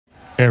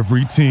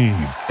Every team,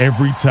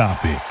 every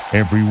topic,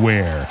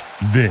 everywhere.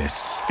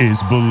 This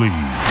is Believe.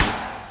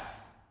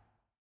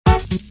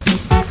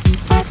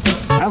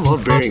 I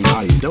love burying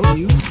bodies, don't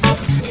you?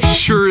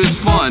 Sure is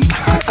fun.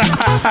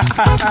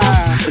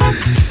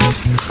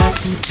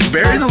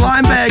 Bury the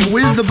lime bag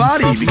with the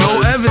body.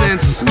 No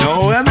evidence.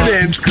 No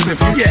evidence, because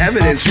if you get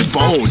evidence, you're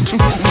boned.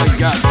 Oh my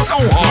god, so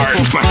hard.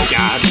 Oh my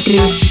god.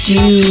 Did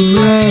you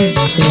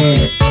write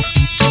it?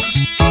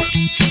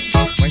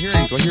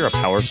 Do I hear a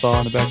power saw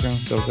in the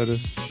background? Is that what that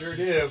is? Sure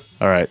do.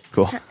 All right,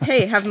 cool.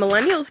 Hey, have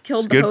millennials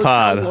killed the good hotel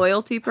pod.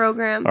 loyalty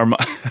program?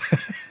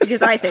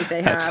 Because I think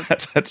they have.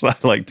 That's what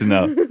I like to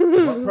know.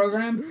 What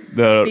program?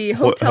 The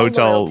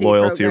hotel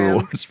loyalty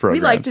rewards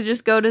program. We like to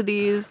just go to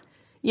these,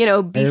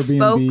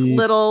 bespoke Airbnb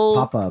little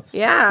pop-ups.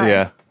 Yeah.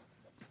 Yeah.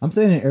 I'm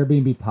staying in an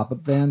Airbnb pop-up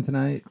van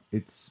tonight.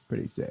 It's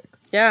pretty sick.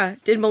 Yeah.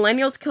 Did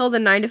millennials kill the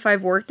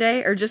 9-to-5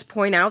 workday or just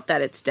point out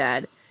that it's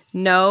dead?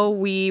 No,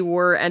 we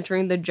were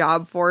entering the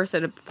job force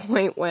at a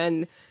point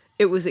when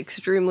it was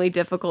extremely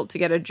difficult to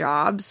get a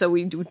job, so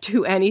we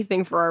do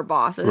anything for our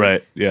bosses.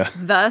 Right, yeah.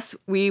 Thus,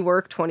 we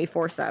work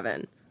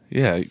 24/7.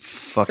 Yeah,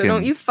 fucking. So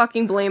don't you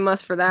fucking blame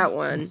us for that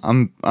one.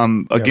 I'm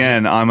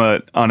a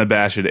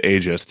unabashed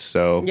ageist,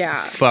 so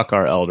Yeah. fuck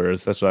our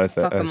elders. That's what I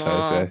Fuck 'em that's what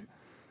I say.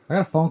 I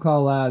got a phone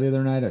call the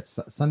other night at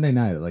Sunday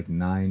night at like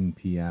 9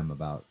 p.m.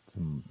 about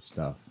some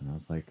stuff, and I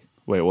was like,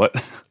 Wait, what?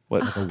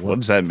 What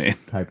does that mean?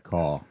 type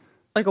call.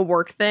 Like a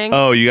work thing.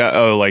 Oh, you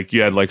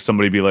had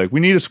somebody be like, "We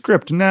need a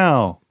script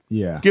now.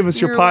 Yeah. Give us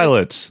your You're like,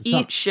 pilots."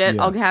 Eat shit.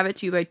 yeah. I'll have it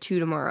to you by 2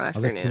 tomorrow I was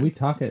like, afternoon. can we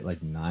talk at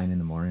like 9 in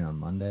the morning on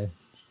Monday?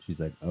 She's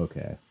like,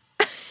 okay.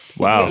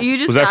 Wow. You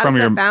just was that gotta from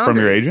set your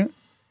boundaries. agent?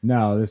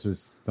 No, this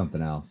was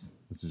something else.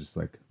 This was just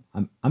like,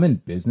 I'm in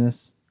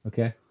business,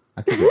 okay?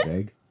 I could get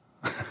vague.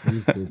 It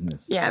is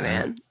business. Yeah,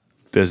 man.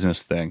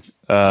 Business thing.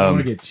 I don't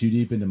want to get too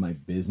deep into my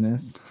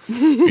business.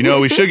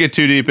 We should get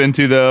too deep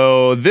into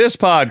though this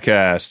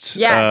podcast.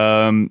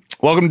 Yes.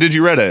 Welcome to Did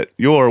You Reddit,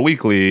 your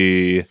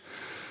weekly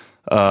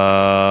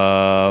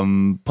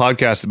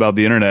podcast about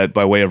the internet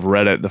by way of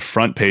Reddit, the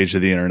front page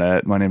of the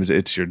internet. My name is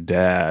It's Your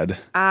Dad.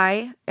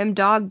 I am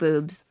dog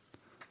boobs.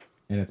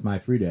 And it's my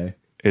free day.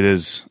 It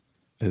is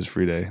his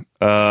free day.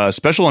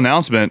 Special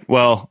announcement.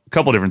 Well, a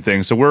couple different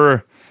things.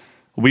 So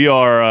we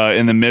are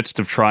in the midst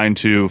of trying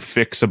to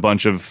fix a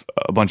bunch of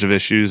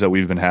issues that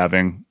we've been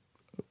having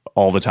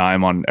all the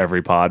time on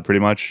every pod, pretty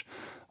much.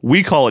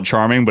 We call it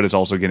charming, but it's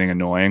also getting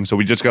annoying. So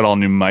we just got all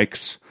new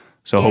mics.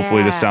 So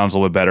hopefully this sounds a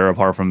little bit better,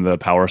 apart from the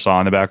power saw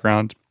in the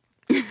background.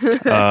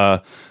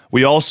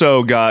 We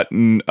also got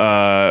we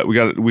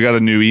got a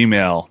new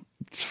email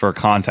for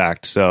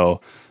contact.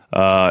 So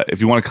if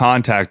you want to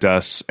contact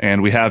us,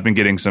 and we have been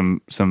getting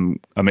some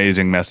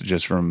amazing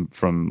messages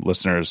from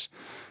listeners,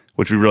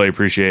 which we really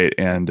appreciate,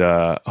 and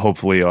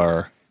hopefully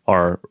are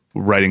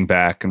writing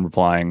back and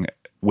replying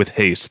with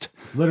haste.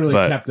 It's literally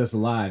But kept us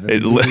alive.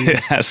 It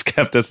has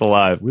kept us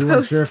alive. We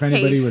weren't sure if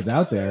anybody Post-haste. was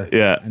out there.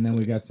 Yeah. And then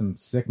we got some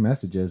sick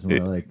messages, and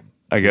we're like,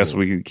 I guess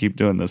we can keep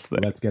doing this thing.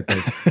 let's get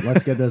those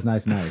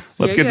nice mics.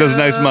 Let's get those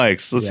nice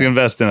mics. Let's Yeah.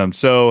 invest in them.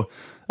 So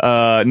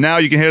now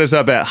you can hit us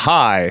up at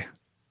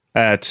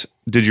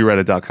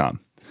hi@didyoureddit.com.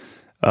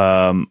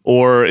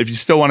 Or if you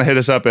still want to hit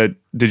us up at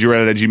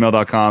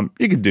didyoureddit@gmail.com,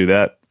 you could do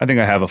that. I think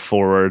I have a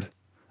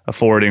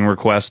forwarding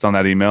request on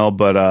that email,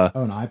 but Oh,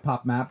 an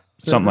iPop map?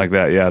 something like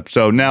that, yeah.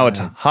 So now it's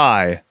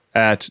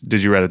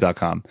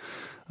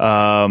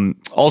hi@didyoureddit.com.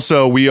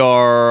 Also, we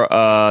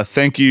are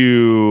thank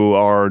you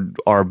our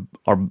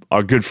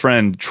good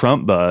friend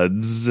Trump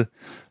Buds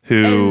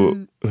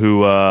who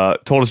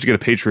told us to get a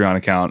Patreon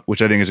account,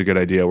 which I think is a good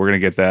idea. We're gonna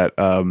get that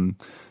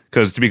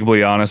because to be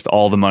completely honest,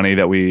 all the money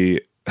that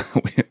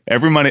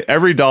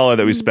every dollar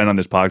that we spend on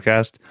this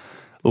podcast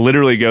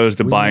literally goes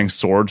to buying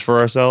swords for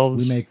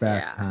ourselves. We make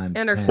back times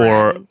And our 10.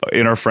 for friends.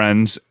 in our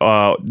friends,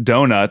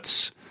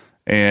 donuts,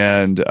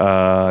 and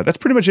that's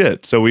pretty much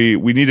it. So we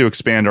need to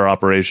expand our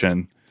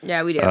operation.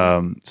 Yeah, we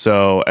do.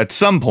 So at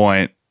some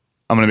point,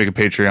 I'm going to make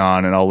a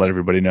Patreon, and I'll let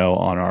everybody know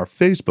on our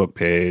Facebook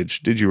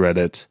page. Did you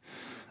Reddit?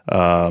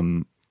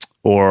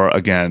 Or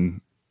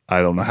again,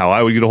 I don't know how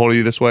I would get a hold of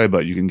you this way,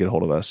 but you can get a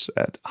hold of us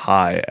at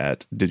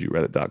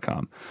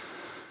hi@didyoureddit.com.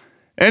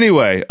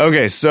 Anyway,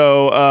 okay,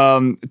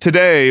 so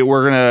today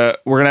we're gonna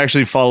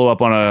actually follow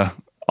up on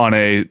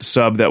a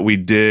sub that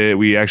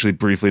we actually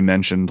briefly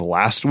mentioned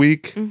last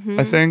week,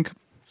 I think.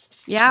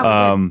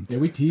 Yeah. Yeah,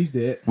 we teased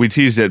it. We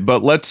teased it,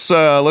 but let's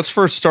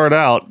first start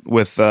out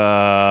with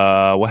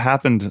what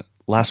happened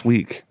last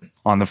week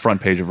on the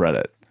front page of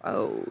Reddit.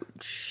 Oh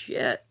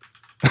shit!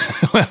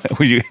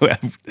 We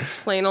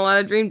Playing a lot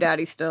of Dream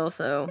Daddy still,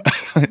 so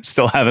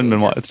still haven't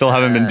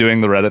been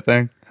doing the Reddit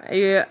thing.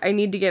 I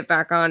need to get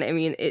back on. I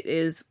mean, it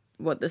is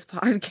what this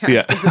podcast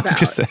Yeah, is I about. was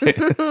just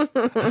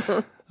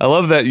saying. I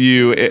love that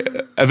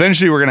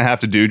eventually we're gonna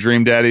have to do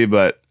Dream Daddy,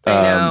 but I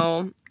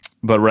know.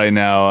 But right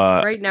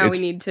now, Right now, it's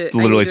we need to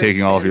literally I need to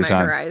taking all of your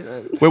expand time. my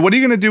horizons. Wait, what are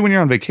you gonna do when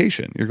you're on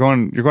vacation? You're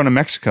going to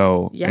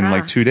Mexico in Yeah.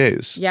 like 2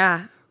 days.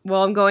 Yeah.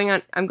 Well, I'm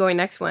going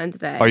next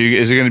Wednesday.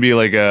 Is it going to be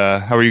like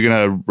how are you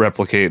going to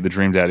replicate the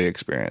Dream Daddy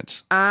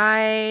experience?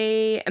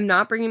 I am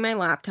not bringing my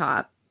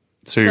laptop.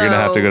 So you're going to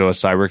have to go to a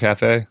cyber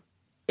cafe?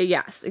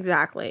 Yes,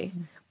 exactly.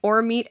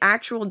 Or meet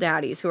actual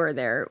daddies who are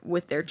there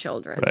with their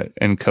children. Right.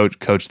 And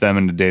coach them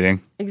into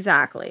dating.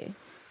 Exactly.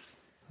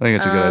 I think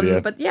it's a good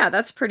idea. But yeah,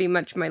 that's pretty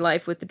much my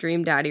life with the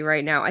Dream Daddy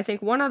right now. I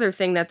think one other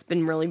thing that's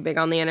been really big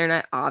on the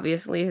internet,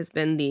 obviously, has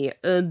been the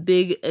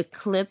big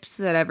eclipse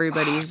that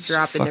everybody's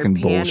dropping their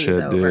fucking panties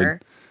bullshit, over.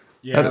 dude.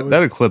 Yeah,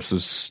 That eclipse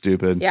was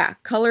stupid. Yeah,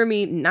 color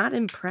me not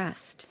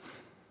impressed.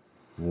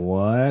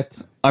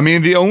 What? I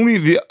mean, the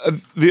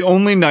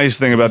only nice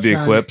thing about the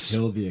Trying to eclipse,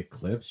 kill the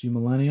eclipse, you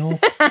millennials.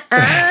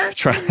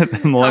 the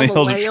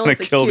millennials are trying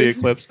to kill the excuse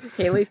eclipse.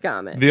 Haley's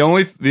comment. The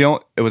only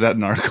was that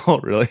an article,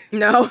 really?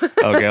 No.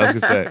 Okay, I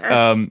was gonna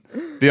say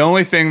the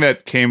only thing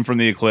that came from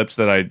the eclipse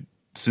that I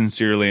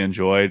sincerely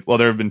enjoyed. Well,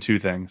 there have been two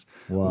things.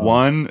 Wow.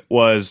 One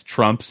was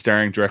Trump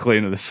staring directly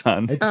into the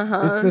sun.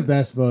 It's the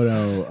best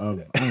photo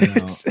of. I don't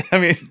know. I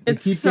mean, They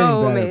It's keep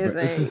so getting better, but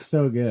amazing. It's just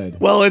so good.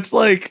 well, it's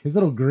like His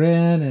little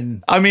grin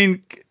and I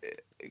mean,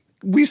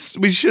 we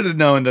should have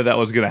known that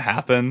was going to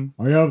happen.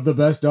 I have the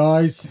best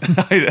eyes.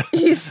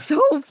 He's so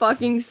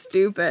fucking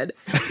stupid.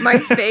 My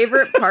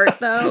favorite part,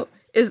 though,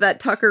 is that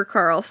Tucker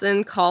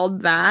Carlson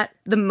called that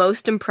the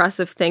most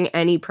impressive thing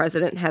any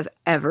president has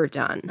ever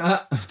done.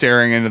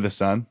 Staring into the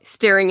sun.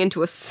 Staring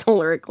into a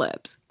solar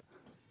eclipse.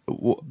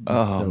 Oh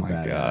So my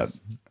badass. god!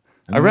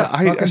 I mean, it's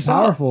fucking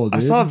saw powerful,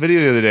 dude. I saw a video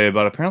the other day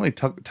about apparently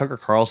Tucker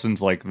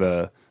Carlson's like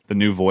the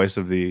new voice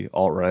of the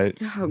alt right.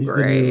 Oh, He's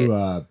great. the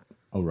new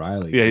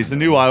O'Reilly. Yeah, he's the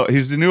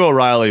new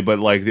O'Reilly, but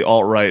like the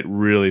alt right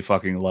really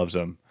fucking loves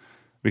him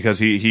because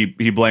he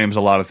blames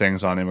a lot of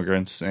things on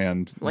immigrants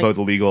and Like- both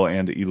legal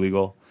and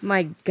illegal.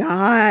 My God.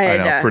 I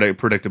know,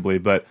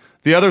 predictably. But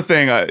the other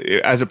thing,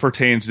 as it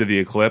pertains to the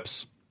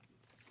eclipse,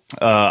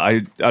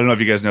 I don't know if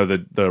you guys know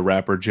the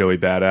rapper Joey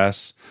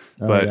Badass,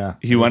 but yeah.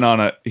 he went on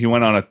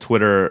a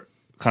Twitter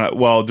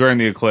during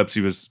the eclipse.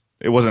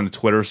 It wasn't a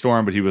Twitter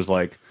storm, but he was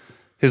like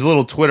his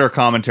little Twitter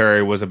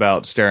commentary was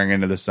about staring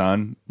into the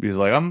sun. He was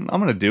like, I'm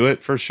gonna do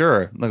it for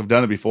sure. Like I've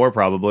done it before,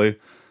 probably.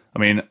 I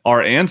mean,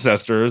 our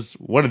ancestors,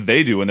 what did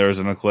they do when there was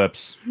an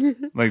eclipse?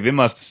 Like they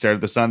must have stared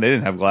at the sun. They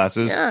didn't have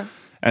glasses. Yeah.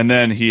 And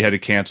then he had to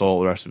cancel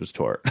the rest of his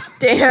tour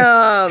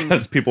Damn.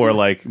 because people were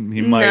like,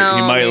 he might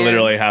man.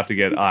 literally have to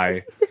get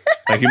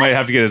he might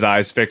have to get his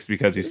eyes fixed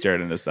because he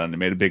stared into the sun. They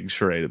made a big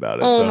charade about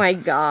it. Oh so my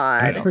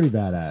That's God. pretty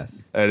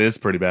badass. it is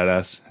pretty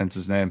badass. Hence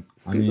his name.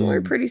 I People mean,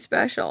 are pretty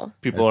special.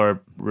 People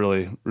are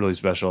really, really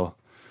special.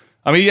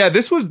 I mean, yeah,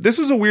 this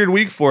was a weird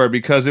week for it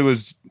because it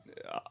was.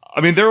 I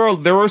mean, there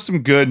were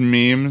some good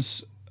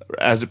memes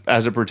as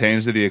it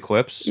pertains to the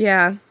eclipse.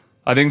 Yeah.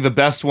 I think the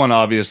best one,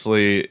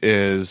 obviously,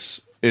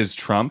 is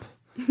Trump.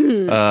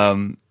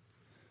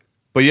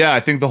 But yeah, I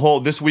think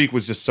this week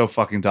was just so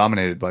fucking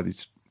dominated by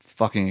these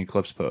fucking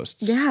eclipse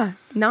posts. Yeah.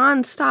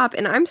 Nonstop.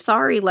 And I'm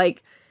sorry,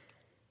 like,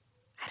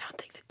 I don't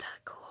think that's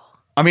that cool.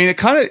 I mean, it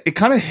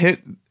kind of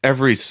hit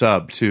every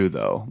sub too,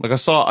 though. Like I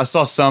saw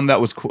some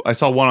that was I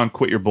saw one on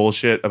Quit Your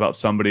Bullshit about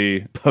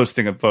somebody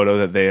posting a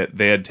photo that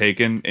they had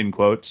taken in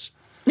quotes,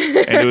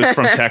 and it was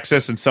from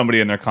Texas, and somebody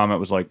in their comment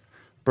was like,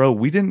 "Bro,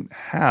 we didn't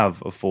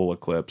have a full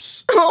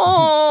eclipse.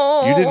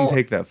 Oh. You didn't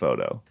take that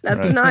photo.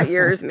 That's Right? not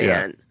yours, man.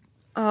 Yeah.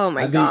 Oh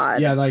my I think-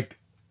 God. Yeah, like,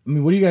 I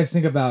mean, what do you guys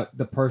think about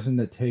the person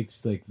that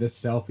takes like this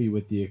selfie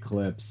with the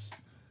eclipse,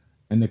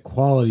 and the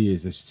quality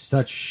is just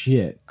such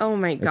shit. Oh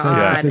my It's, like,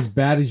 God. it's as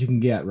bad as you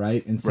can get,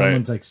 right? And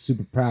someone's like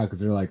super proud because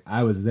they're like,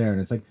 I was there, and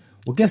it's like,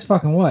 well, guess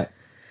fucking what?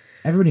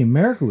 Everybody in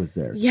America was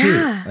there Yeah.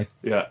 too. Like,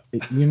 Yeah.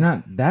 you're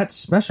not that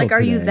special. Like,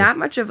 are you today. that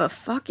much of a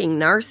fucking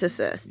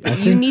narcissist that I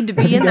you think- need to I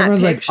be think in that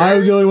everyone's picture? Like, I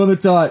was the only one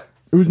that saw it.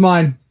 It was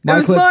mine. My it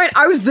was eclipse. mine.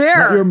 I was Not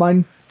your there.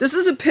 mine. This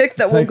is a pic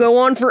that will like- go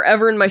on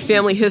forever in my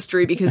family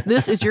history because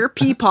this is your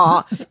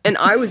peepaw and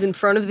I was in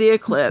front of the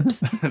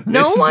eclipse.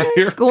 No is one's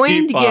your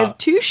going to peepaw. give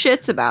two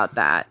shits about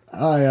that.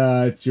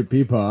 Hi, it's your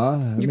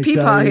peepaw. Let me peepaw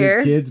tell you,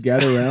 here. kids,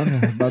 gather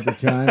around about the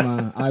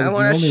time I was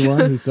wanna the only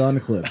one who saw an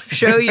eclipse.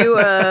 Show you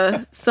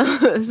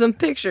some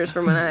pictures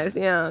from when I was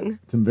young.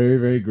 Some very,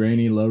 very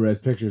grainy, low res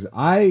pictures.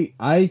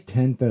 I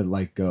tend to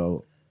like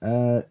go,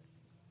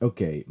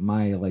 okay,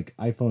 my like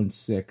iPhone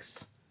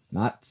 6,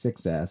 not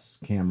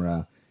 6S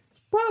camera,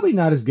 probably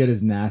not as good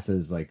as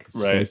NASA's like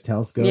space Right.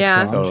 telescope. Yeah.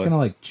 So I'm Totally. just gonna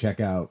like check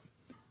out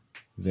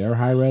their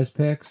high res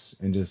pics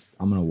and just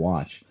I'm gonna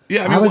watch.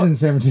 Yeah, I I, mean, was wha- in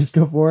San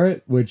Francisco for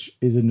it, which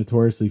is a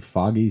notoriously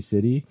foggy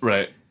city,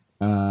 Right.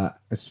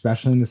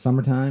 especially in the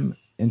summertime,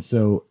 and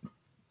so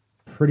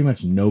pretty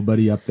much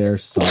nobody up there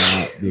saw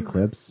the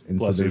eclipse, and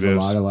Bless so you, there's a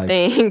Dibs. lot of like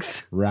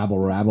Thanks.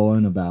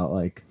 rabbling about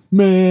like,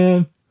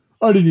 man,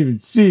 I didn't even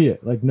see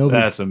it. Like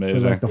nobody. That's amazing.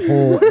 So like the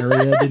whole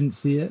area didn't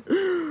see it.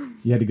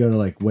 You had to go to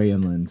like way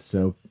inland.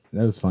 So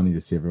that was funny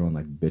to see everyone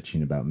like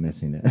bitching about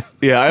missing it.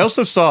 Yeah, I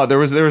also saw there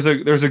was a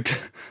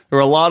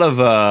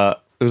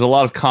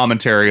lot of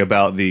commentary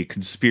about the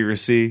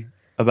conspiracy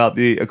about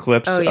the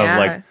eclipse Oh, yeah. of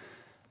like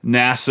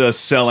NASA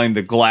selling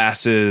the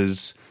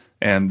glasses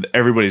and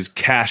everybody's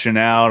cashing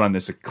out on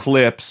this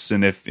eclipse.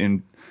 And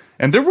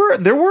and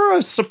there were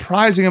a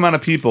surprising amount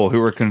of people who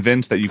were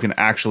convinced that you can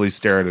actually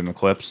stare at an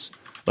eclipse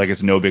like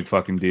it's no big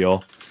fucking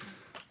deal.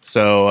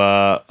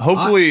 So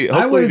hopefully the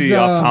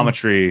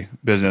optometry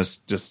business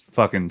just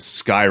fucking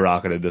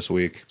skyrocketed this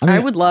week. I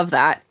would love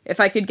that if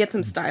I could get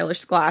some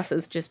stylish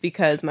glasses just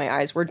because my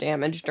eyes were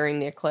damaged during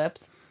the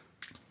eclipse.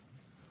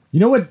 You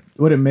know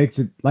what it makes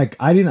it like?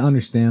 I didn't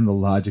understand the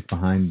logic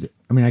behind.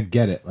 I mean, I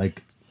get it.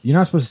 Like, you're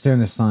not supposed to stare in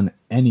the sun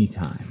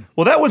anytime.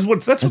 Well, that's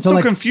what's so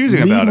like,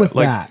 confusing lead about with it.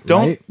 Like, that,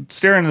 don't right?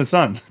 stare into the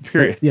sun.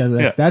 Period.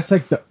 Yeah, that's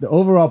like the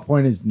overall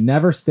point is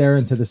never stare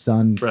into the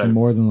sun for Right.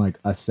 more than like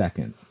a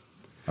second.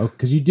 Oh,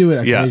 because you do it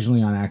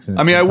occasionally on accident.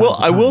 I mean, from time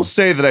to I will time.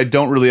 say that I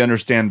don't really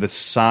understand the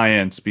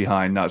science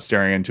behind not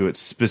staring into it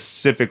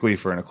specifically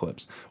for an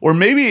eclipse, or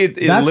maybe it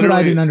That's literally, what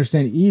I didn't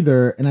understand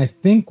either. And I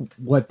think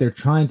what they're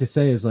trying to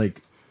say is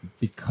like,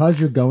 because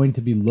you're going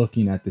to be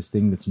looking at this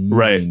thing that's moving,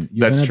 Right, you're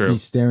that's going to true. be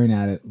staring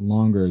at it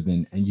longer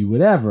than you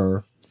would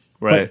ever.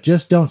 Right. But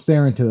just don't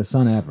stare into the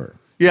sun ever.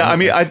 Yeah, I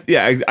mean, I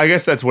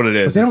guess that's what it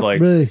is. But they It's don't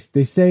like really.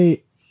 They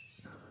say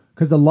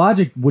because the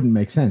logic wouldn't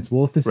make sense.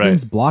 Well, if this Right.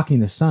 thing's blocking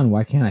the sun,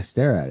 why can't I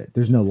stare at it?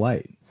 There's no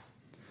light.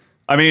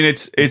 I mean, So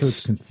it's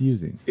it's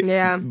confusing.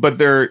 Yeah. but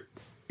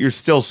you're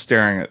still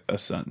staring at a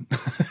sun.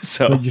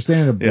 So, But you're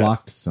staring at a yeah.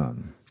 blocked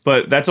sun.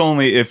 But that's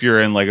only if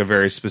you're in like a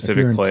very If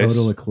specific you're in place.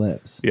 total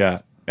eclipse. Yeah,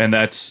 and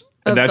that's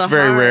Of the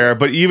very heart. rare.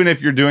 But even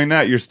if you're doing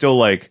that, you're still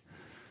like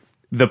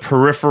the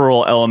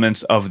peripheral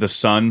elements of the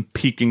sun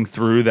peeking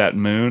through that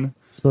moon.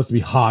 It's supposed to be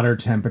hotter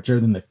temperature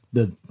than the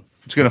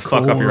It's gonna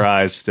fuck up your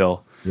eyes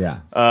still. yeah.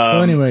 So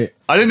anyway,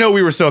 I didn't know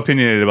we were so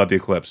opinionated about the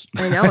eclipse.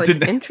 I know, it's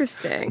didn't,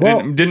 interesting.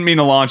 Well- didn't mean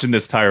to launch in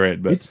this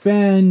tirade, but it's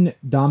been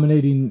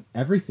dominating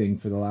everything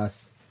for the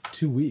last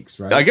 2 weeks,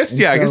 right? I guess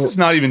And I guess so it's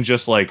not even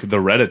just like the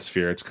Reddit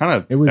sphere. It's kind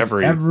of It was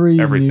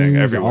everything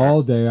news everywhere.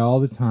 all day, all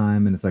the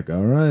time, and it's like, all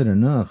right,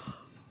 enough.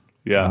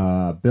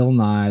 Yeah, Bill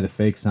Nye, the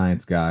fake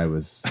science guy,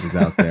 was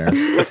out there.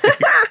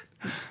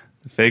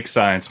 fake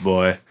science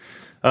boy.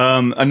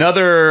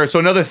 Another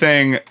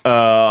thing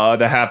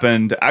that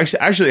happened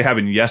actually it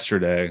happened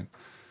yesterday.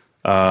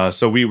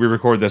 So we're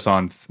recording this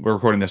on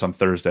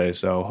Thursday.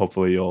 So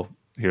hopefully you'll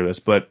hear this.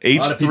 But A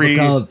lot of people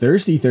call H3 it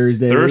Thirsty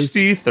Thursdays.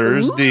 Thirsty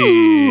Thursday.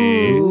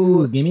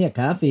 Ooh, give me a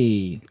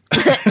coffee.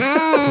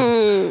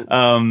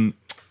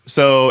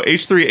 So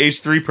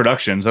H3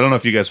 Productions. I don't know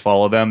if you guys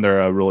follow them.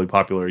 They're a really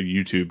popular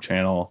YouTube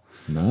channel.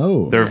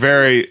 No.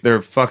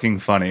 They're fucking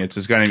funny. It's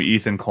this guy named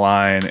Ethan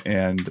Klein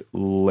and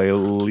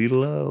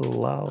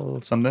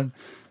Leila something.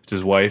 It's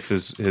his wife,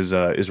 his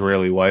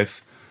Israeli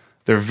wife.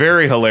 They're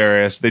very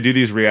hilarious. They do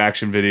these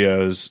reaction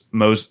videos.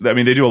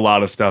 They do a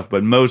lot of stuff,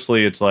 but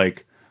mostly it's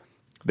like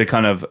they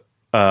kind of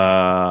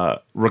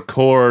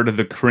record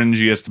the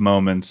cringiest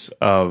moments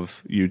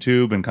of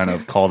YouTube and kind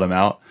of call them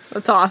out.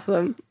 That's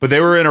awesome. But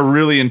they were in a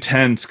really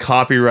intense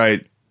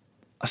copyright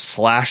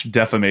 /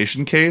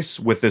 defamation case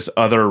with this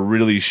other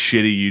really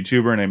shitty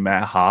YouTuber named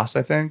Matt Haas,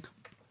 I think,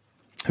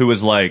 who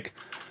was like,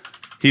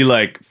 he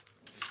like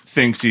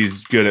thinks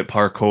he's good at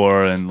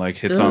parkour and like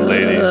hits on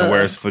ladies and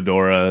wears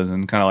fedoras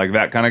and kind of like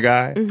that kind of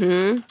guy.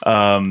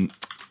 Mm-hmm.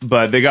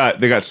 But they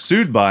got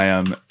sued by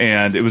him,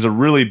 and it was a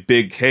really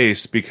big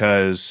case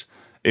because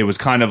it was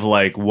kind of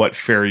like what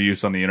fair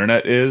use on the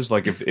internet is.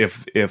 Like if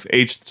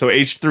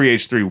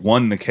H3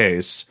 won the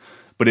case,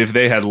 but if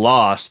they had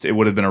lost, it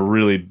would have been a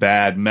really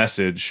bad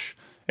message,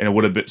 and it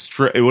would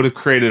have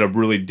created a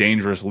really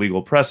dangerous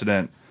legal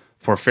precedent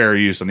for fair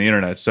use on the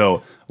internet.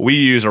 So we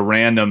use a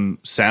random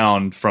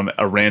sound from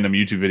a random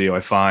YouTube video I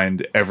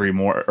find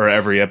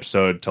every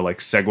episode to like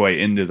segue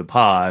into the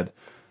pod,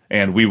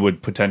 and we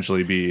would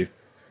potentially be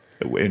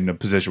in a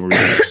position where we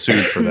get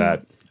sued for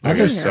that. Aren't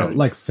there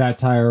like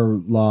satire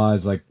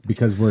laws, like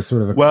because we're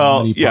sort of a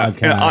comedy podcast?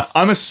 Yeah,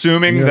 I'm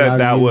assuming you're allowed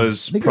that to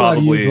was I think you're allowed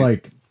to probably use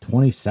like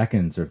 20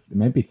 seconds or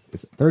maybe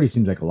 30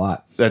 seems like a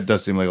lot. that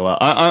does seem like a lot.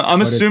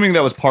 I'm assuming it's-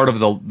 that was part of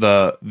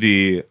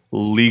the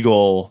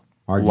legal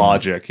Argument.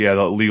 logic. Yeah,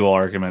 the legal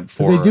argument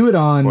for Because they do it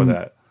on for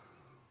that.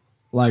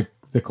 like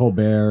the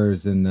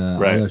Colbert's and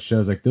Right. all those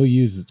shows. Like they'll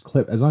use a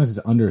clip as long as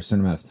it's under a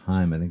certain amount of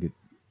time. I think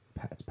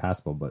it's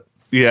passable, but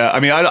Yeah, I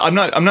mean, I'm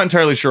not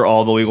entirely sure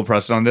all the legal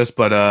precedent on this,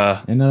 but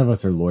and none of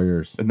us are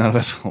lawyers. none of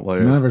us are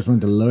lawyers. None of us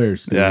went to lawyer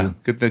school. Yeah,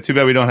 good thing. Too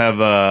bad we don't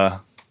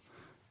have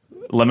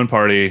Lemon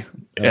Party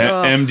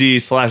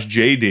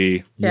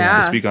MD/JD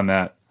Yeah. to speak on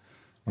that.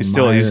 He's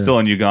Meyer. still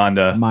in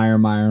Uganda. Meyer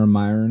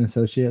and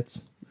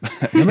Associates.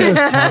 Remember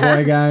those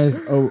cowboy guys?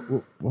 Oh,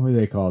 what were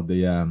they called? They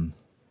had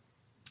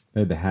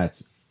the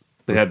hats.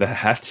 They had the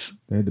hats.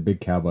 They had the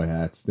big cowboy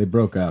hats. They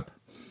broke up.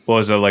 What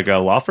was it, like a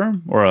law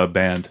firm or a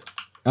band?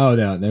 Oh,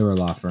 no, they were a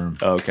law firm.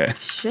 Oh, okay,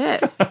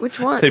 Shit. Which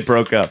one? they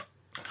broke up.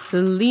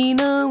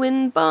 Selena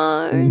and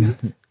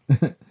Barnes.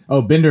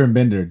 Oh, Bender and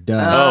Bender. Duh.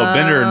 Oh,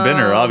 Bender and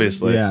Bender,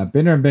 obviously. Yeah,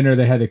 Bender and Bender.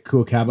 They had the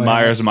cool cowboy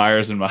Myers, hats.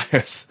 Myers, and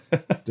Myers.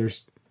 Of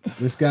There's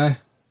this guy.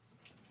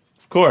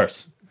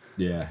 course.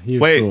 Yeah, he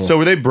was Wait, cool. so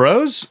were they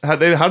bros? How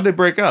did they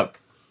break up?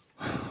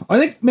 I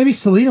think maybe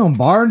Selena and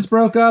Barnes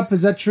broke up.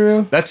 Is that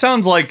true? That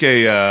sounds like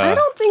I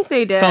don't think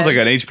they did. sounds like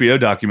an HBO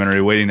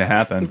documentary waiting to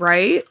happen.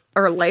 right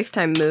or a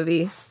Lifetime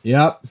movie.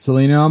 Yep.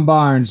 Selena and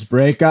Barnes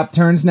breakup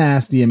turns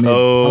nasty amid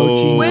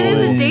poaching. When is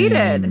it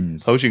dated?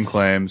 claims. Poaching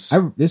claims.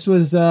 This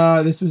was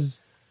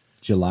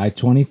July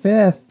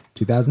 25th,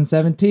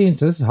 2017.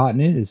 So this is hot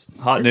news.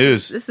 Hot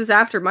news. This is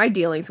after my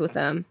dealings with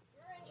them.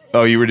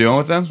 Oh, you were dealing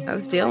with them? I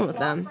was dealing with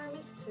them.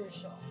 Is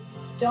crucial.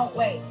 Don't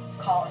wait.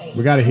 Call 8.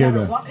 We gotta hear No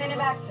matter the- what kind of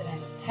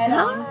accident, head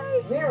on,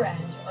 rear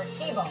end, or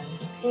T-bone.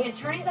 The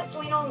attorneys at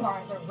Selena and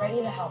Barnes are ready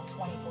to help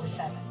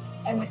 24/7.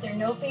 And with their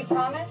no-fee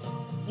promise,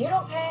 you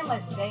don't pay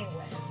unless they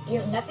win. You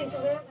have nothing to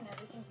lose and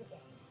everything to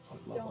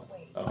gain. Don't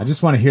wait. I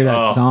just want to hear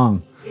that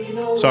song.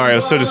 Sorry, I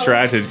was so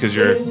distracted because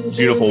your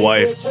beautiful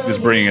wife is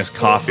bringing us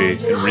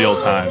coffee in real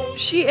time.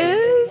 She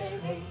is,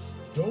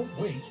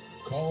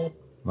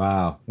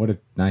 Wow, what a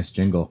nice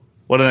jingle.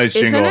 What a nice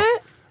isn't jingle.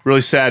 it?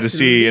 Really sad to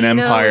see an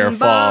empire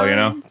fall, you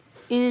know?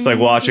 It's like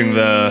watching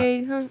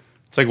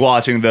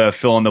the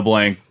fill in the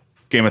blank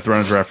Game of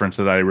Thrones reference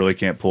that I really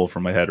can't pull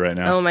from my head right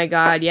now. Oh my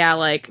god, yeah,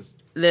 like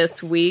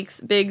this week's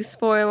big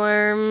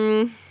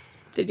spoiler.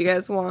 Did you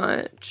guys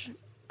watch?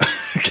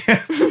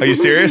 Are you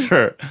serious?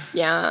 Or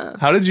Yeah.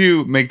 how did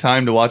you make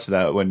time to watch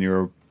that when you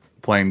were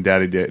playing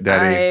Daddy I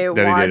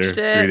Dater watched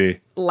 3D?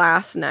 it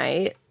last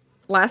night.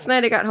 Last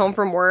night I got home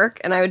from work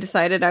and I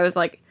decided I was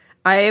like,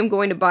 I am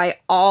going to buy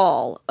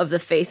all of the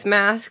face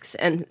masks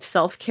and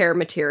self-care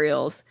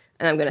materials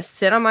and I'm going to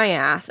sit on my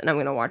ass and I'm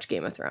going to watch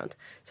Game of Thrones.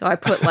 So I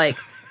put like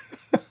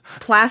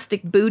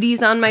plastic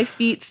booties on my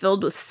feet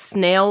filled with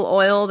snail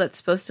oil that's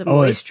supposed to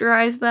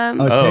moisturize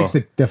them. Oh, it Oh.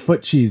 takes the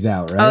foot cheese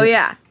out, right? Oh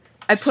yeah.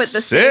 I put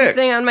the same Sick.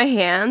 thing on my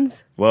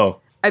hands.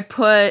 Whoa. I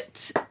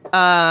put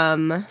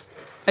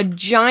a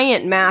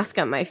giant mask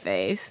on my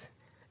face.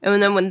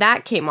 And then when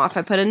that came off,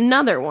 I put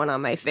another one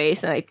on my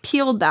face and I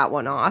peeled that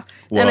one off.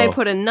 Then I Whoa.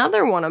 put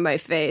another one on my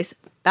face.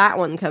 That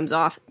one comes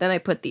off. Then I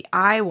put the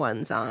eye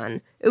ones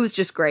on. It was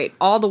just great.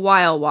 All the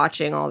while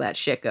watching all that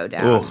shit go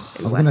down. Ooh. in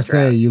I was going to say,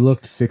 Westeros. you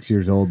looked 6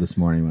 years old this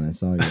morning when I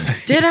saw you.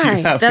 Did I?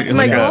 Yeah, That's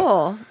my like a-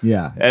 goal.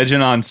 Yeah.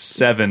 Edging on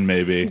 7,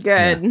 maybe.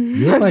 Good.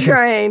 You look I'm like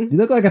trying. You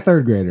look like a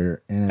third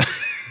grader. And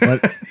it's,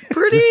 but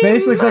Pretty your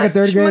face looks like a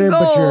third much my grader,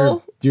 but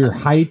goal. your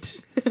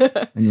height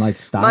and like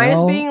style Mine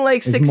is being,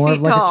 like, is 6 more feet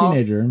of like tall. a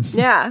teenager.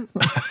 Yeah.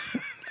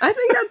 I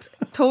think that's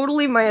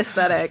totally my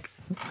aesthetic.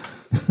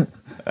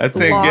 I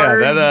think,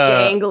 Large,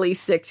 yeah, gangly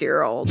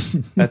 6-year-old.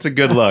 that's a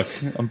good look.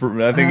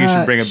 I think you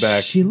should bring it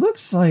back. She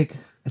looks like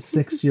a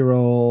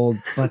 6-year-old,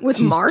 but With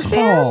she's Marfans?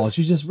 tall.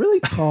 She's just really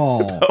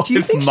tall. Do you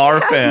With think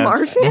Marfans. she has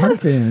Marfans?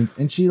 Marfans,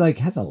 and she like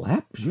has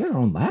she got her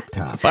own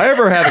laptop. If I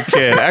ever have a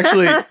kid,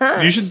 actually,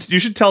 you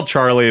should tell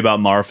Charlie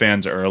about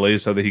Marfans early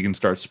so that he can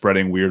start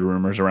spreading weird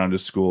rumors around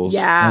his schools.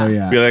 Yeah. Oh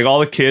yeah. Be like, all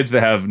the kids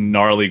that have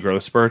gnarly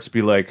growth spurts,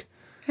 be like,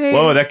 Hey.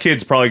 whoa, that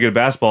kid's probably good at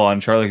basketball. And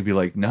Charlie could be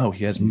like, no,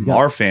 he has got-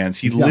 Marfans.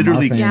 He he's got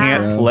literally Marfans,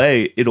 can't bro.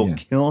 play. It'll Yeah.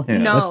 kill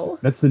him. No.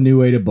 That's the new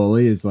way to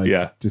bully is like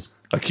Yeah. just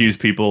Accuse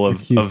people of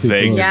Accuse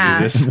vague people of-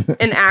 Yeah. diseases.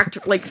 And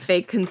act like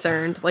fake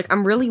concerned. Like,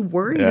 I'm really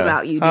worried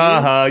about you,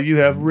 dude. You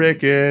have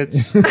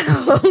rickets.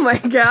 Oh my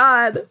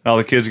god. All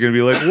the kids are going to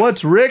be like,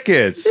 what's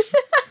rickets?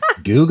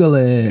 Google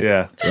it.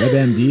 Yeah,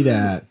 WebMD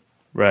that.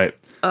 right.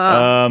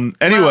 Anyway, And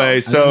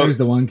then so. there's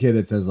the one kid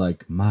that says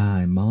like,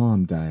 "My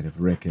mom died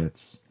of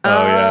rickets," Oh,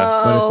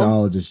 yeah. but it's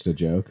all just a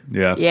joke.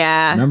 Yeah.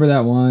 Yeah. Remember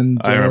that one?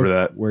 I remember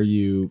joke that. where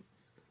you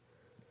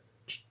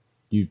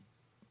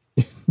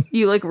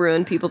You like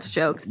ruin people's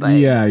jokes, but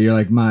yeah, you're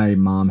like, my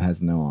mom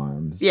has no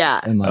arms. Yeah.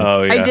 and like,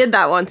 Oh, yeah. I did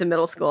that once in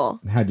middle school.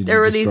 How did you There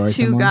were these destroy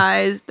 2 someone?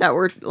 guys that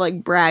were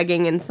like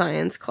bragging in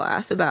science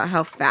class about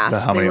how fast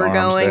About how they many were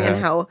arms they going and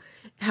had.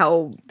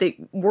 how they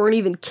weren't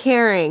even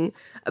caring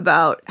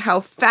about how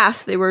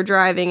fast they were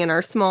driving in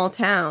our small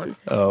town.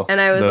 Oh,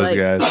 And I was those like,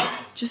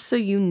 guys. just so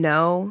you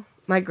know,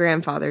 my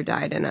grandfather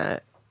died in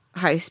a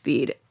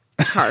high-speed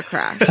car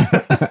crash.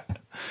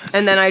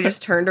 And then I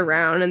just turned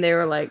around and they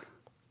were like,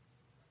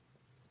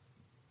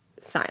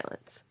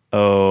 silence.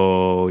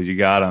 Oh, you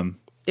got him.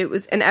 It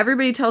was, and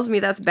everybody tells me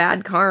that's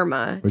bad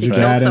karma Was to your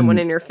kill dad someone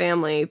in- in your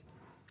family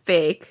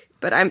fake,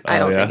 but I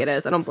don't yeah? think it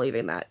is. I don't believe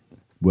in that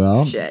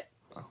well, shit.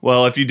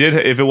 Well, if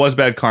it was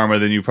bad karma,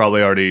 then you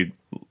probably already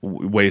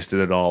wasted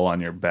it all on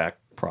your back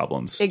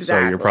problems.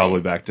 Exactly. So you're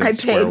probably back to I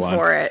square paid one.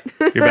 for it.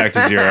 You're back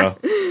to 0.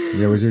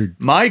 yeah, was your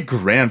My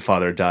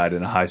grandfather died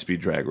in a high-speed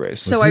drag race.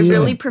 So Was I he in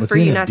really a- was prefer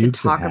he in you a not to Dukes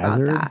of talk about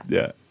Hazzard? that.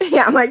 yeah.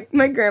 Yeah,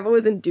 my grandpa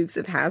was in Dukes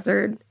of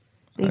Hazzard.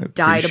 And he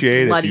died a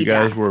Appreciate bloody if you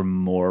guys death. were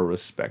more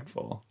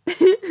respectful.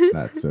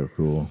 that's so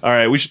cool. All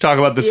right, we should talk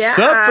about the Yeah.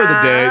 sub for the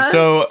day.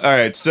 So, all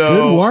right, so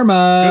Good warm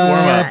up. Good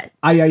warm-up.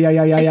 Ay, ay, ay,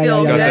 ay, ay, ay, feel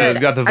ay, got ay. good. the,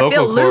 got the I feel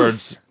vocal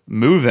cords loose.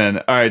 moving.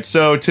 All right,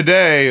 so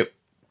today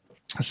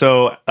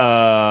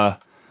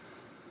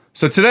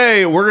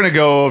we're gonna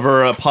go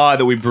over a pod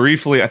that we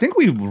briefly, I think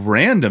we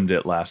randomed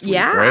it last week,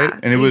 Yeah, right?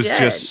 And it we was did.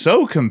 just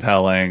so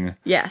compelling.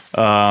 Yes.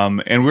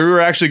 And we were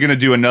actually going to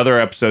do another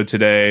episode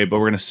today, but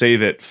we're going to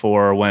save it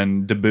for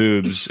when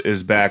DeBoobs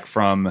is back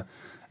from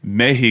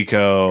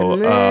Mexico,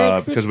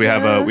 because we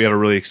have a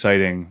really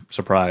exciting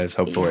surprise,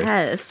 hopefully.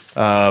 Yes.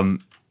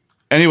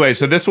 Anyway,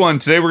 so this one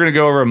today we're going to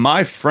go over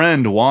My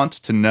Friend Wants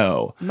to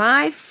Know.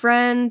 My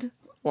friend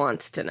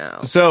wants to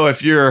know. So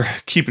if you're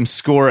keeping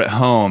score at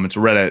home, it's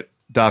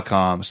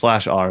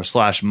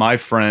reddit.com/r/my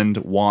friend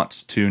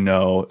wants to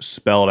know,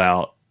 spelled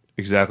out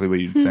exactly what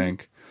you'd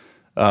think.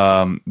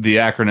 The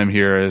acronym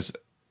here is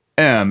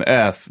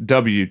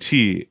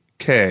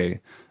MFWTK,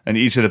 and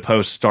each of the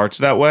posts starts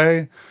that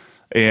way.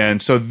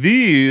 And so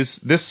this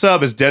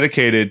sub is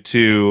dedicated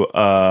to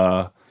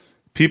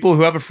people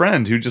who have a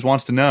friend who just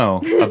wants to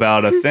know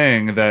about a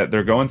thing that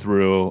they're going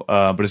through,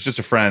 but it's just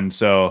a friend,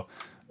 so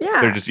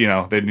they're just,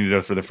 they need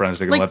it for their friends.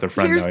 They can let their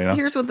friend know,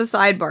 Here's what the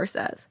sidebar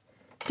says.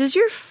 Does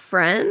your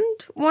friend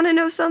want to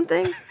know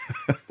something?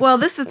 Well,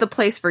 this is the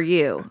place for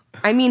you.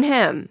 I mean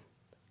him.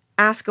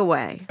 Ask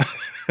away.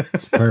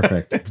 It's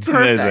perfect. It's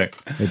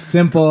perfect. Amazing. It's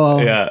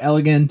simple. Yeah. It's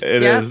elegant.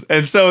 It is.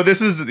 And so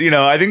this is,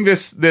 I think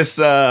this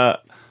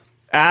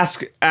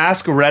ask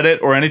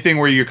Reddit or anything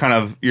where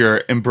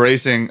you're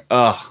embracing,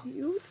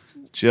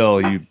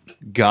 Jill, you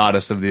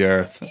goddess of the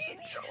earth.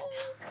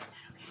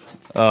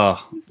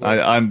 Oh,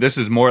 this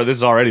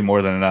is already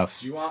more than enough.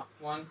 Do you want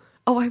one?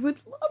 Oh, I would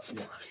love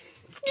one.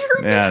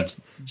 Man,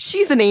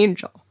 She's an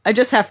angel. I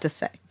just have to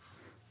say.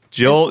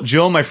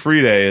 Jill, my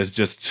free day is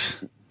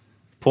just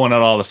pulling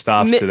out all the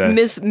stops today.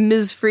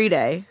 Ms.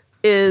 Friday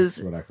is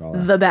That's what I call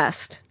her. the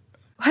best.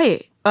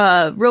 Hey,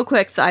 real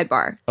quick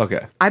sidebar.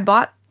 Okay, I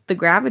bought the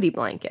gravity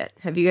blanket.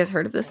 Have you guys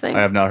heard of this thing?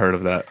 I have not heard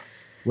of that.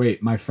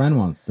 Wait, my friend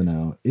wants to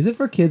know: is it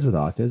for kids with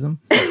autism?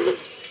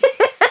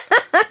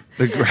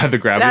 The gravity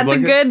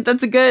blanket?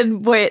 That's a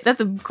good way. That's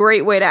a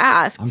great way to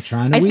ask. I'm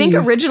trying to I think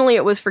weave. originally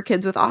it was for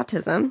kids with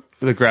autism.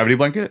 The gravity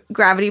blanket?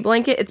 Gravity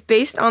blanket. It's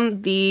based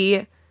on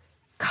the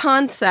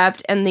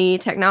concept and the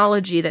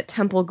technology that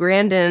Temple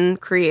Grandin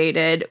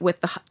created with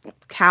the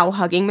cow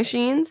hugging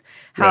machines.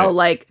 How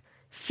Right.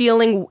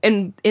 feeling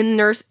in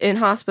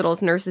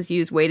hospitals, nurses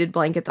use weighted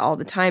blankets all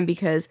the time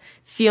because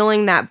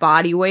feeling that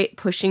body weight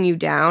pushing you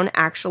down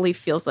actually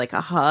feels like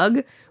a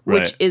hug,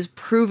 which Right. is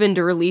proven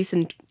to release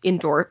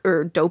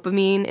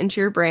dopamine into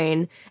your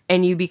brain,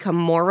 and you become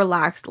more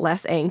relaxed,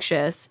 less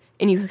anxious,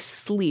 and you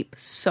sleep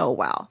so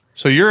well.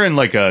 So you're in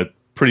like a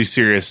pretty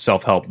serious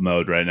self-help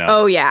mode right now.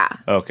 Oh yeah,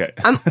 Okay.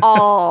 I'm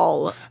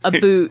all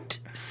about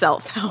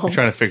self-help.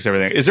 Trying to fix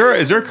everything. Is there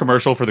a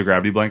commercial for the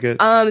gravity blanket?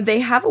 They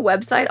have a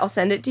website. I'll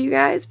send it to you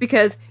guys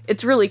because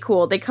it's really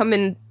cool. They come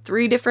in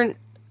 3 different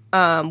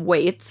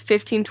weights,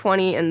 15,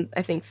 20, and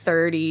I think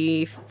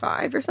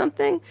 35 or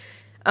something.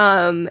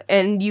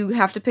 And you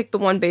have to pick the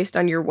one based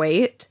on your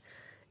weight.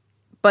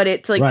 But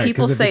it's like Right,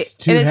 people 'cause if say, it's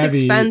too and it's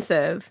heavy-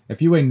 expensive.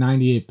 If you weigh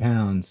 98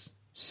 pounds,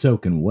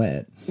 soaking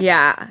wet,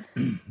 Yeah.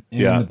 and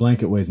Yeah. the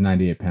blanket weighs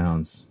 98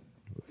 pounds,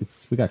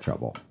 we got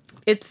trouble.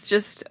 It's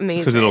just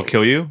amazing. Because it'll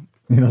kill you?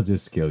 It'll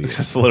just kill you.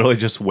 It's literally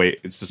just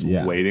wait. It's just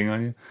Yeah. waiting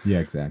on you. Yeah,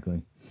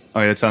 exactly.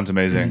 Oh, yeah, that sounds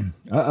amazing.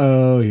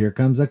 Uh-oh, here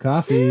comes a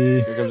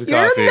coffee. Here comes a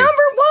You're coffee.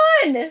 number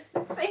 1.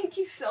 Thank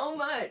you so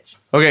much.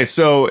 Okay,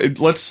 so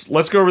let's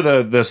go over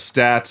the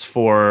stats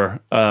for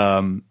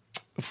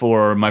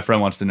My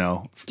Friend Wants to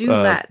Know. Do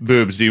that.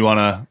 Boobs, do you want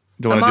to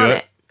do I'm on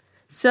it?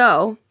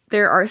 So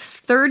there are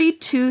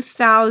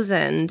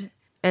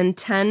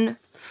 32,010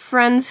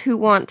 friends who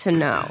want to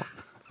know.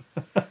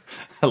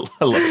 I love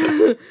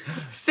that.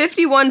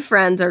 51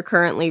 friends are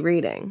currently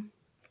reading.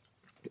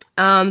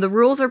 The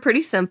rules are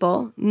pretty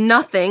simple.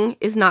 Nothing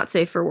is not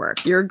safe for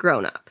work. You're a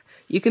grown-up.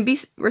 You can be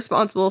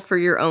responsible for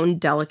your own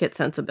delicate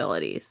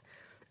sensibilities.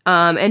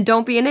 And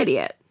don't be an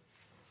idiot.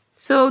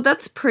 So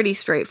that's pretty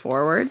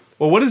straightforward.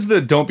 Well, what is the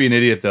don't be an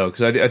idiot, though?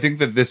 Because I think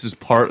that this is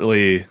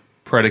partly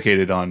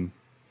predicated on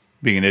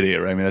being an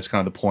idiot, right? I mean, that's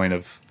kind of the point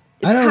of...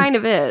 It I don't- kind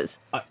of is.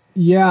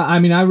 Yeah, I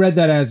mean, I read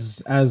that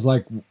as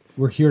like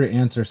we're here to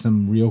answer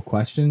some real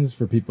questions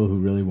for people who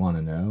really want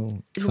to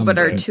know, But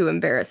are too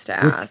embarrassed to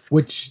ask.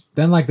 Which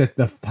then, like the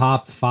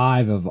top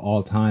 5 of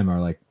all time are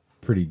like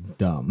pretty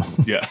dumb.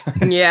 Yeah.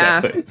 Yeah.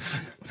 Exactly.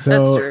 So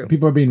That's true.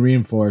 people are being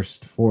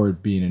reinforced for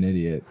being an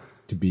idiot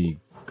to be.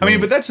 I mean,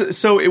 but that's...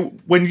 So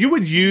when you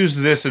would use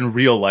this in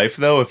real life,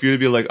 though, if you would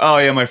be like, oh,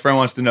 yeah, my friend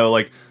wants to know,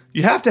 like,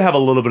 you have to have a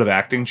little bit of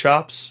acting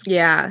chops.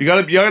 Yeah. You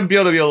gotta be able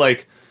to be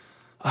like,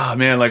 oh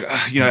man, like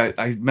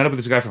I met up with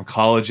this guy from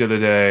college the other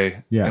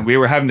day, Yeah. and we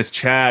were having this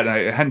chat, and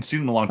I hadn't seen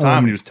him in a long time,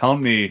 and he was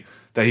telling me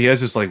that he has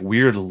this like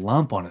weird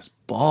lump on his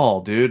ball,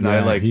 dude, and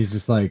Yeah, I like, he's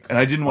just like, and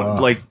I didn't want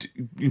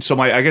so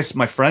I guess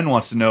my friend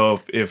wants to know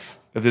if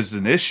this is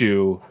an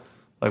issue,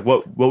 like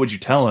what would you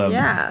tell him?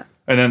 Yeah.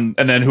 and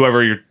then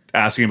whoever you're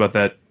asking about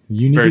that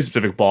You need very to-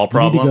 specific ball you need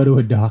problem, to go to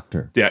a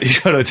doctor. yeah, you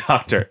go to a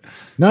doctor.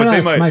 No, But no, they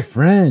it's might- my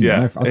friend.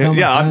 Yeah, I'll tell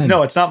my friend.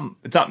 no, it's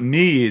not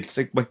me. It's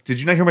like,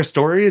 did you not hear my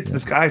story? It's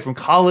this guy from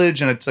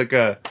college, and it's like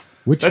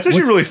Which- that's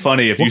actually which- really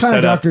funny if What you kind of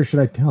set up. doctor should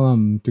I tell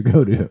him to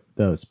go to,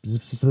 though,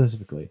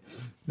 specifically?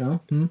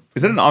 No?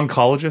 Is that an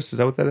oncologist? Is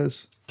that what that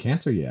is?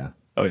 Cancer, yeah.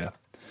 Oh yeah.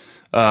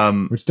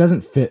 Which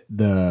doesn't fit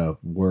the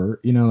word.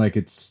 You know, like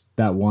it's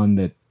that one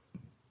that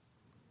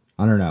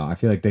I don't know. I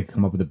feel like they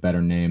come up with a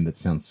better name that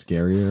sounds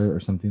scarier or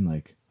something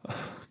like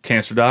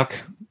Cancer doc,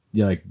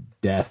 like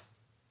death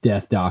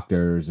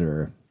doctors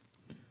or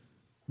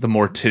the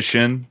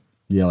mortician.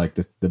 like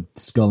the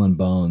Skull and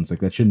Bones. Like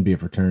that shouldn't be a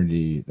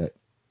fraternity that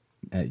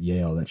at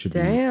Yale. That should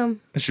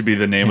Damn. That should be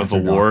the name Cancer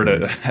of a ward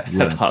doctors. at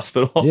Yeah. a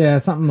hospital. be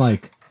something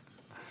like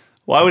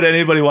Why would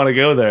anybody want to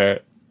go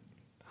there?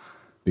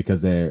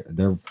 because they're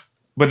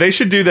But they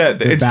should do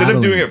that instead battling.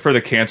 of doing it for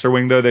the cancer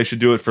wing, though. They should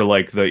do it for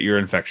like the ear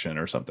infection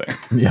or something.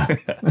 yeah.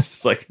 It's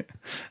just like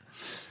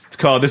it's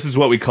called. This is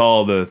what we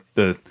call the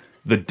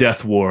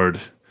death ward.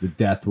 The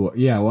death will.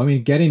 Yeah, well, I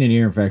mean, getting an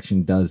ear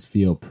infection does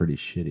feel pretty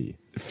shitty.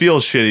 It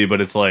feels shitty,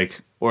 but it's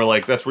like, or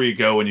like that's where you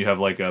go when you have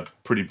like a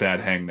pretty bad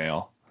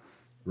hangnail.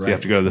 So you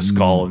have to go to the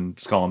skull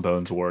and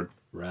bones ward.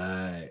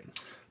 Right.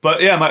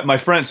 But yeah, my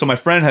friend. So my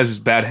friend has this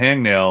bad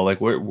hangnail.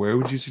 Like, where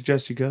would you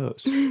suggest he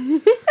goes?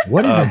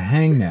 What is a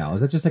hangnail?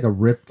 Is that just like a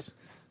ripped?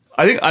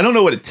 I don't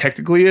know what it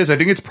technically is. I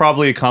think it's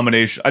probably a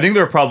combination. I think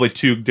there are probably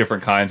two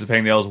different kinds of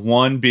hangnails.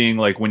 One being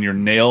like when your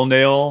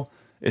nail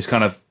is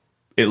kind of,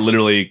 it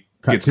literally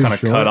gets too kind of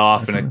short cut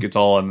off or and it something? gets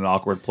all in an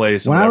awkward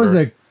place. When I was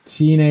whatever. a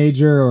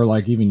teenager or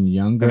like even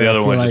younger, And the I other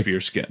feel one would like just be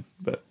your skin.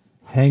 But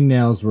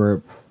hangnails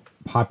were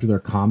popular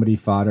comedy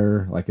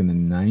fodder, like in the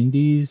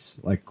 90s,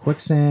 like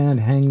quicksand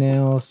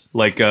hangnails.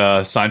 like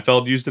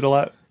Seinfeld used it a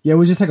lot. Yeah, it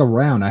was just like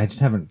around. I just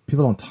haven't.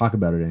 People don't talk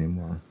about it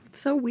anymore. It's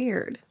so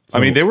weird. I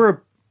mean,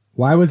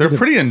 Why was they're it?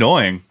 pretty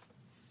annoying.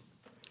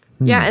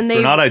 Yeah, and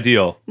They're not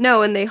ideal.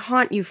 no, and they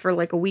haunt you for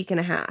like a week and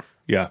a half.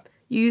 Yeah.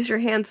 You use your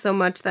hands so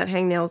much that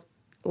hangnail's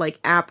like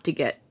apt to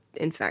get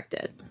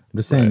infected. I'm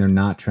just saying they're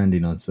not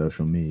trending on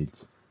social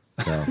medias.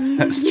 So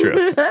That's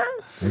true.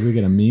 maybe we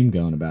get a meme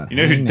going about. You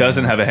know who hangnails.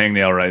 doesn't have a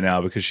hangnail right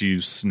now because she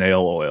used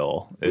snail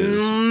oil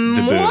is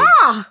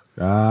DeBoobs.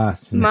 Ah,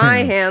 My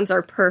hands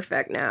are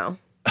perfect now.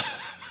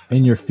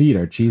 and your feet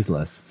are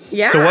cheeseless.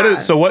 Yeah.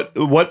 So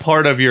what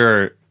part of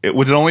your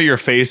was it only your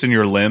face and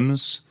your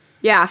limbs?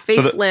 Yeah,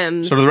 face, So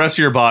limbs. So the rest of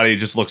your body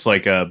just looks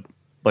like a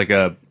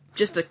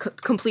just a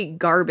complete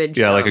garbage.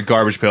 yeah, dump. like a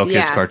Garbage Pail Kids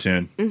Yeah.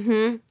 cartoon.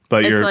 Mm-hmm.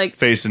 But It's your like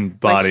face and my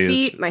body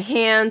feet, is my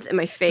hands, and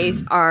my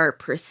face are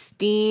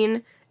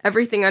pristine.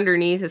 Everything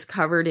underneath is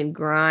covered in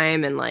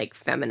grime and like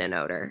feminine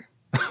odor.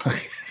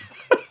 okay.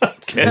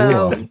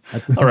 So,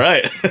 All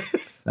right.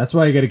 That's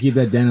why you got to keep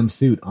that denim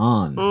suit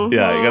on.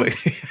 Yeah, you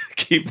gotta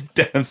keep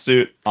the denim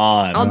suit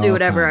on. I'll do all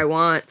whatever I times.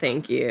 want.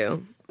 Thank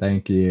you.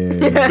 Thank you.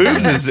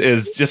 Boobs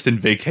is just in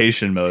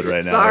vacation mode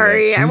right now.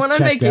 Sorry, I She's went on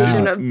checked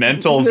vacation. out.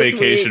 Mental this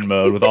vacation week.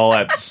 mode with all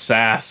that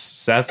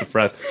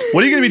sassafras.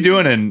 What are you going to be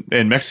doing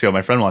in Mexico?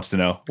 My friend wants to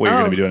know what you're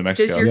going to be doing in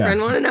Mexico. Does your Yeah. friend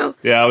want to know?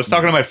 Yeah, I was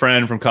talking to my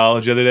friend from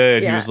college the other day,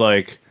 and he Yeah. was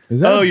like, Is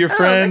that "Oh, your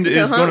friend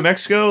Mexico, is huh? going to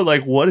Mexico.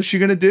 Like, what is she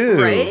going to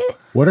do?" Right?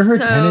 What are her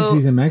So-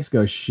 tendencies in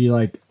Mexico? Is she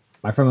like,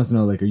 my friend wants to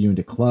know, like, are you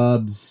into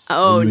clubs?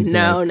 Oh, Are you into,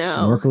 no, like, no.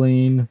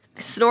 Snorkeling.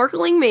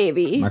 Snorkeling,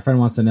 maybe. My friend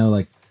wants to know,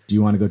 like, do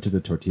you want to go to the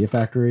tortilla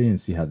factory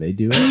and see how they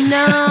do it?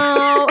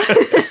 No.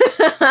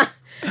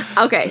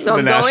 Okay, so The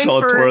I'm going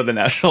national for tour of the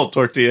National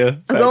Tortilla.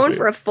 I'm going Factory.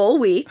 for a full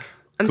week.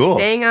 I'm Cool.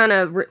 staying on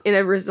in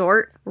a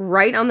resort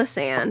right on the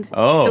sand.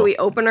 Oh. So we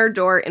open our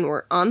door and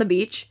we're on the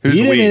beach. Who's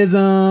we?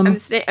 Hedonism.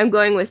 I'm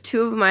going with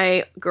two of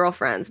my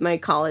girlfriends, my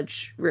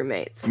college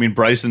roommates. I mean,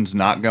 Bryson's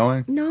not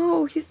going.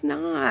 No, he's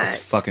not. It's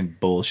fucking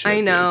bullshit. I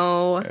dude.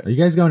 know. Are you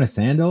guys going to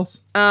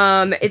Sandals?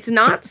 It's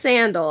not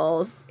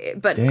sandals,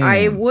 but Damn.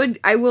 I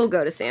will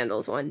go to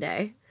sandals one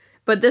day.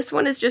 But this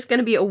one is just going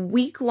to be a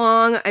week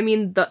long. I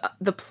mean,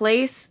 the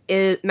place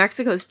is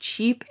Mexico's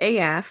cheap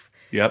AF.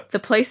 Yep. The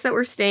place that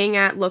we're staying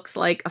at looks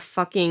like a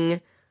fucking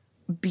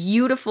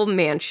beautiful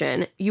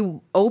mansion.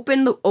 You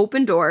open the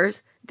open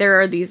doors. There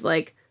are these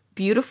like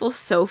beautiful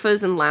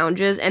sofas and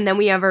lounges, and then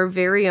we have our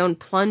very own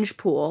plunge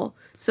pool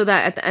so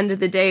that at the end of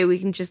the day we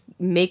can just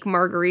make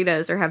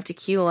margaritas or have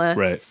tequila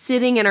Right.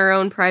 sitting in our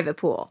own private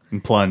pool.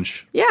 And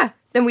plunge. Yeah.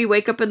 Then we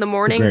wake up in the It's a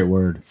morning, great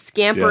word.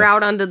 scamper Yeah.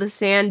 out onto the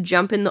sand,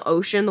 jump in the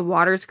ocean. The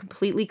water's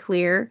completely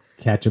clear.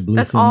 Catch a blue.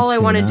 That's all I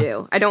want to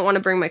do. I don't want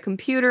to bring my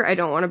computer. I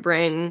don't want to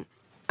bring.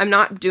 I'm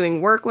not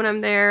doing work when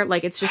I'm there.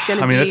 Like it's just going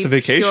to I be. mean, that's a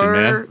vacation, pure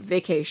man.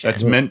 Vacation.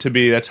 That's meant to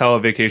be. That's how a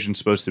vacation's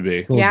supposed to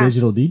be. Little Yeah.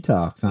 digital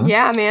detox, huh?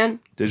 yeah, man.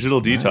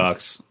 Digital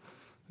detox.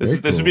 Very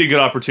This would be a good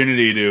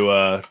opportunity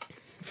to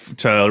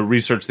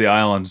research the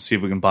island and see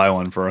if we can buy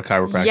one for a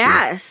chiropractor.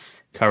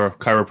 Yes.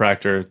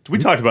 Chiropractor. We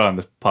talked about it on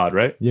the pod,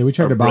 right? Yeah, we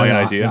tried Our to buy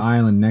brilliant the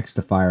island next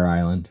to Fire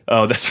Island.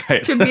 Oh, that's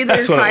right. To be their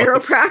That's what it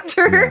was.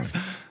 chiropractors.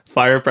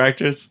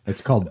 Chiropractors.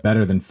 It's called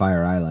Better Than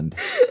Fire Island.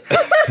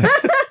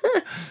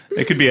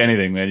 It could be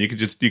anything, man. You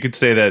could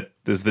say that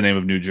this is the name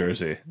of New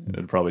Jersey.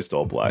 It'd probably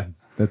still apply.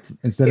 That's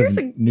instead Here's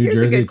of a- New here's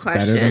a Jersey, good it's better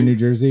question. than New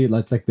Jersey.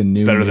 That's like the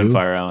new. Better than new.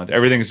 Fire Island.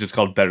 Everything is just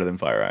called Better Than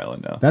Fire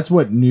Island now. That's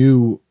what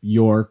New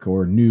York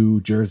or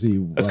New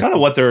Jersey. That's kind of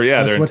what their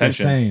That's their what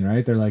intention. they're saying,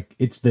 right? They're like,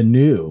 it's the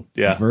new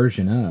Yeah.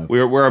 version of.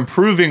 We're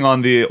improving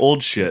on the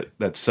old shit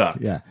that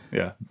sucked. Yeah.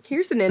 Yeah.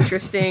 Here's an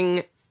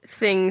interesting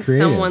thing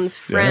Creative. someone's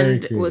Very friend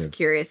creative. was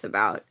curious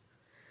about.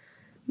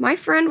 My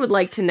friend would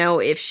like to know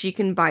if she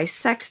can buy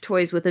sex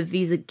toys with a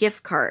Visa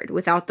gift card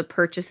without the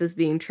purchases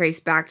being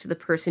traced back to the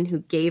person who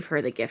gave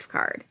her the gift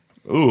card.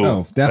 Ooh,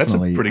 Oh, definitely. That's a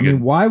pretty I good.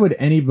 mean, why would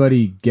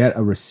anybody get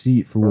a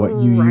receipt for what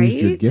you used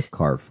your Right? gift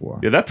card for?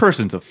 Yeah, that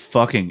person's a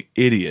fucking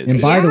idiot.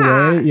 And by the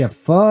Yeah. way, yeah,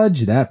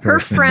 fudge that Her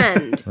person.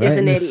 friend is Right an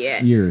in the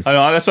idiot. ears. I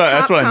know that's what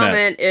Top I meant.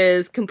 comment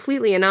is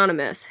completely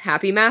anonymous.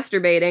 Happy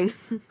masturbating.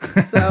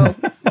 So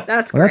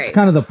that's Well, great. that's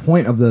kind of the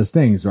point of those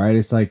things, right?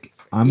 It's like,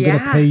 I'm going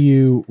to Yeah. pay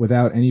you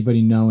without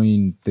anybody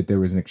knowing that there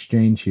was an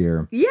exchange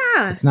here.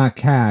 yeah. It's not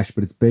cash,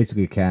 but it's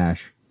basically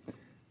cash.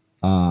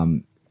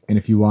 And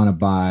if you want to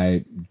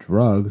buy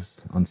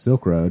drugs on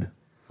Silk Road,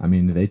 I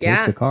mean, they take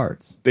Yeah. the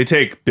cards. They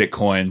take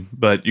Bitcoin,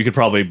 but you could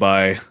probably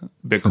buy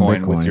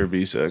Bitcoin with Bitcoin. your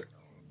Visa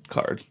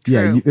card.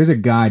 Yeah, True. there's a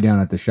guy down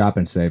at the shop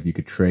and save you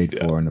could trade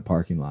for in the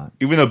parking lot.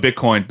 Even though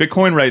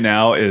Bitcoin right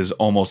now is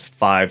almost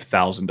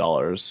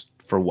 $5,000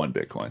 for one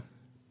Bitcoin.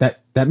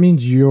 That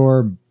means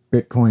your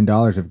Bitcoin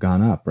dollars have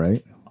gone up,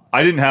 right?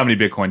 I didn't have any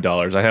Bitcoin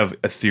dollars. I have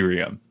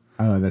Ethereum.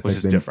 Oh, that's Which like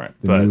is the, different,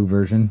 the but- new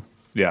version.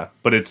 Yeah,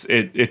 but it's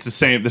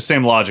the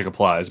same logic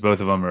applies. Both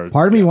of them are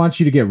Part of me wants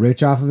you to get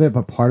rich off of it,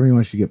 but part of me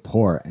wants you to get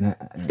poor, and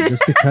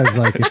just because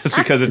like it's, just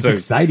because it's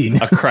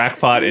exciting. a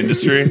crackpot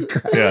industry.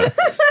 Yeah,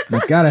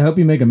 Like, God, I hope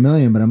you make $1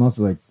 million, but I'm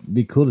also like, it'd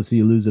be cool to see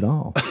you lose it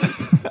all.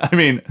 I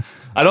mean,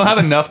 I don't have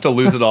enough to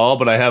lose it all,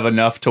 but I have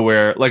enough to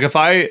where, like, if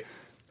I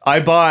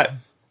bought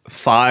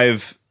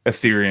 5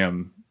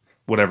 Ethereum,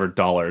 whatever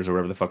dollars or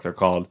whatever the fuck they're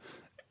called,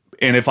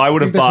 and if I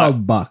would I have think they're bought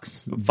called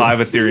bucks. 5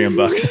 Ethereum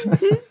bucks.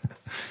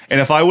 And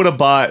if I would have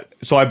bought,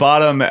 so I bought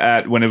them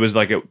at when it was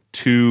like at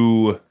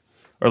 2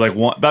 or like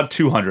one, about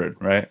 200,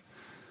 right?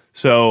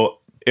 So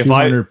if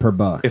 200 per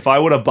buck. if I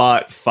would have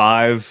bought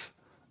 5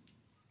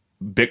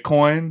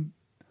 Bitcoin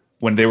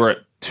when they were at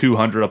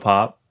 200 a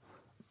pop,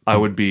 I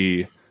would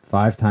be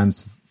 5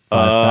 times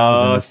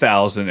 5,000.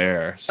 1,000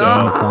 air. So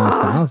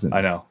 5,000.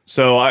 I know.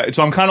 So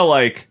I'm kind of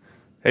like,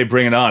 hey,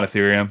 bring it on,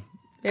 Ethereum.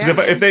 'Cause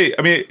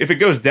Yeah. if it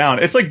goes down,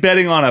 it's like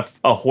betting on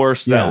a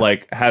horse Yeah. that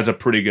like has a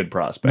pretty good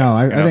prospect. No,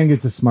 I you know? think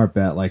it's a smart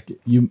bet. Like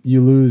you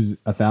lose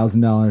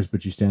 $1,000,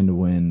 but you stand to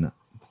win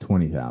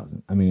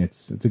 20,000. I mean,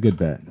 it's a good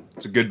bet.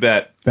 it's a good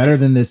bet. Better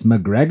than this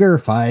McGregor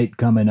fight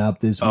coming up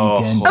this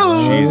weekend.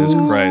 Oh, Jesus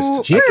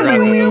Christ! Chicken I forgot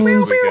about this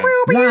wings, weekend.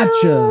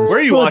 nachos. Where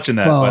are you watching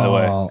that, by the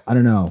way? football. I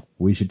don't know.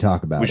 We should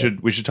talk about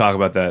it. We should talk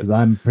about that. Because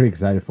I'm pretty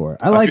excited for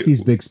it. I like feel-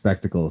 these big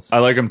spectacles. I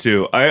like them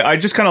too. I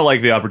just kind of like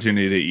the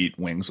opportunity to eat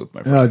wings with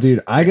my friends. Oh,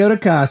 dude, I go to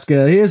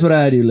Costco. Here's what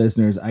I do,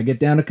 listeners. I get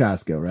down to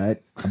Costco,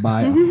 right? I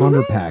buy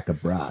 100 pack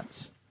of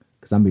brats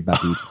because I'm about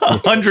to eat 50.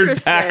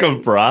 100 pack Interesting.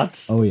 of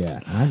brats. Oh, yeah.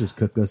 And I just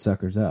cook those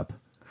suckers up.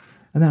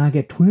 And then I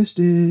get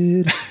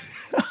twisted.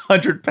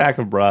 100 pack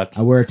of brats.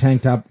 I wear a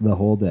tank top the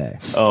whole day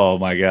Oh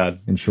my god.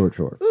 and short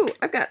shorts. Ooh,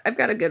 I've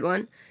got a good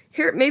one.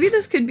 Here, maybe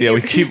this could be. Yeah,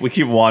 we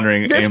keep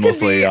wandering This could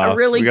aimlessly be a off.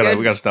 really we gotta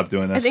good- stop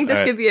doing this. I think this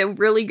All right. could be a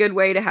really good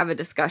way to have a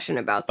discussion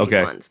about these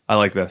okay. ones. I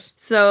like this.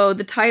 So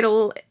the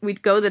title,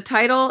 we'd go the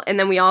title, and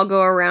then we all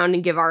go around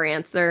and give our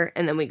answer,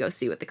 and then we go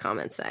see what the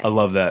comments say. I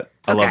love that.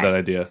 I love Okay. that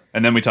idea.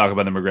 And then we talk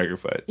about the McGregor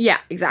fight. Yeah,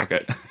 exactly.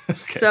 Okay.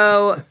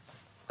 So,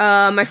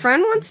 my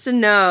friend wants to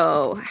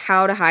know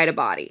how to hide a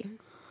body.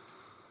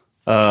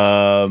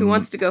 Who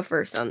wants to go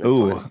first on this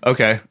Ooh. one?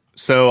 Okay.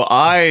 So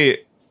I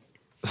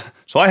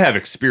have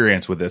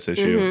experience with this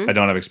issue. Mm-hmm. I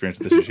don't have experience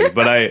with this issue,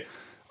 but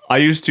I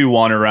used to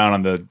wander around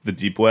on the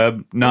deep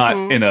web, not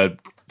in a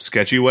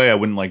sketchy way. I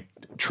wouldn't like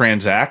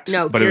transact.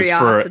 Mm-hmm. No, but it was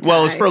curiosity.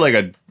 it was for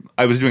like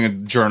I was doing a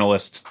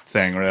journalist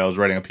thing, right? I was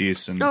writing a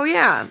piece and Oh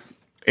yeah,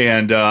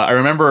 I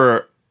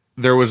remember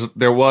there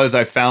was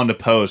I found a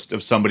post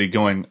of somebody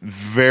going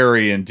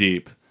very in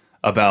deep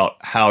about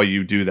how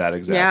you do that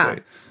exactly.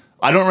 Yeah.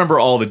 I don't remember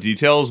all the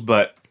details,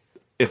 but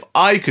if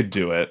I could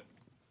do it,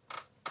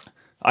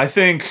 I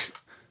think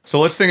so.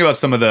 Let's think about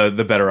some of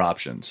the better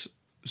options.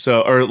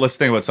 Or let's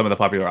think about some of the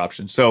popular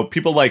options. So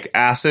people like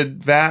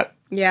acid vat.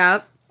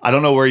 yeah, I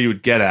don't know where you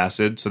would get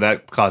acid, so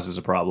that causes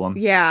a problem.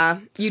 yeah.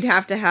 You'd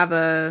have to have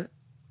a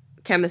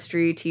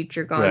chemistry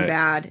teacher gone Right.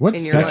 bad What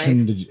in your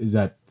section life. is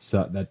that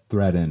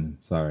thread in?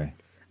 Sorry.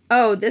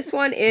 Oh, this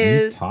one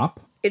is Top?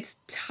 it's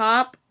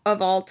top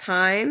of all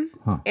time,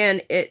 Huh.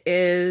 and it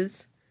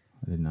is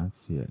I did not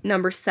see it.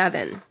 number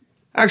 7.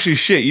 Actually,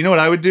 shit. You know what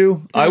I would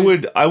do? I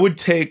would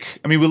take.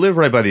 I mean, we live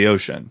right by the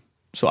ocean,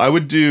 so I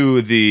would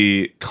do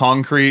the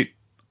concrete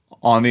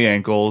on the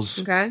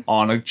ankles, Okay.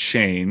 on a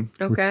chain.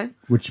 Okay.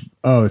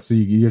 So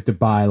you have to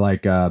buy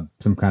like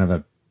some kind of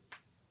a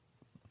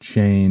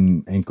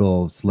chain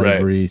ankle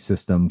slavery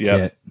system Yep.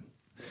 kit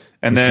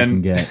And that you then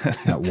can get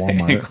at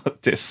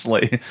Walmart.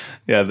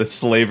 the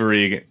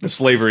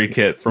slavery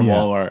kit from yeah,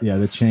 Walmart. Yeah,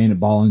 the chain,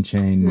 ball and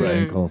chain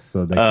ankles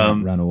so they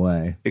can't run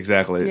away.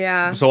 Exactly.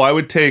 Yeah. So I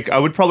would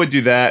probably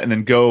do that and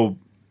then go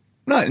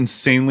not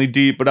insanely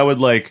deep, but I would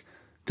like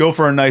go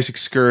for a nice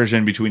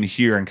excursion between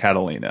here and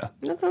Catalina.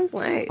 That sounds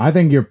nice. I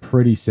think you're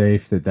pretty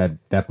safe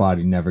that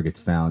body never gets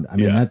found. I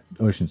mean, Yeah. that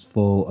ocean's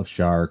full of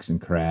sharks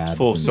and crabs.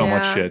 Full of and so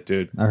much Yeah. shit,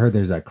 dude. I heard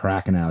there's a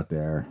kraken out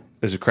there.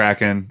 There's a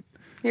kraken.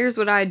 Here's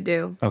what I'd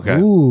do. Okay.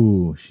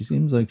 Ooh, she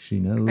seems like she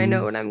knows. I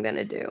know what I'm going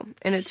to do.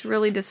 And it's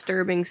really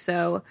disturbing.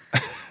 So,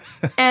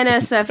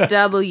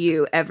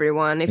 NSFW,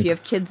 everyone. If you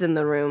have kids in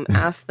the room,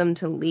 ask them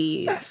to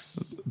leave.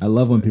 I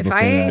love when people If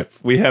say I-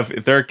 that.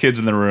 If there are kids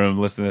in the room,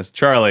 listen to this.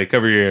 Charlie,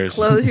 cover your ears.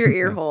 Close your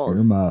ear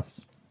holes.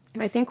 Earmuffs.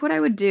 I think what I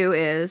would do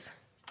is,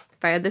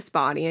 if I had this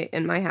body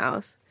in my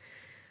house,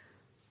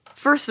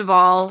 first of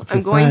all,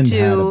 your friend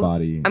had a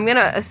body. I'm going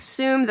to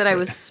assume that I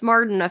was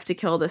smart enough to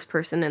kill this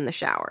person in the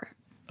shower.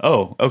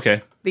 Oh,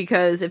 okay.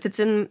 Because if it's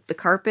in the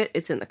carpet,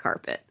 it's in the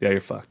carpet. Yeah, you're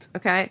fucked.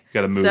 Okay?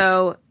 Gotta move.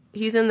 So,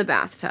 he's in the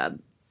bathtub.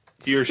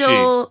 He or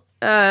Still,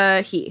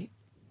 he.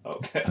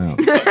 Okay. Oh.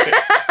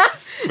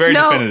 Very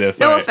No, definitive.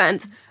 no All right.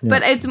 offense.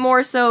 But it's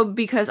more so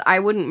because I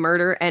wouldn't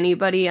murder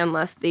anybody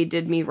unless they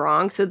did me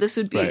wrong. So this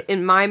would be, Right.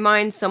 in my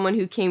mind, someone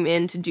who came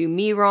in to do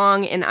me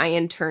wrong, and I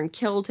in turn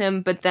killed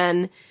him. But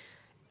then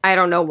I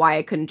don't know why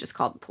I couldn't just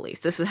call the police.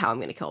 This is how I'm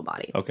going to kill a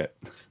body. Okay.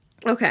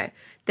 Okay.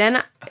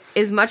 Then,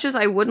 as much as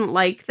I wouldn't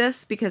like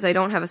this because I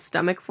don't have a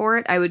stomach for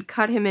it, I would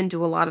cut him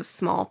into a lot of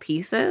small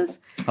pieces.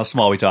 How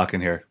small are we talking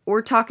here?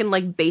 We're talking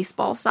like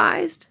baseball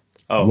sized.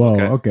 Oh, Whoa,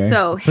 okay. okay.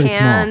 So It's pretty small.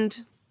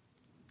 hand,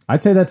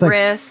 I'd say that's like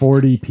wrist,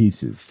 40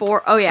 pieces.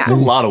 oh yeah. It's a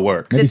lot of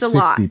work. Maybe It's a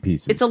 60 lot.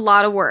 pieces. It's a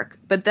lot of work.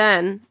 But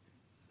then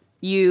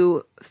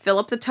you fill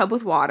up the tub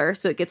with water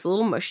so it gets a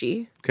little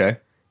mushy. Okay.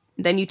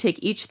 Then you take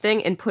each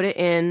thing and put it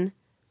in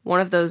one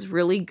of those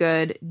really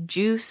good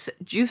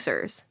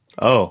juicers.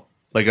 Oh,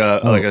 like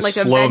a Like a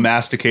slow veg-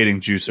 masticating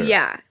juicer.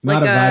 Yeah.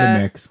 Not like a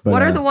Vitamix, but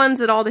what are a- the ones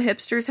that all the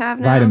hipsters have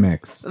now?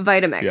 Vitamix.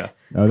 Vitamix. Yeah.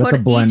 Oh, that's put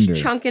a blender.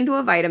 each chunk into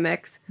a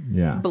Vitamix,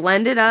 Yeah.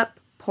 blend it up,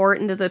 pour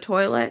it into the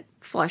toilet,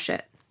 flush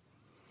it.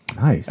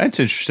 Nice. That's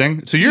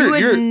interesting. So You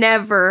you're would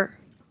never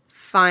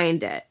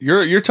find it.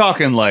 you're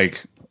talking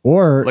like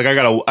or I got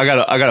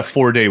a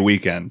 4-day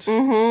weekend.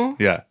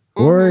 Mm-hmm. Yeah.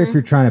 or if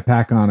you're trying to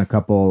pack on a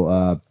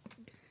couple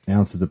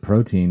ounces of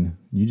protein,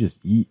 you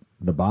just eat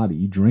the body.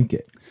 You drink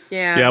it.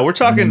 Yeah. Yeah, we're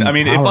talking. I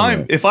mean, if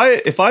Power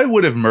if I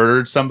would have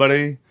murdered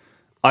somebody,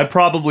 I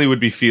probably would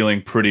be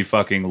feeling pretty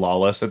fucking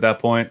lawless at that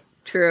point.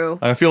 True.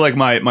 I feel like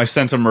my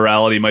sense of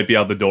morality might be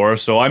out the door,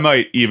 so I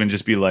might even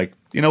just be like,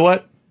 you know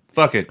what?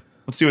 Fuck it.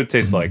 Let's see what it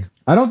tastes like.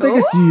 I don't think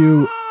it's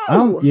you. I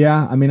don't.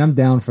 Yeah, I mean, I'm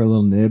down for a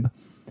little nib.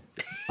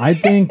 I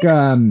think. But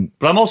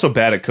I'm also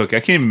bad at cooking.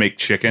 I can't even make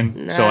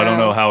chicken, so I don't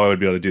No. know how I would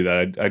be able to do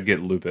that. I'd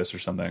get lupus or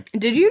something.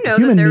 Did you know that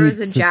human there meat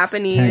was a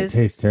Japanese?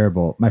 tastes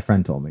terrible. My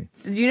friend told me.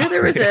 Did you know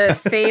there was a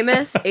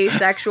famous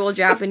asexual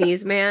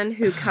Japanese man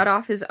who cut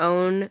off his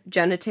own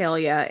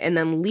genitalia and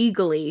then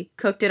legally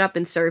cooked it up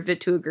and served it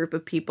to a group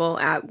of people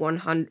at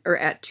 100 or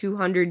at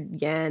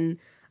 200 yen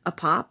a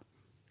pop,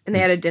 and they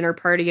had a dinner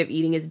party of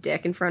eating his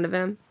dick in front of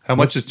him. How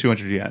much is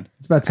 200 yen?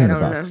 It's about I 200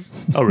 don't bucks.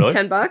 Oh, really?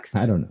 $10.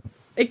 I don't know.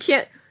 It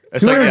can't.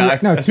 It's like, yeah,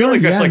 no, I feel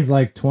like 200 that's yen's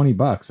like, like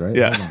 $20, right?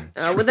 Yeah. Hold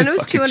on. Well, then it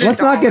was $200.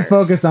 Let's not get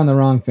focused on the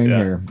wrong thing yeah.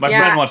 here. My Yeah,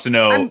 friend wants to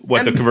know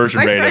what the conversion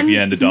my rate of friend-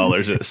 yen to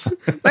dollars is.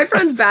 My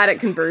friend's bad at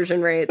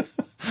conversion rates.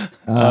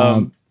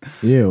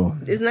 Ew.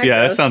 Isn't that Yeah,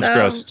 gross, that sounds though?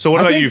 gross. So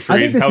what I about think- you, I Freed?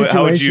 think the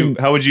situation-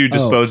 How would you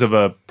dispose of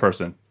a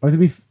person? Or to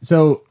be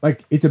so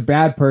like it's a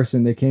bad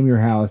person. They came to your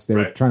house. They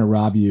were Right. trying to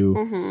rob you.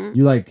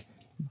 Mm-hmm.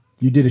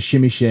 You did a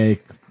shimmy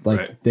shake. Like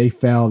Right. they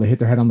fell. They hit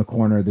their head on the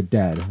corner. They're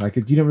dead. Like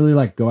you didn't really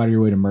like go out of your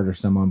way to murder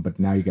someone, but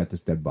now you got this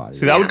dead body.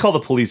 See, I would call the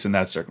police in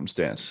that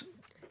circumstance.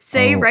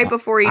 Say right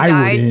before he I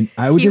died, wouldn't.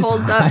 I would he just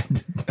holds hide.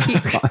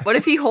 up. What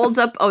if he holds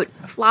up a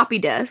floppy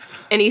disk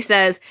and he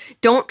says,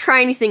 "Don't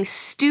try anything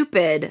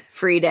stupid,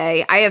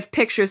 Free-Day. I have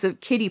pictures of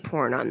kiddie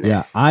porn on Yeah,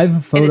 this, I've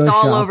photoshopped. and it's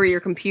all over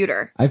your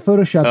computer." I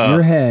photoshopped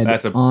your head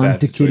that's a bad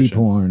onto kitty situation.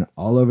 porn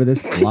all over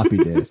this floppy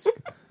disk.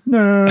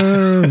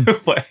 No.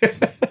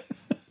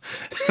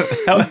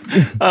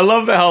 I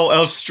love how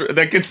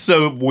that gets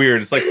so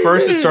weird. It's like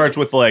first it starts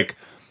with like,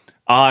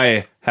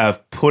 I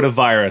have put a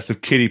virus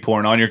of kitty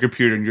porn on your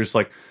computer, and you're just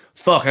like,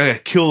 fuck, I gotta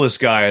kill this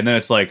guy. And then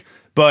it's like,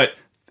 but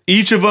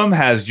each of them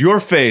has your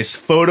face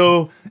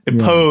photo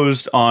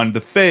imposed on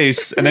the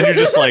face, and then you're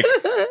just like,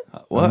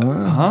 what?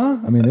 Huh?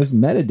 I mean, there's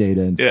metadata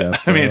and Yeah,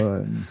 stuff. I mean, bro,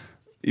 and-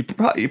 You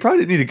probably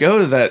didn't need to go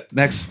to that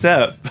next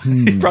step.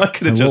 You probably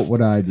could so have just. what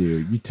would I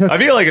do? You took. I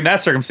feel like in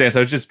that circumstance, I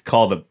would just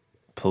call the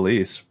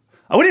police.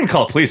 I wouldn't even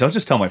call the police. I would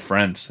just tell my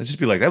friends. I'd just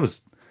be like,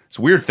 this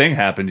weird thing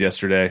happened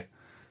yesterday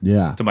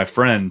yeah. to my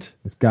friend.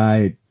 This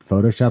guy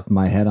photoshopped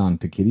my head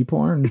onto kitty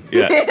porn.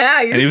 Yeah.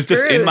 Yeah, you're And he was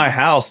just in screwed. my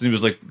house and he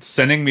was like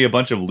sending me a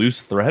bunch of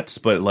loose threats,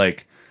 but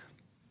like,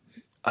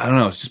 I don't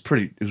know. It's just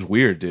it was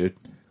weird, dude.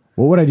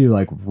 What would I do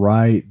like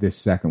right this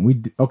second? We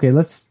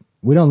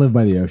don't live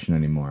by the ocean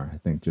anymore. I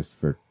think just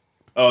for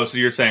Oh, so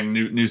you're saying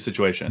new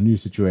situation. new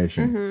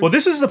situation. Mm-hmm. Well,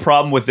 this is the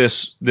problem with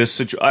this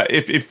situation.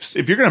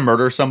 If you're going to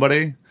murder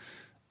somebody,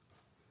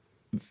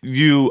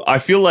 I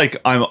feel like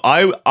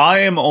I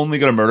am only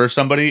going to murder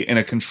somebody in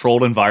a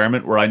controlled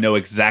environment where I know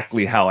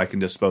exactly how I can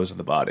dispose of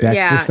the body.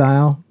 Dexter Yeah.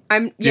 style.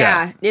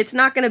 Yeah. It's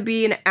not going to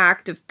be an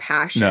act of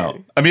passion.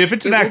 No, I mean if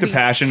it's an It will act of be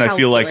passion, I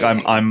feel like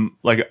calculating. I'm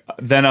like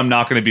then I'm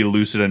not going to be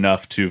lucid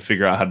enough to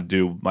figure out how to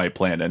do my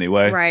plan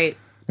anyway. Right.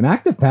 An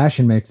act of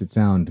passion makes it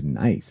sound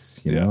nice,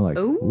 you know, like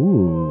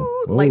ooh,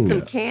 Light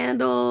some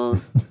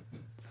candles.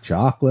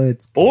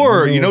 chocolates.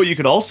 Or, candles. you know what you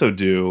could also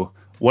do?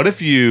 What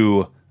if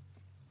you...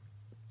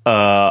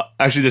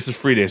 actually, this is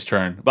Friday's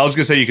turn. But I was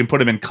going to say you can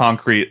put him in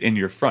concrete in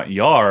your front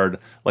yard,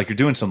 like you're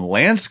doing some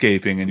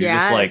landscaping, and you're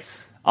just like,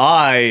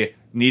 I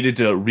needed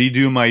to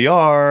redo my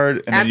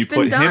yard, and then you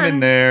put him in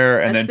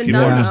there, and then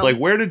people are just like,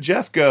 where did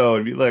Jeff go?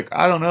 And be like,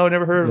 I don't know,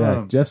 never heard of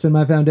him. Jeff's in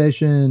my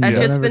foundation. That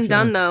shit's been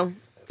done, though.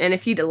 And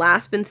if he'd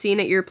last been seen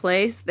at your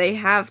place, they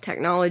have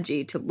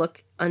technology to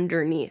look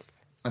underneath.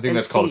 I think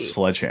that's called a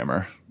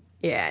sledgehammer.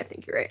 Yeah, I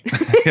think you're right.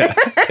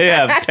 They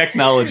have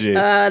technology.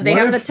 They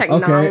have the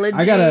technology.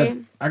 Okay,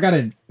 I got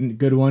a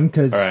good one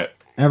because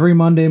every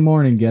Monday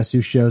morning, guess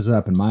who shows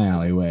up in my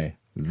alleyway?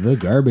 The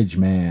garbage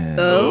man.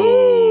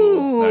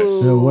 Oh.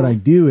 Nice. So what I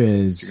do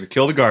is You're gonna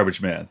kill the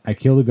garbage man. I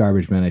kill the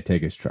garbage man. I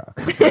take his truck.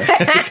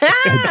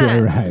 I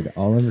joyride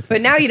all over town.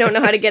 But now you don't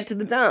know how to get to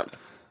the dump.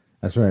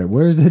 That's right.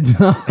 Where's the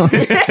dump?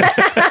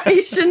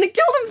 You shouldn't have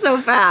killed him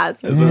so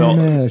fast. Damn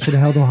it, I should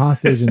have held him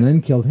hostage and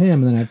then killed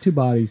him, and then I have two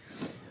bodies.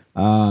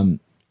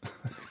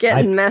 It's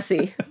getting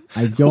messy.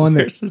 I go in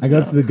there. I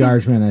go to the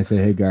garbage man. And I say,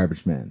 "Hey,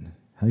 garbage man,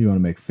 how do you want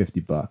to make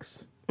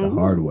 $50 the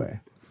hard way?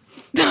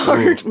 The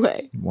hard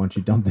way. Why don't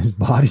you dump this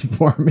body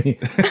for me?"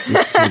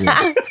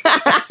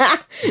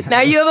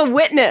 Now you have a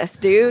witness,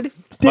 dude.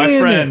 My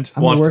Damn friend it.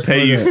 I'm the wants to worst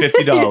pay you murderer.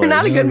 $50. You're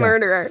not a good Okay.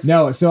 murderer.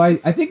 No, so I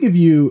think if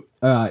you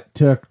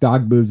took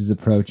Dog Boobs'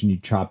 approach and you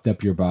chopped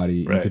up your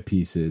body Right. into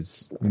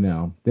pieces, you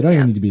know, they don't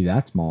even need to be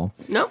that small.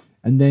 Nope.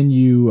 And then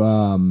you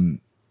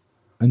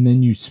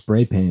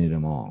spray painted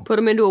them all. Put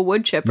him into a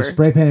wood You chipper.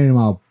 spray painted them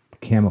all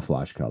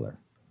camouflage color.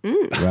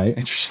 Right?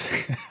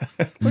 Interesting.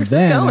 Where's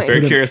Then this I going?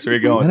 Very curious where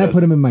you're going. Then I with put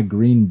this. them in my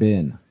green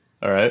bin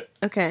All right.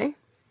 Okay.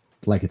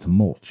 like it's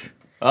mulch.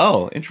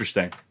 Oh,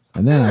 interesting.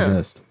 And then I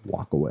just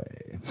walk away.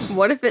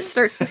 What if it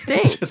starts to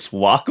stink? Just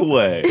walk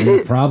away. And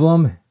the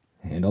problem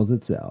handles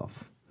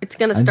itself. It's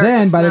gonna And start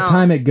then to by the smell.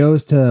 time it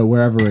goes to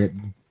wherever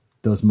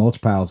those mulch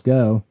piles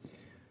go,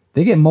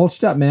 they get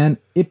mulched up, man.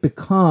 It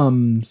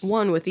becomes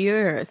one with the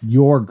earth.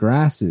 your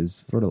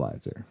grass's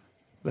fertilizer.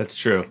 That's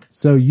true.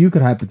 So you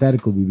could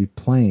hypothetically be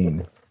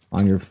playing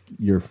on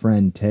your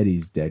friend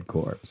Teddy's dead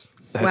corpse.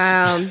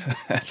 Wow,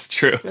 That's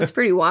true. that's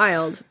pretty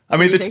wild. I mean,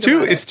 when you it's think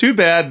about it's too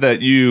bad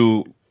that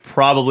you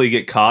probably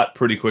get caught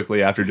pretty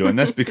quickly after doing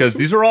this because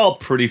these are all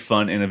pretty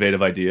fun,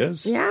 innovative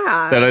ideas.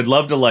 Yeah. That I'd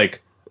love to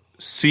like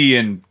see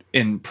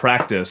in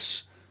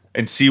practice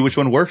and see which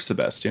one works the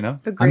best. You know?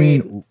 Agreed. I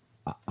mean,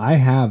 I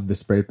have the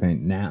spray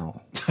paint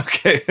now.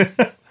 Okay.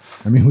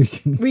 I mean, we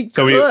can.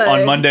 So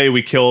on Monday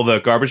we kill the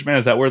garbage man.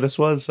 Is that where this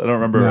was? I don't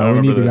remember. I No, don't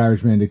we need remember the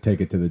garbage man to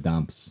take it to the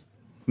dumps.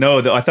 No,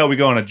 I thought we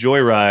go on a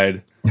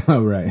joyride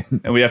Oh, right.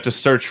 and we have to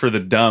search for the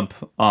dump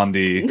on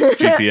the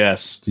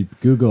GPS.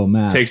 Google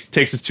Maps.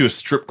 Takes us to a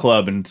strip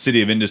club in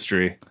City of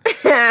Industry.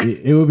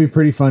 It would be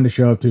pretty fun to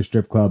show up to a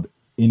strip club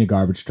in a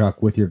garbage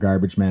truck with your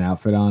garbage man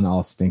outfit on,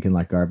 all stinking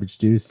like garbage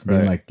juice.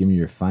 Being Right. like, give me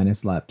your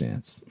finest lap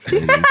dance.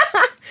 ladies.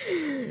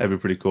 That'd be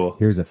pretty cool.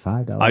 Here's a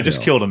 $5 I just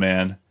bill. killed a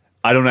man.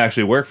 I don't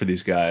actually work for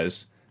these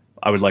guys.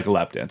 I would like a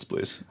lap dance,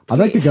 please. I'd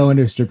like to go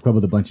into a strip club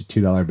with a bunch of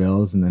 $2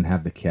 bills and then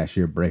have the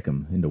cashier break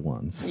them into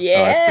ones.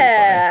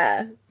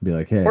 Yeah. Be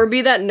like, hey, Or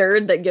be that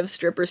nerd that gives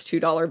strippers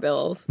 $2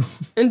 bills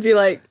and be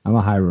like, I'm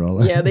a high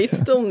roller. yeah, they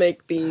still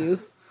make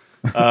these.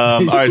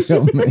 All right.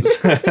 So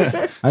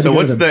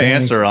what's the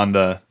answer on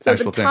the So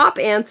actual the thing? top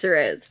answer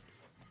is,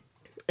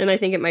 and I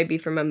think it might be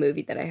from a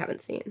movie that I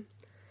haven't seen.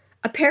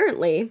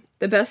 Apparently,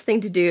 the best thing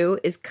to do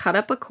is cut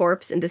up a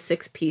corpse into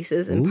 6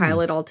 pieces and pile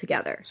it all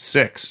together.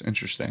 6.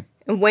 Interesting.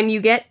 And when you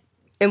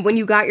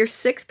got your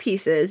 6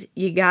 pieces,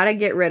 you gotta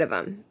get rid of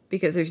them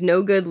because there's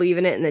no good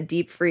leaving it in the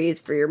deep freeze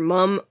for your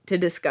mom to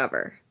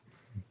discover.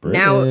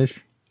 Now,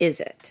 British. is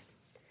it?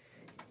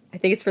 I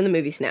think it's from the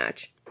movie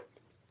Snatch.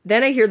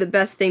 Then I hear the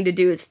best thing to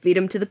do is feed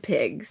them to the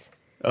pigs.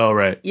 Oh,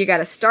 right. You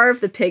gotta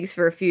starve the pigs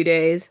for a few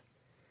days.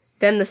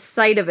 Then the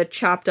sight of a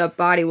chopped up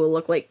body will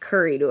look like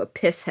curry to a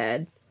piss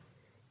head.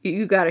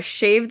 You gotta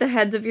shave the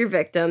heads of your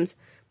victims,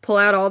 pull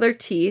out all their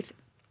teeth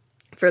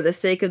for the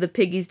sake of the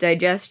piggy's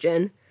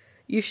digestion.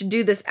 You should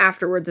do this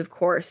afterwards, of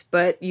course,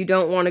 but you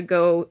don't want to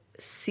go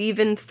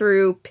sieving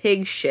through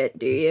pig shit,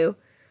 do you?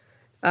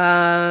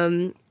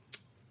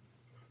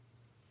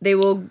 They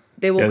will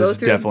Yeah, go this is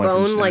through the definitely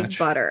from bone like Snatch.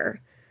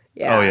 butter.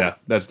 Yeah. Oh, yeah.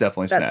 That's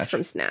definitely That's Snatch.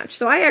 from Snatch.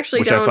 So I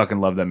actually Which don't. I fucking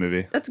love that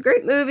movie. That's a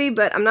great movie,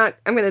 but I'm going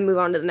to move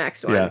on to the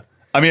next one. Yeah.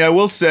 I mean, I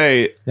will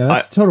say... Yeah,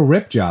 that's a total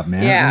rip job,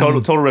 man. Yeah.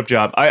 Total rip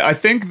job. I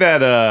think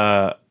that...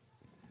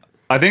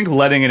 I think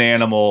letting an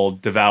animal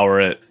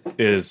devour it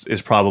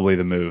is probably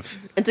the move.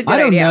 It's a good I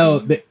don't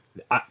idea.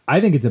 know.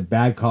 I think it's a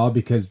bad call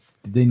because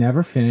they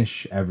never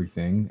finish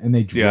everything and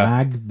they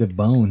drag the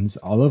bones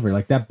all over.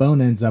 Like that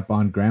bone ends up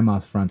on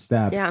grandma's front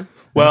steps. Yeah. And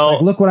Well, it's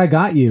like, look what I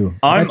got you.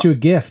 I got you a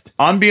gift.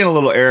 I'm being a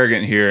little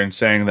arrogant here and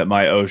saying that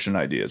my ocean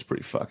idea is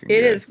pretty fucking good.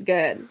 It is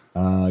good.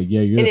 Yeah,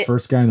 you're And the it-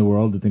 first guy in the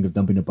world to think of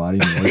dumping a body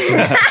in the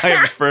ocean. I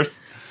am the first.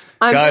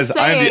 I'm Guys, just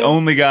I'm the saying,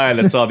 only guy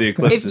that saw the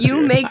eclipse. if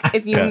you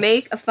Yeah.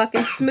 make a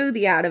fucking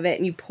smoothie out of it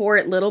and you pour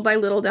it little by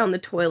little down the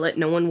toilet,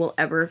 no one will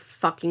ever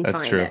fucking That's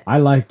find true. it. I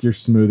like your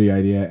smoothie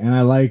idea, and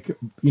I like,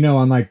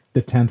 on like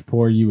the 10th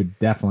pour, you would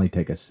definitely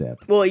take a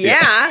sip. Well,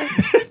 yeah.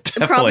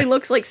 It probably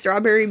looks like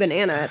strawberry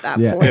banana at that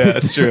Yeah. point. Yeah,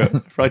 that's true.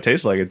 Probably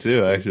tastes like it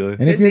too, actually.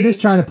 And if Could you're be.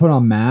 just trying to put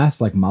on mass,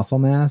 like muscle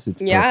mass,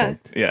 it's Yeah.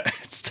 perfect. Yeah,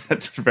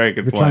 that's a very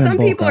good You're point. trying to Some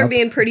bulk people are up.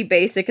 being pretty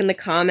basic in the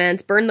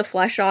comments. Burn the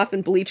flesh off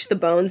and bleach the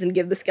bones and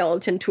give the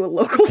skeleton to a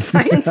local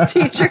science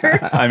teacher.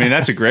 I mean,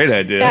 that's a great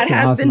idea. That an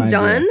has awesome been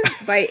done idea.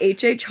 by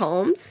H.H.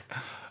 Holmes.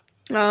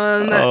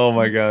 Oh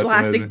my god, it's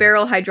Plastic amazing.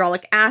 barrel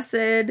hydraulic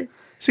acid.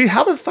 See,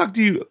 how the fuck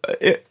do you?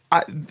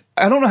 I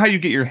don't know how you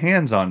get your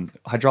hands on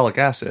hydraulic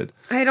acid.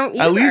 I don't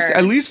either.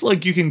 At least,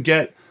 like you can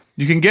get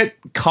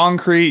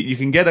concrete. You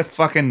can get a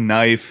fucking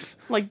knife.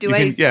 Like,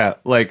 Yeah,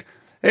 like,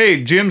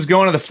 hey, Jim's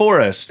going to the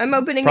forest. I'm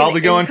opening Probably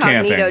an going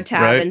incognito camping,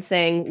 tab right? and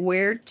saying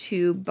where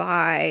to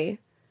buy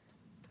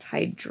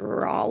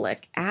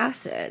hydraulic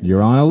acid.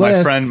 You're on a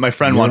list. My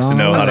friend You're wants to on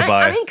know a how to list.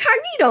 buy. I'm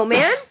incognito,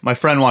 man. My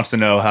friend wants to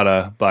know how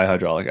to buy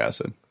hydraulic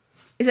acid,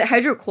 Is it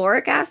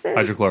hydrochloric acid?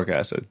 hydrochloric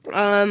acid.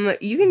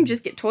 You can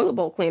just get toilet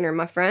bowl cleaner,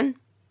 my friend.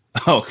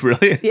 Oh,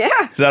 really? Yeah,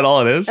 Is that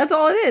all it is? that's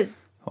all it is.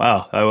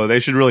 Wow. Well, they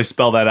should really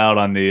spell that out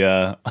on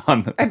the.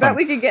 I bet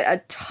we could get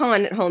a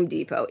ton at Home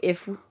Depot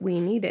if we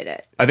needed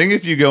it. I think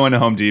if you go into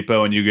Home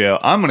Depot and you go,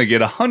 I'm going to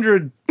get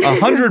 100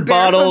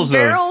 bottles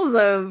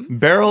of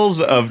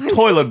barrels of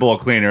toilet bowl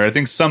cleaner. I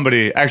think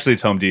somebody, actually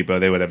it's Home Depot,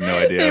 they would have no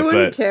idea. They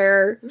wouldn't but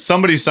care.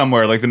 somebody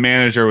somewhere, like the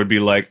manager would be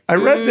like, I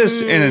read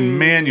this in a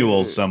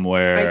manual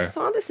somewhere. I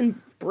saw this in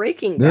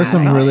Breaking Bad. There's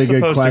some really good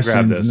supposed to grab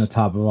questions in this. the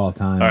top of all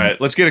time. All right,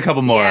 let's get a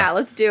couple more. Yeah,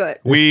 let's do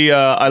it.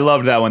 I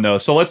loved that one though.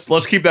 So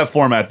let's keep that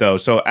format though.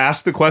 So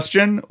ask the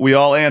question, we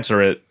all answer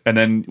it, and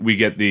then we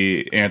get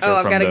the answer Oh,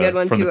 I've from got a good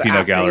one from too. the peanut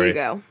After gallery.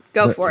 you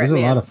go for it, There's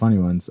man. a lot of funny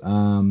ones.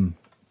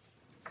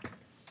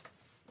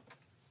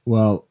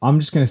 Well, I'm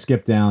just going to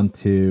skip down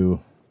to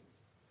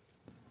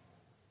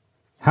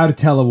how to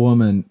tell a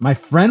woman. My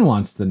friend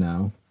wants to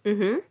know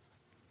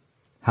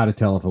how to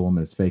tell if a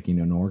woman is faking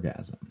an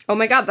orgasm. Oh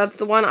my god, that's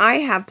the one I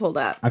have pulled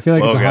up. I feel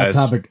like it's Whoa, a guys.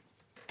 hot topic.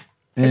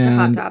 It's a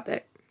hot And-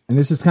 topic. And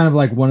this is kind of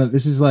like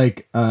this is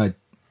like,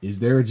 is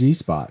there a G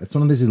spot? It's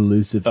one of these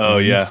elusive things. Oh,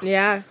 yeah.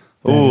 Yeah.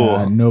 that,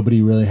 Ooh.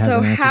 nobody really has So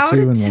an answer how to.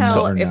 to and we'll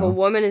tell never if a know.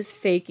 woman is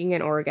faking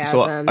an orgasm?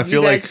 So I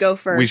feel you guys like go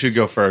first. we should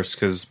go first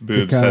because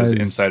Boobs has Because-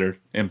 insider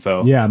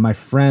info. Yeah, my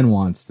friend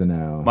wants to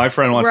know. My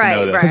friend wants to Right,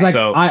 know this. right. Because like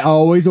So I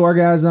always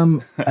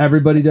orgasm,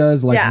 everybody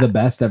does like Yeah. the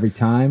best every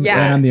time,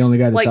 Yeah. and I'm the only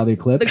guy that Like, saw the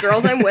eclipse. the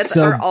girls I'm with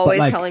So, are but, always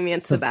like, telling me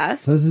it's the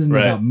best. So this isn't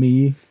Right. about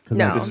me. 'Cause,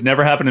 No. like, this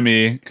never happened to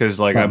me because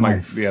like but I'm my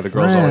like, the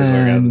girls always orgasm.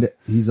 friend,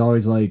 he's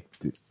always like,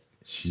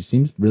 she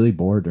seems really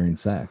bored during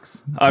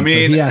sex. I And so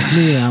mean- he asked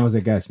me, and I was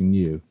like asking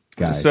you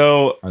guys.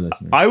 So our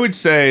listeners. I would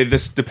say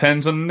this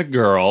depends on the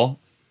girl,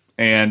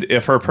 and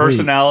if her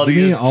personality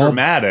you mean is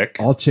dramatic.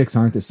 all chicks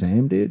aren't the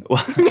same, dude.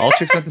 All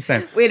chicks aren't the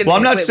same. Wait a well,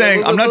 I'm minute, not wait, saying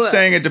wait, I'm not wait.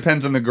 saying it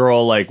depends on the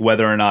girl, like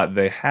whether or not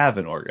they have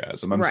an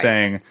orgasm. I'm Right.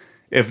 saying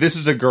if this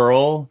is a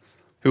girl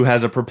who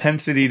has a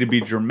propensity to be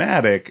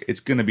dramatic,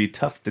 it's going to be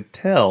tough to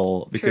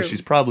tell because True.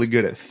 she's probably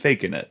good at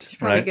faking it.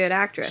 Probably right? a good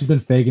actress. She's been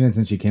faking it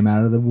since she came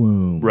out of the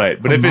womb.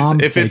 Right, but Her if it's mom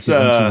if faked it's it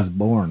when she was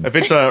born. if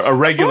it's a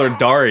regular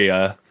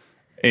Daria,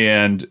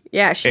 and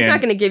yeah, she's and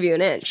not going to give you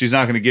an inch. she's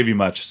not going to give you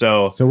much.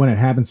 So so when it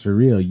happens for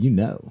real, you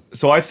know.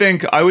 I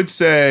think I would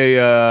say,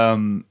 how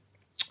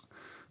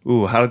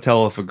to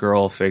tell if a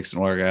girl fakes an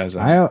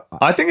orgasm?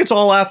 I think it's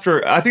all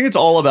after. I think it's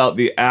all about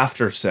the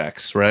after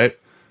sex, right?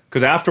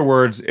 Because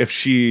afterwards, if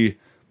she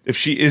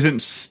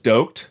isn't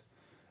stoked,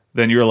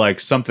 then you're like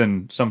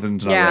something's not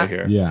Yeah. right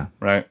here. Yeah.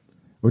 Right.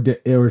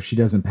 Or she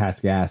doesn't pass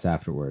gas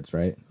afterwards,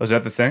 right? Was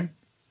that the thing?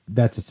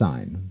 That's a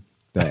sign.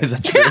 That, Is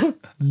that true?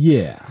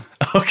 yeah.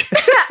 Okay.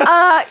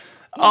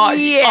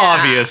 Yeah.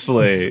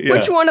 Obviously.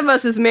 Which yes. one of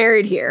us is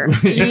married here?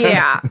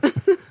 Yeah.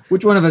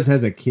 Which one of us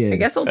has a kid? I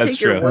guess I'll That's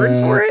take your true.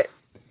 word for it.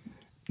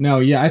 No,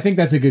 yeah, I think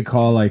that's a good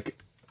call. Like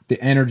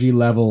the energy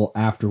level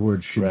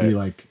afterwards should be Right.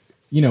 like,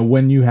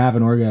 when you have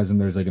an orgasm,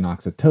 there's like an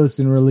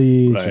oxytocin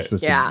release. Right. You're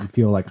supposed Yeah. to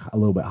feel like a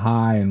little bit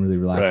high and really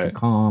relaxed Right. and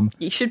calm.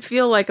 You should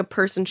feel like a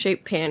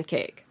person-shaped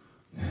pancake.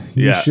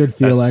 You Yeah, should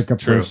feel that's like a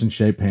true.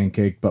 person-shaped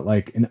pancake, but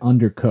like an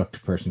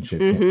undercooked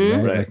person-shaped pancake,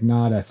 right? Right. Like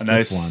not a A stiff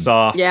nice, one.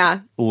 soft, Yeah.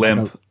 limp,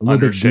 a little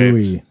bit undershaped,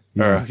 gooey.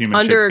 or Yeah. human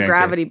Under a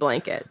gravity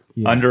blanket.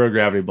 Yeah. Under a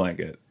gravity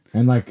blanket.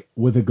 And like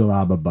with a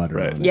glob of butter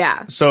Right. on it.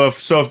 Yeah. So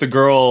if the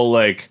girl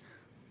like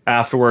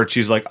afterwards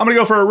she's like, I'm gonna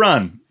go for a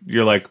run,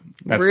 you're like,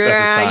 that's a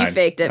Yeah, sign. you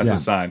faked it. That's Yeah. a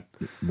sign.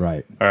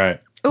 Right. All right.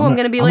 Oh, I'm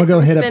going to be like I'm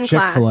gonna from go the hit spin up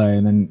class. Chick-fil-A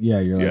and then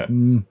you're like,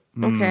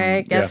 Yeah. Okay,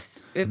 I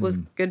guess it was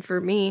good for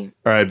me.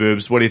 All right,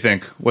 Boobs. What do you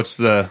think? What's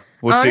the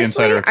Honestly,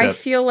 insider tip? I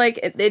feel like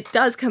it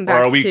does come back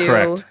are we to...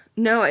 correct?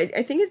 No,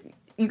 I think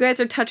you guys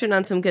are touching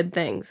on some good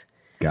things.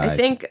 guys. I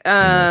think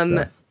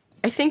stuff.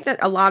 I think that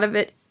a lot of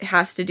it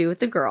has to do with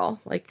the girl.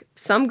 Like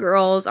some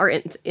girls are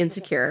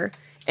insecure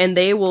and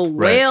they will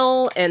Right.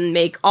 wail and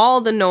make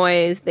all the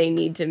noise they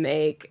need to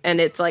make, and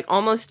it's like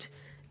almost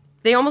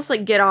they almost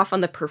like get off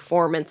on the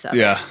performance of it.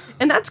 Yeah.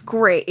 And that's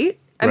great.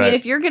 I Right. mean,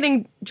 if you're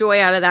getting joy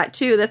out of that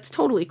too, that's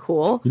totally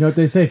cool. You know what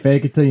they say?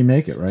 Fake it till you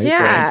make it, right?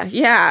 Yeah,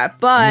 yeah.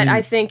 But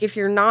I think if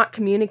you're not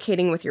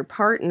communicating with your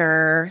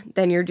partner,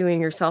 then you're doing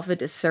yourself a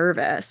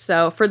disservice.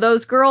 So for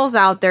those girls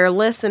out there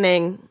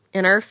listening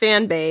in our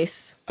fan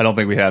base, I don't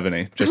think we have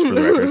any, just for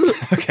the record.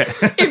 Okay.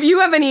 if you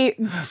have any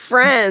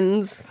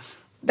friends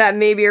that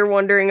maybe are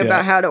wondering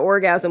about how to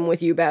orgasm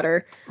with you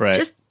better, Right.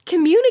 just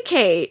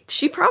communicate.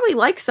 She probably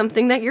likes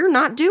something that you're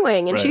not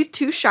doing, and Right. she's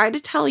too shy to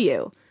tell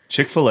you.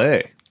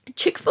 Chick-fil-A.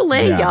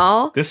 Chick-fil-A, Yeah.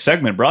 y'all. This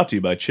segment brought to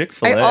you by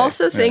Chick-fil-A. I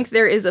also think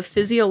there is a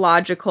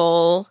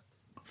physiological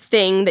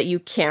thing that you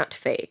can't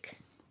fake.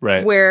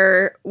 right.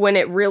 Where when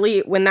that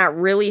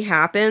really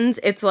happens,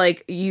 it's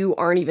like you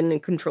aren't even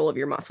in control of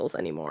your muscles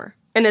anymore.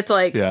 And it's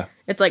like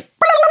it's like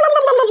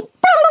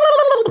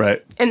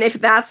Right. and if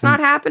that's not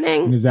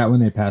happening, Is that when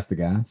they pass the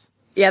gas?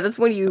 yeah, that's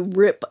when you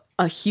rip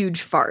a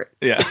huge fart.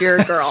 Yeah. If you're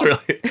a girl.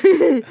 That's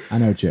really, I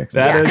know chicks.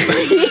 that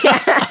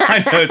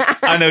is,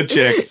 I know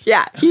chicks.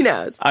 Yeah, he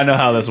knows. I know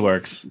how this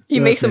works. He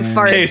makes them man.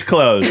 fart. Case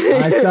closed.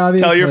 I saw the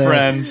Tell your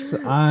eclipse.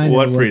 friends I know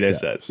what what's Frida up.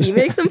 said. He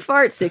makes them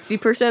fart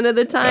 60% of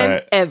the time, All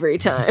right. every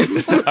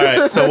time. All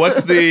right. So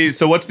what's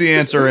the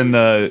answer in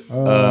the?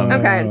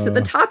 Okay, so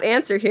the top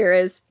answer here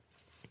is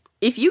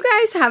if you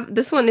guys have,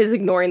 this one is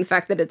ignoring the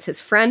fact that it's his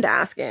friend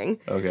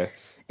asking. Okay.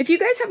 If you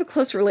guys have a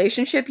close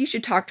relationship, you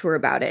should talk to her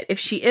about it. If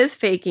she is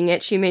faking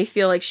it, she may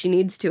feel like she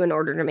needs to in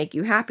order to make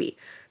you happy.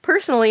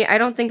 Personally, I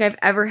don't think I've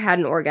ever had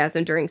an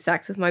orgasm during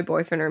sex with my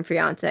boyfriend or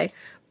fiance,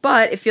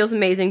 but it feels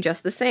amazing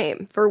just the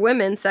same. For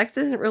women, sex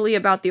isn't really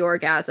about the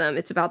orgasm,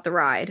 it's about the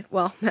ride.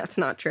 Well, that's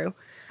not true.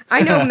 I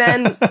know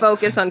men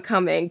focus on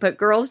coming, but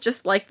girls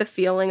just like the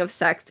feeling of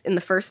sex in the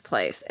first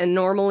place, and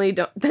normally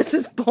don't. This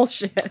is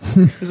bullshit.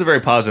 This is a very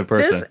positive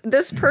person.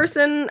 This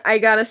person, I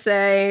gotta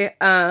say,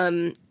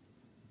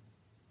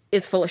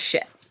 is full of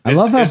shit. I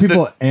love how is the-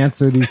 people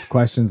answer these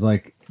questions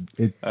like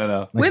it. I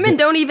know. Like Women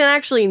don't even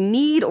actually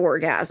need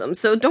orgasms,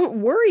 so don't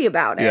worry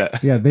about it. Yeah.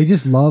 Yeah, they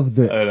just love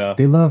I know.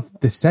 they love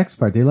the sex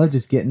part. They love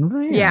just getting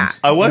rammed. Yeah.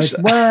 I wish.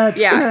 Like, what?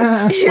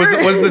 Yeah.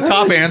 Was the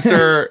top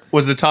answer?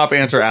 Was the top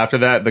answer after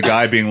that the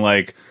guy being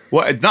like,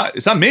 "What?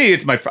 It's not me.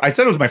 It's my. I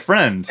said it was my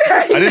friend.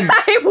 I didn't."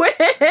 I wish.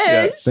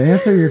 Yeah. The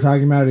answer you're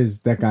talking about is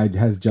that guy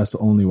has just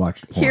only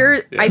watched porn.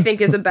 Here, I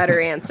think, is a better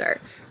answer.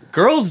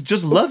 Girls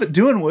just love it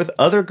doing with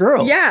other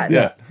girls. Yeah.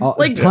 Yeah.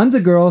 Like tons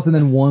of girls and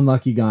then one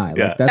lucky guy.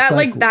 Yeah. Like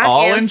that's That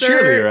All answer,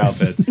 in cheerleader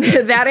outfits.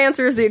 that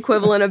answer is the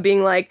equivalent of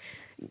being like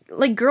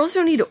girls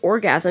don't need to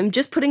orgasm.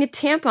 Just putting a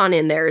tampon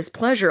in there is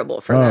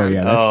pleasurable for Oh them.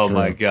 yeah, that's Oh true.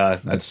 my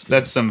god,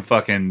 that's some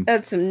fucking.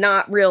 That's some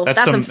not real.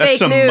 That's some fake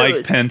news.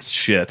 Mike Pence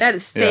shit. That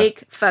is Yeah.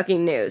 fake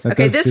fucking news. That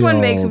Okay, does this one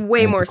feel makes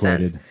way more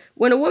antiquated. sense.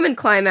 When a woman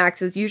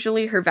climaxes,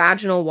 usually her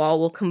vaginal wall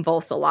will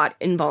convulse a lot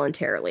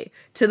involuntarily,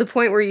 to the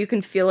point where you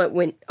can feel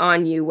it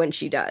on you when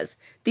she does.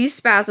 These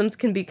spasms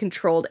can be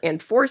controlled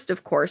and forced,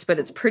 of course, but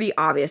it's pretty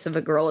obvious if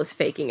a girl is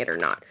faking it or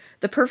not.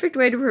 The perfect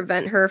way to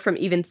prevent her from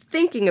even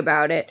thinking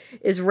about it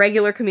is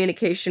regular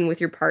communication with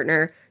your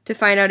partner to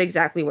find out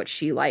exactly what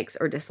she likes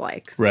or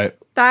dislikes. Right.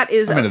 That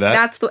is I'm into that.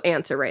 that's the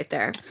answer right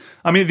there.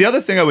 I mean, the other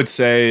thing I would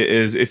say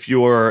is if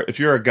you're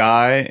a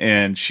guy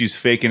and she's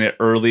faking it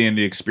early in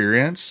the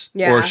experience,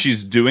 Yeah. or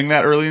she's doing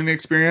that early in the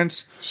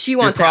experience, She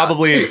wants you're out.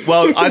 probably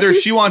well, either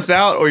she wants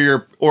out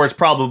or it's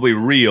probably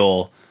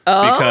real.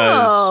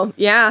 Oh,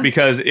 yeah.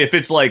 Because if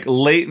it's like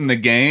late in the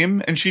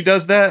game and she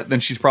does that,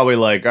 then she's probably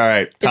like, all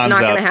right, time's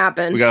not up. gonna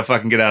happen. We gotta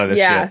fucking get out of this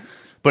Yeah. shit.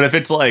 But if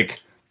it's like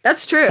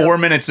That's true. 4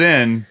 minutes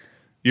in,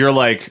 you're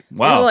like,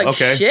 wow, You're like,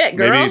 okay, shit,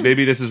 girl.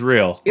 maybe this is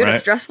real. You had right? a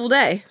stressful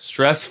day.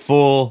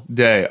 Stressful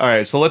day. All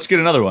right, so let's get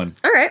another one.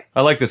 All right.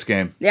 I like this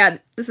game. Yeah,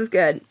 this is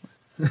good.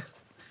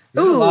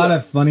 There's a lot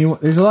of funny.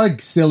 There's a lot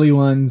of silly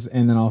ones,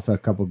 and then also a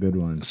couple good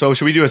ones. So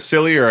should we do a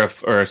silly or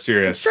a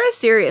serious? Try a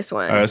serious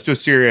one. All right, let's do a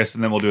serious,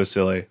 and then we'll do a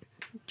silly.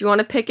 Do you want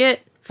to pick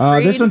it?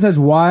 This Freed? one says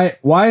why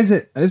is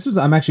it? This was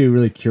I'm actually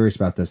really curious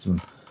about this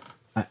one,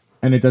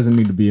 and it doesn't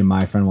need to be a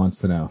my friend wants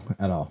to know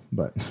at all.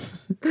 But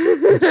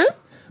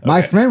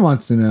my friend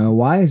wants to know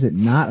why is it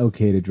not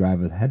okay to drive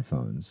with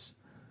headphones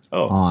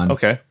Oh, on?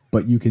 okay.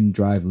 But you can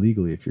drive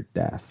legally if you're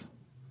deaf.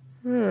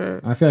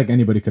 I feel like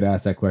anybody could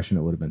ask that question;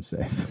 it would have been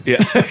safe.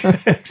 Yeah.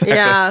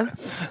 Yeah.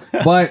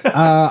 But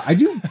I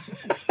do.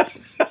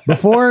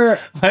 Before,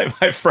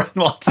 my friend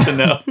wants to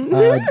know.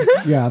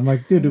 yeah, I'm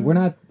like, dude, we're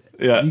not.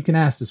 Yeah. You can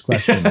ask this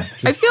question. I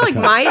feel like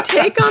my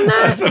take on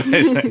that.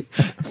 Amazing.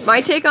 My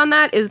take on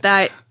that is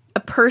that a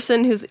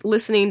person who's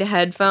listening to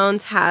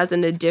headphones has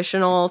an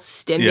additional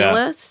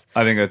stimulus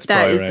I think that's that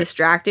probably is right.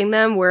 distracting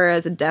them,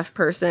 whereas a deaf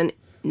person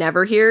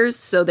never hears,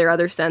 so their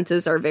other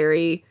senses are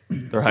very,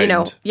 They're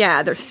heightened.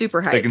 they're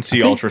super heightened. They can see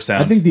ultrasound.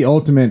 I think the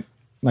ultimate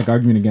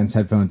argument against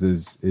headphones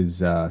is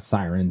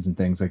sirens and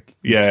things like.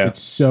 Yeah.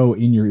 It's so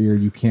in your ear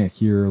you can't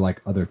hear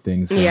like other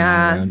things. Going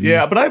Yeah. on around you.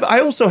 Yeah, but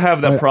I also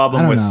have that But I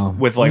problem don't know.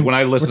 with like when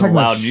I listen to talking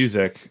about loud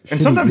music, and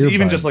shitty sometimes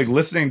even just earbuds. like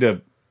listening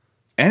to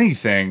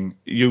anything,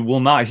 you will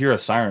not hear a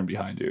siren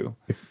behind you.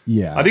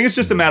 Yeah. I think it's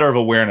just a matter of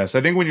awareness.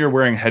 I think when you're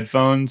wearing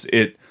headphones,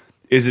 it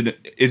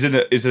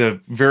is a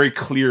very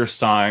clear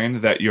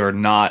sign that you're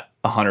not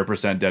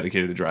 100%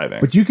 dedicated to driving.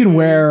 But you can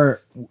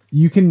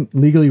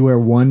legally wear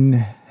one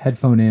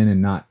headphone in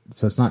and not,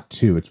 so it's not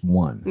two, it's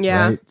one.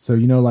 Yeah. Right? So,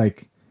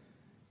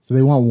 so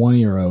they want one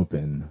ear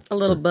open. A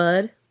little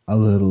bud. A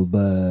little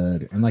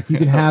bud. And like you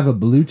can have a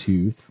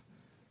Bluetooth,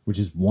 which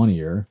is one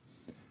ear,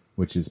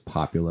 which is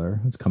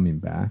popular. It's coming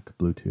back,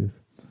 Bluetooth.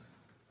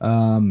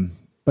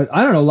 But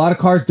I don't know. A lot of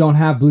cars don't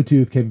have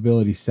Bluetooth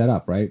capability set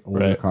up, right?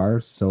 Older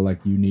cars. So like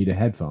you need a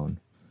headphone.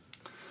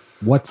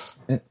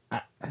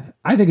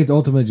 I think it's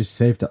ultimately just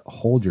safe to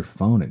hold your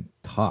phone and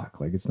talk.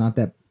 Like it's not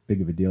that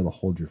big of a deal to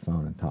hold your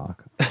phone and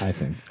talk, I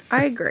think.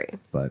 I agree.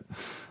 But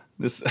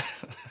this,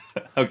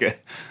 okay.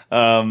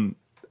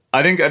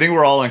 I think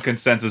we're all in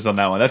consensus on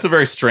that one. That's a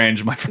very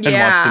strange, my friend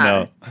wants to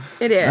know.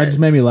 It is. That just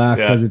made me laugh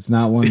because Yeah. it's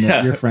not one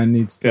that your friend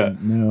needs to Yeah.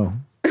 know.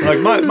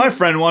 Like my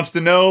friend wants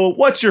to know,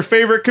 what's your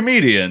favorite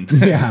comedian?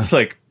 Yeah. It's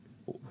like,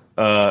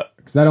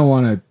 Because I don't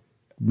want to,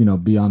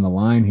 be on the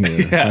line here.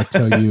 If I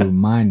tell you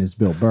mine is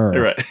Bill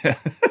Burr. right.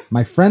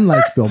 My friend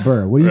likes Bill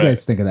Burr. What do you Right.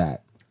 guys think of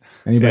that?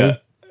 Anybody?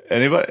 Yeah.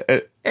 Anybody?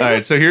 All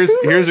right. So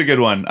here's a good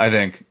one, I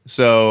think.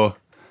 So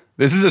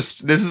this is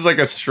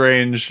a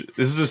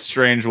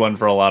strange one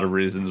for a lot of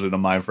reasons. And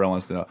my friend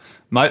wants to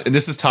know.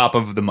 This is top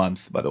of the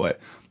month, by the way.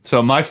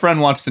 So my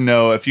friend wants to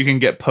know if you can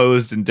get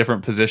posed in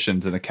different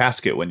positions in a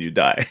casket when you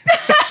die.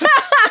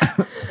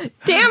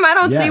 Damn, I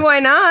don't see Yes. why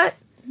not.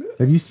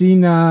 Have you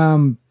seen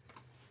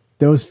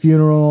those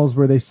funerals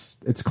where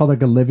it's called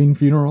like a living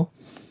funeral,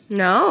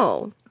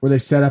 No. where they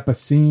set up a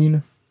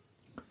scene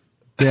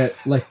that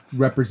like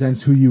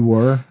represents who you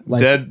were?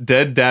 Like,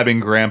 Dead dabbing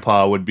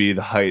grandpa would be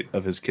the height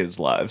of his kids'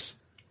 lives.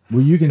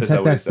 well, you can Is set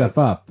that what he that stuff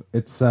up.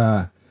 It's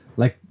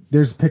like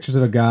there's pictures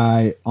of a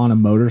guy on a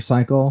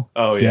motorcycle,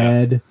 Oh, yeah.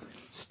 dead,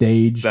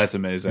 staged. That's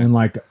amazing. in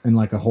like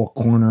a whole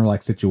corner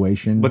like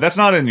situation. But that's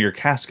not in your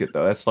casket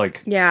though. That's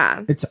like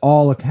Yeah. it's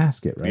all a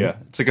casket, right? yeah,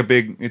 it's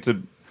like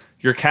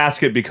your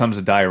casket becomes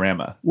a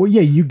diorama. Well,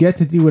 yeah, you get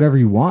to do whatever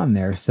you want in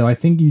there. So I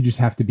think you just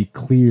have to be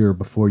clear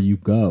before you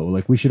go.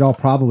 Like we should all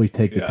probably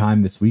take the Yeah.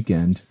 time this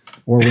weekend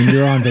or when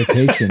you're on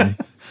vacation.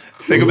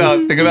 Think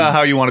about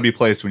how you want to be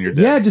placed when you're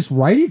dead. Yeah, just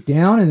write it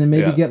down and then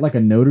maybe Yeah. get like a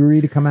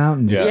notary to come out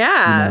and just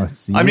Yeah.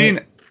 see I it. mean,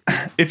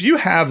 if you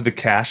have the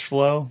cash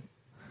flow,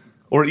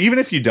 or even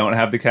if you don't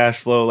have the cash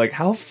flow, like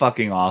how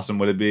fucking awesome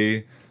would it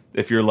be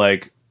if you're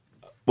like,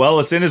 well,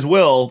 it's in his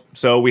will,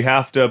 so we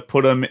have to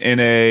put him in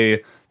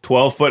a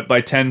 12-foot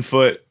by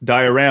 10-foot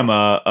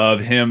diorama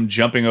of him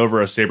jumping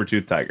over a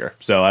saber-toothed tiger.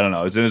 So I don't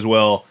know. It's in his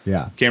will.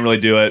 Yeah. Can't really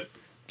do it.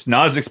 It's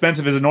not as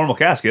expensive as a normal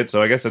casket,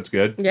 so I guess that's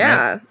good.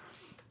 Yeah.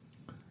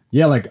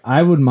 Yeah, like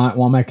I would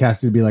want my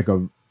casket to be like a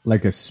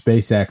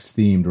SpaceX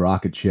themed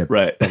rocket ship,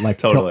 Right. But like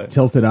Totally.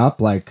 tilted up,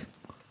 like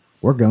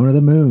we're going to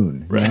the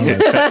moon. You know,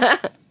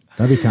 like,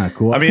 that'd be kind of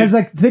cool. I mean- Because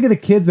like think of the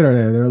kids that are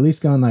there; they're at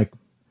least going like,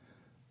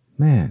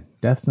 "Man,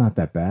 death's not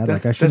that bad.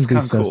 Like I shouldn't be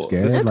that's so kinda cool.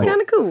 scared." That's Like,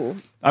 kind of cool.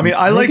 I mean,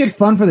 I make like it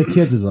fun for the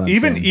kids, is what I'm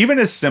saying. even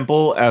as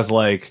simple as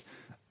like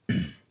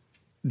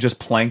just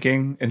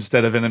planking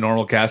instead of in a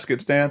normal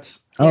casket stance.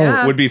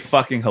 Yeah. Would be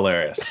fucking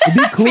hilarious. It'd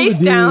be cool Face to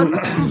do. down.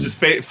 Just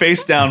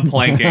face down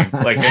planking,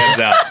 like hands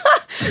out.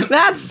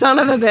 That son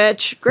of a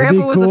bitch.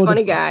 Grandpa was cool a to-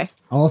 funny guy.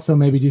 Also,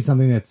 maybe do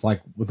something that's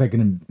like with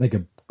like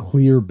a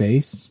clear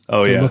base.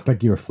 Oh, so yeah. it looked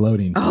like you were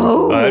floating.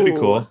 Oh, That'd be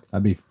cool.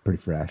 That'd be pretty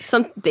fresh.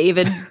 some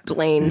David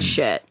Blaine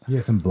shit.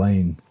 Yeah, some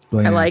Blaine.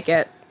 I like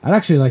it. I'd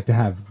actually like to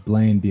have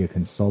Blaine be a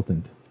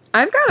consultant.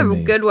 I've got a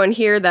me. good one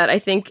here that I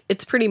think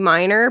it's pretty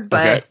minor,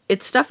 but Okay.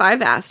 it's stuff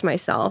I've asked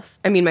myself.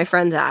 I mean, my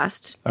friends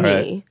asked All me.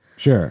 right.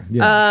 Sure.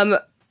 Yeah.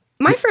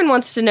 My friend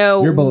wants to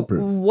know, You're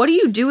bulletproof. what do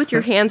you do with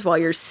your hands while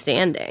you're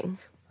standing?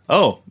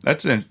 Oh,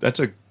 that's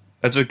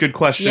a good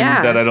question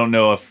Yeah. that I don't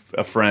know if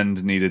a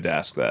friend needed to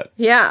ask that.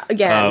 Yeah,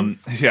 again.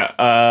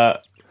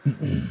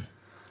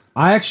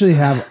 I actually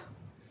have.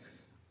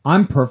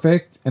 I'm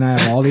perfect, and I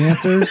have all the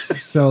answers.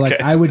 So, like,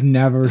 Okay. I would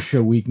never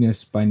show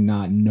weakness by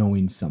not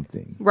knowing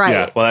something. right.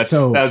 Yeah, well,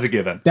 that was a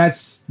given.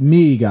 That's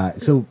me,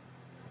 guys. So,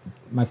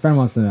 my friend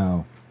wants to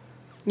know,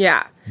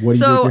 Yeah. what do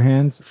you do with your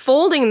hands?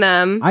 Folding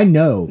them, I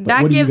know, but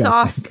that what do you gives guys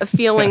off think? a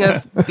feeling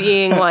of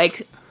being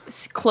like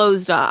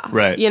closed off.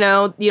 Right. You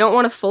know, you don't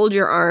want to fold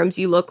your arms.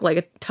 You look like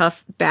a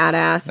tough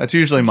badass. That's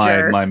usually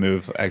jerk. my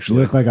move, You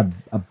actually. look like a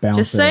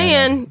bouncer. Just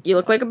saying, you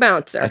look like a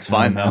bouncer. That's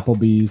fine, though.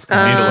 Applebee's.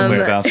 I need to look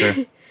like a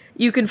bouncer.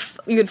 You could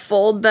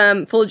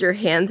fold your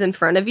hands in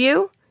front of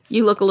you.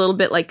 You look a little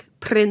bit like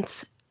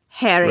Prince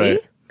Harry,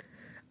 Right.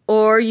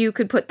 or you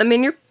could put them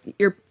in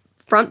your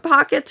front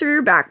pockets or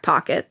your back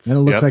pockets. And it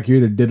looks Yep. like you're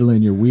either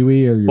diddling your wee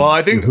wee or your Well,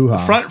 I think your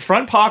hoo-ha.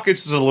 front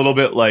pockets is a little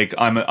bit like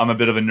I'm a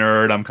bit of a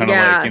nerd. I'm kind of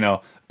Yeah.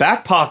 like,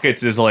 back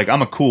pockets is like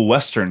I'm a cool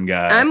Western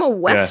guy. I'm a Yeah.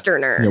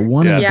 Westerner. Yeah,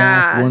 one in the Yeah.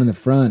 back, one in the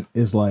front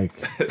is like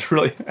It's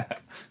really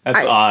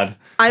that's odd.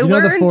 I you know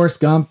learned the Forrest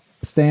Gump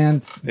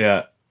stance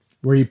Yeah.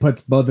 where he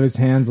puts both of his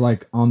hands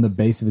like on the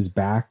base of his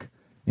back.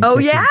 And Oh,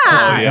 kicks his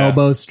yeah. Yeah.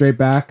 elbows straight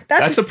back.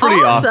 That's a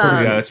pretty awesome.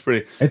 awesome. Yeah, that's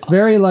pretty. It's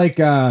very like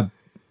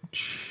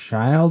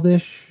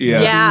childish.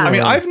 Yeah. I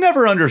mean, I've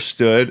never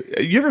understood.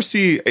 You ever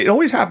see? It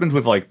always happens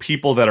with like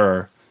people that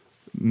are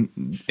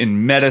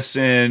in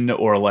medicine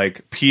or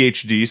like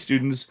PhD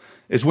students.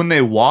 Is when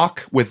they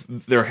walk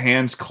with their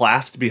hands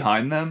clasped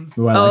behind them.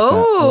 Ooh, I like that.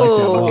 I like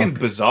that walk. Fucking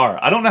bizarre.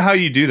 I don't know how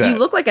you do that. You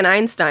look like an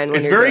Einstein when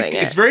it's you're very doing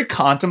it. it's very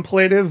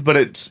contemplative, but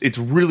it's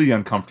really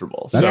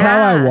uncomfortable. That's So- how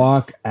I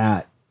walk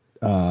at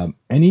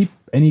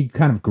any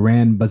kind of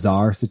grand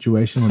bazaar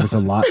situation where there's a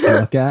lot to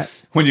look at.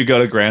 when you go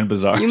to Grand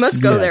Bazaar. You must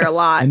go there a Yes.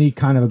 lot. Any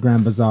kind of a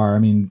grand bazaar. I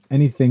mean,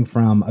 anything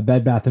from a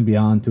Bed Bath &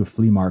 Beyond to a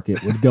flea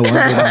market would go under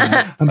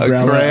that a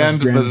umbrella. of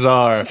Grand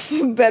Bazaar.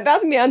 Bed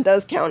Bath & Beyond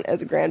does count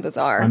as a Grand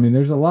Bazaar. I mean,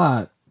 there's a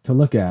lot to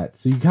look at.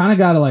 So you kind of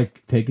got to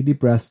like take a deep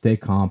breath, stay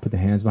calm, put the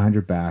hands behind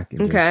your back,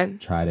 and Okay.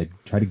 just try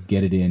to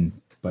get it in.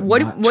 But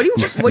what not do you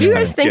guys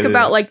too think Get it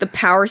about in. like the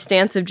power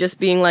stance of just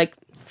being like,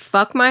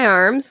 fuck my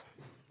arms,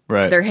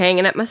 Right. they're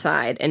hanging at my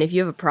side, and if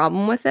you have a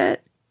problem with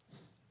it,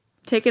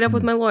 take it up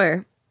with my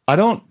lawyer. I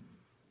don't.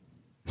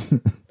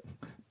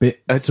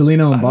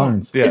 Celino and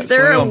Barnes. Yeah, Is there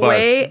Selena a and Barnes.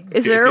 way?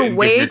 Is Give- there a give your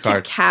way to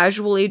card.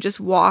 casually just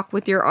walk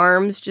with your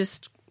arms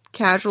just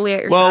casually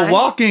at your Well, side?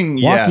 walking,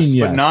 yes,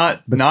 yes, but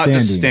not but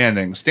just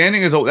standing.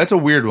 Standing is that's a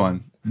weird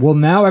one. Well,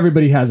 now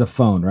everybody has a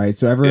phone, right?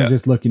 So everyone's Yeah.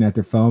 just looking at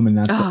their phone, and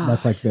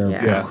that's like their,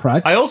 yeah. their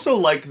crutch. I also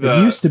like it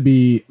used to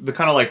be the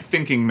kind of like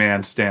thinking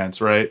man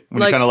stance, right? When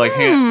Like, you kind of like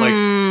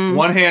like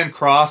one hand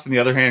crossed and the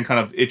other hand kind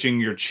of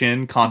itching your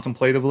chin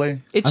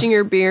contemplatively. Itching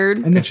your beard.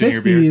 in the itching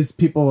your beard. 50s.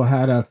 People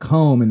had a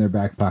comb in their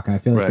back pocket. And I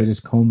feel like Right. they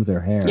just combed their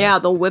hair. Yeah,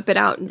 they'll whip it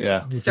out and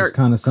Yeah. just start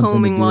kinda something to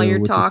combing while do you're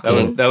with this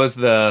talking. That was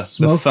the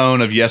Smoke.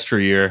 phone of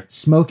yesteryear.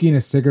 Smoking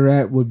a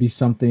cigarette would be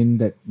something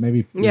that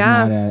maybe is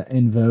Yeah. not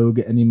in vogue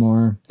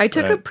anymore. I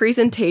took a Right.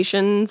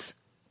 presentations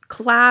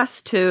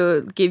class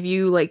to give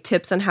you like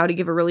tips on how to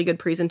give a really good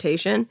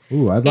presentation.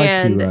 Ooh, I'd like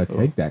And to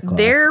take that class.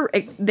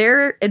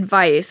 Their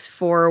advice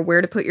for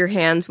where to put your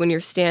hands when you're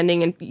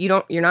standing and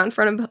you're not in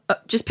front of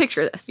just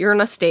picture this. You're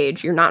on a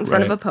stage, you're not in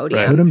front of a Right, podium.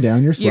 right. Put them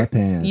down your You-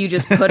 sweatpants. You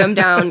just put them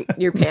down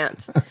your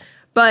pants.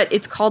 But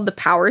it's called the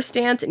power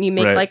stance, and you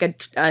make Right.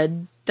 like a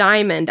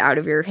diamond out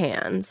of your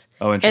hands.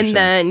 Oh, interesting. And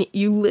then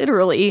you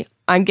literally,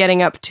 I'm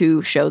getting up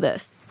to show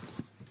this.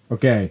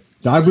 Okay.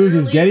 Dog Booze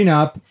is Literally getting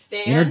up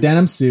stand. in her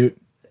denim suit,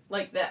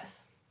 Like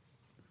this.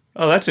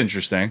 Oh, that's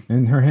interesting.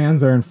 and her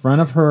hands are in front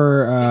of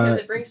her. Because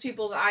it brings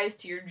people's eyes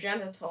to your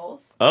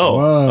genitals. Oh,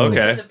 Whoa.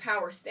 okay. It's a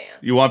power stance.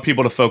 You want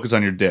people to focus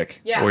on your dick,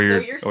 Yeah, or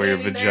your so you're or your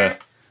standing vagina. there,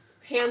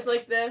 hands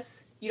like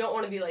this. You don't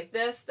want to be like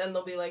this. Then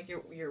they'll be like,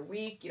 you're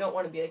weak. You don't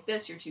want to be like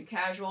this. You're too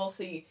casual.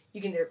 So you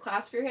can either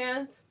clasp your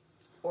hands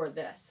or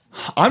this.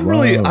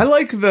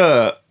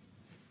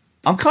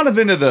 I'm kind of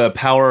into the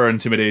power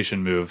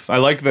intimidation move. I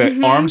like the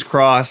Mm-hmm. arms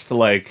crossed,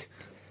 like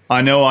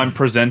I know I'm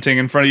presenting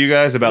in front of you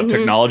guys about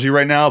technology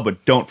right now,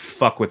 but don't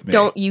fuck with me. Mm-hmm.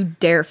 Don't you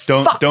dare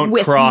don't fuck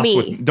with cross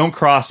me. don't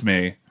cross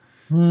me,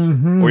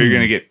 or you're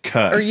gonna get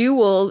cut. Or you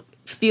will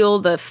feel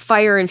the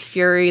fire and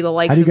fury, the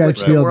likes How do of you which guys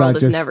the feel world about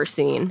has just- never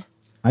seen.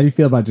 How do you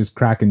feel about just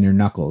cracking your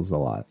knuckles a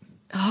lot?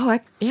 Oh,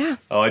 yeah.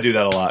 Oh, I do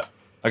that a lot.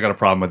 I got a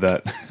problem with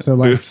that. So,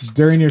 like Boobs.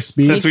 during your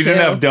speech, Since we didn't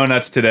too. have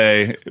donuts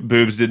today,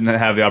 Boobs didn't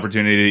have the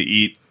opportunity to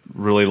eat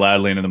really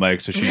loudly into the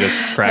mic, so she just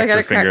So I cracked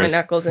gotta her crack my fingers.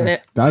 knuckles in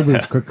it. Dog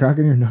Booze, quit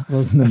cracking your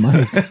knuckles in the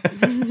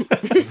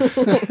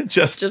mic.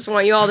 Just Just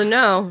want you all to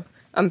know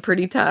I'm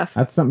pretty tough.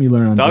 That's something you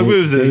learn on Dog day,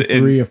 Boobs is day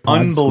 3 in of pod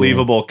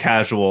unbelievable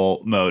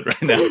casual mode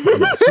right now.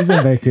 school. She's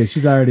on vacation.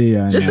 She's already.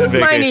 This is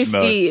my new Vacation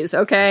mode. steez,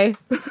 okay?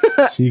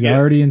 She's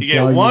already in. You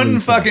get one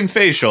cellulite. fucking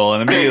facial,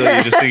 and immediately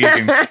you just think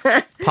you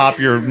can pop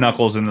your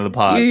knuckles into the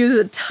pot. You use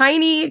a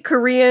tiny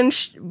Korean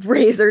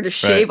razor to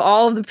shave Right.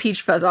 all of the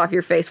peach fuzz off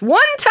your face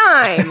one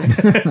time,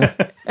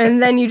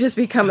 and then you just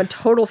become a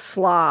total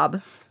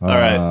slob. All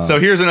right. So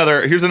here's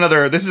another.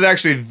 This is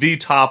actually the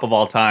top of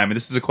all time, and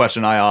this is a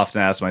question I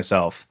often ask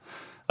myself.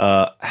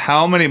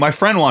 How many? My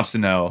friend wants to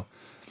know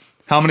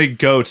how many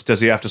goats does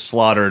he have to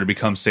slaughter to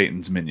become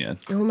Satan's minion?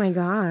 Oh my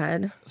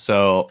god!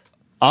 So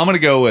I'm gonna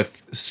go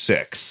with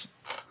 6.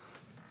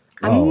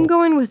 I'm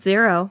going with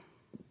 0.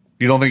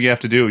 You don't think you have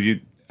to do you?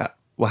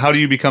 Well, how do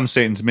you become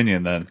Satan's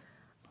minion then?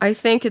 I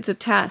think it's a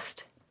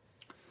test.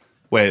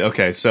 Wait.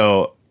 Okay.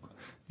 So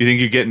you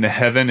think you get into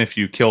heaven if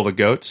you kill the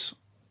goats?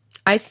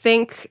 I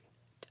think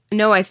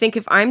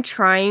if I'm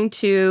trying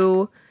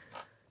to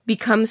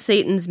become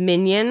Satan's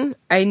minion,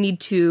 I need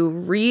to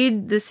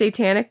read the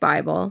Satanic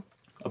Bible.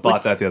 I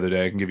bought that the other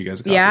day. I can give you guys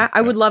a copy. Yeah,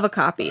 I would love a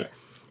copy.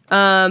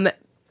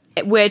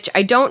 Which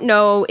I don't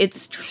know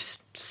its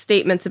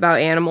statements about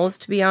animals,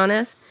 to be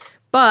honest,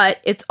 but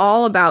it's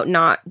all about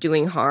not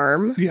doing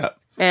harm Yeah.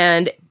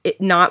 and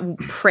not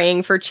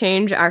praying for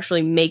change,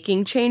 actually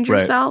making change Right.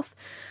 yourself.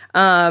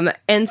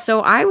 And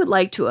so I would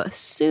like to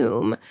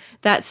assume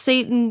that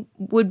Satan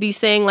would be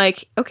saying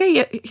like, okay,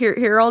 yeah, here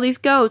are all these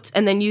goats.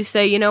 And then you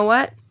say, you know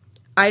what?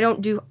 I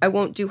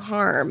won't do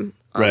harm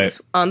on, Right.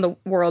 on the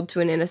world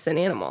to an innocent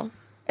animal.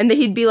 And then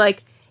he'd be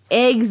like,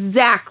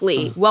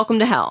 exactly. Welcome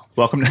to hell.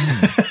 Welcome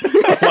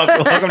to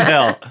welcome to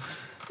hell.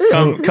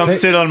 Come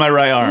sit on my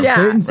right arm. Yeah.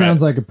 Satan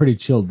sounds like a pretty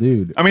chill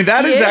dude. I mean,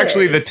 that He is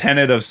actually the is.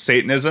 tenet of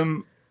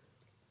Satanism.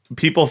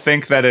 people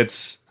think that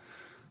it's.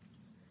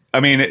 I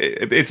mean,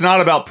 it's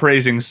not about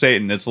praising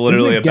Satan. It's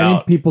literally Isn't it getting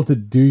about people to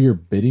do your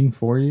bidding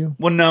for you.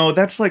 Well, no,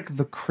 that's like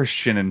the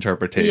Christian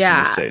interpretation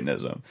Yeah. of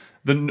Satanism.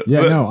 I'm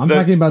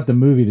talking about the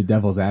movie The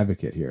Devil's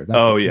Advocate here.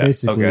 That's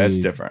basically okay, that's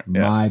different.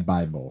 Yeah. My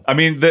Bible. I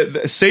mean,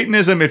 the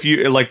Satanism, if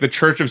you like the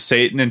Church of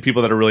Satan and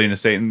people that are really into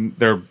Satan,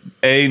 they're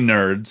A,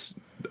 nerds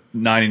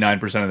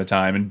 99% of the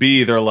time, and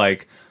B, they're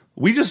like,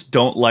 we just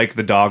don't like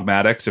the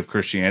dogmatics of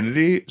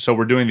Christianity, so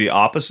we're doing the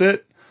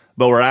opposite,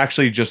 but we're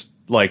actually just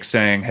like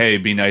saying, hey,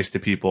 be nice to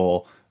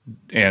people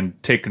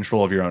and take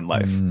control of your own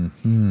life.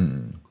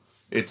 Mm-hmm.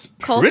 It's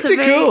pretty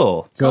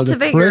cool. So the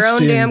Cultivate your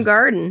own damn Christians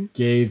garden.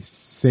 Gave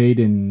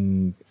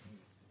Satan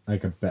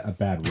like a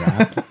bad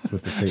rap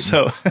with the Satan.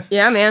 So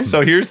Yeah, man.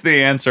 So here's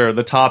the answer,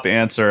 the top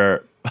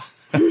answer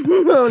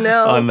Oh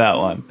no. on that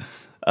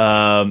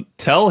one.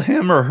 Tell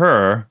him or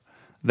her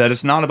that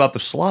it's not about the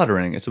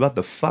slaughtering, it's about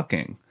the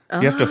fucking.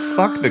 You have to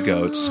fuck the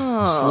goats.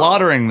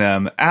 Slaughtering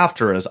them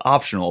after is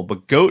optional,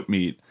 but goat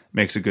meat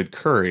makes a good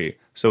curry,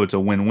 so it's a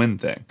win-win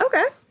thing.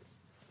 Okay.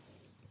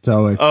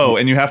 So it's,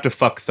 And you have to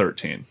fuck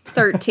 13.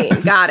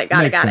 13. Got it.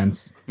 makes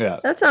sense. Yeah.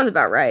 That sounds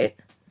about right.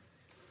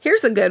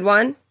 Here's a good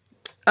one.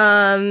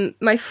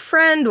 My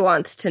friend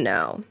wants to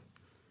know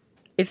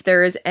if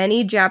there is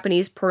any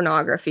Japanese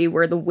pornography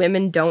where the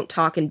women don't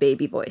talk in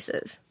baby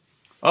voices.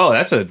 Oh,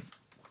 that's a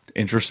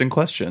interesting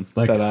question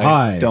Like, that I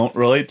hi. don't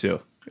relate to.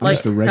 I'm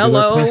just a regular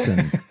hello,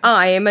 person.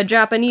 I am a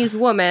Japanese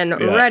woman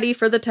ready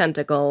for the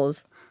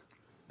tentacles.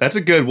 That's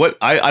a good what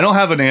I don't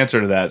have an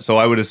answer to that, so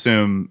I would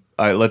assume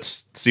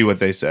let's see what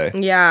they say.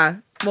 Yeah.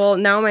 Well,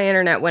 now my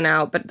internet went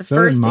out, but the So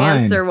did first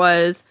mine. answer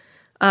was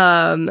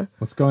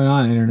What's going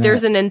on, internet?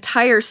 there's an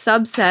entire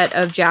subset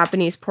of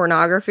Japanese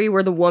pornography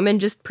where the woman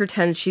just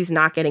pretends she's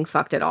not getting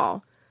fucked at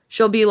all.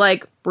 She'll be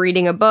like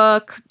reading a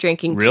book,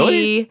 drinking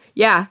Really? tea.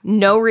 Yeah,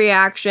 no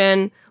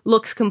reaction,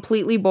 looks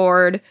completely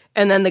bored,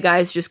 and then the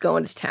guy's just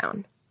going to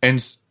town. And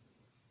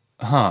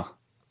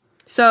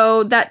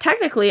So that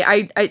technically,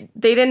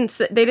 they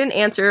didn't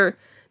answer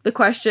the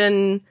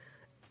question.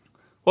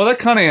 well, that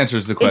kind of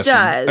answers the question.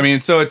 does. I mean,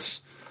 so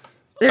it's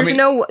There's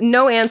mean-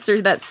 no answer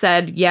that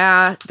said,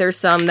 yeah, there's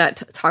some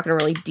that talk in a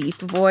really deep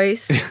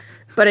voice.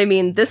 But I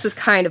mean, this is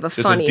kind of a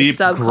just funny a deep,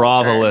 subculture.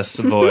 grovelous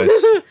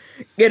voice.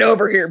 Get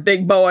over here,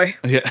 big boy.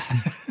 Yeah.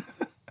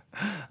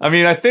 I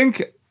mean, I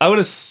think I would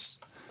have.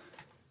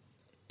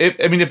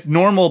 If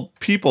normal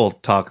people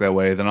talk that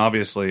way, then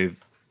obviously,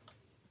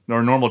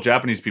 or normal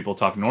Japanese people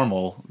talk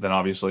normal, then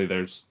obviously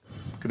there's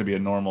going to be a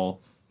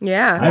normal. I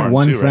Yeah. have Porn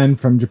one too, right? friend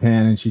from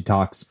Japan, and she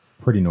talks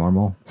pretty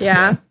normal.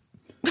 Yeah.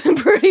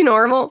 Pretty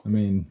normal. I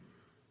mean,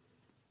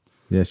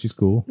 yeah, she's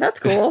cool. That's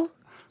cool.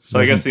 So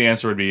I guess the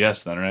answer would be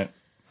yes, then, right?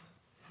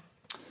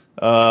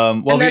 Well,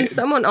 And then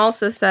someone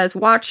also says,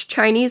 watch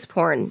Chinese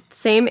porn.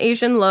 Same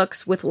Asian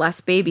looks with less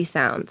baby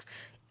sounds.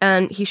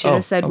 And he should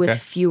have said okay. with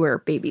fewer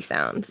baby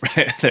sounds.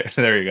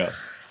 there you go.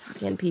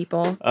 Fucking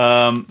people.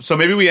 So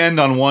maybe we end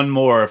on one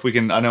more if we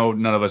can. I know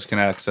none of us can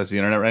access the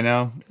internet right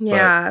now. but-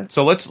 Yeah.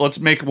 so let's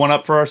make one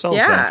up for ourselves.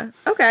 Yeah. Then.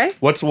 Okay.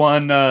 What's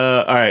one?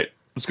 All right.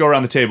 Let's go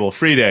around the table.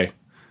 Free day.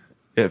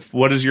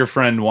 What does your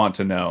friend want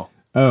to know?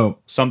 Oh,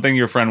 Something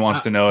your friend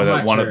wants to know I'm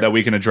that not sure. that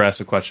we can address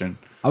a question.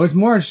 I was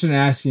more interested in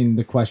asking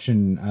the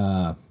question.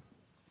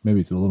 Maybe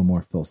it's a little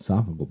more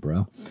philosophical,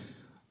 bro.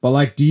 But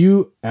like, do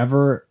you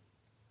ever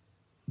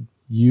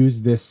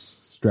use this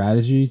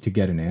strategy to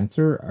get an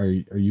answer?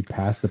 Are you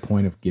past the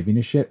point of giving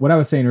a shit? What I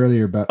was saying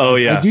earlier about. Oh,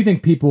 yeah. I do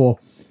think people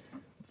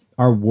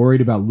are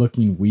worried about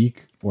looking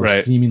weak or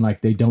Right. seeming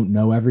like they don't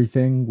know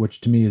everything,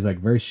 which to me is like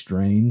very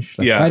strange.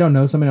 Like, Yeah. if I don't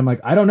know something, I'm like,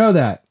 I don't know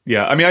that.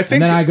 Yeah, I mean, I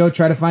think And then I go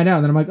try to find out,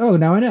 and then I'm like, oh,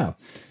 now I know.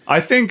 I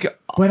think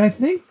But I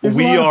think there's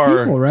We a lot are-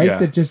 of people, right, yeah.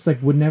 that just like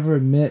would never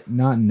admit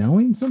not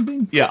knowing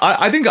something. yeah,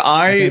 I think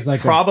I There's like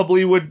a-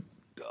 probably would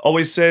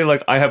always say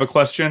like I have a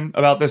question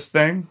about this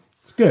thing,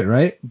 It's good,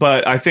 right?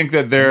 but I think that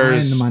Am I in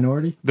there's the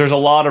minority. there's a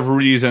lot of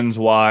reasons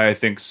why I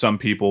think some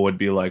people would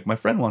be like, my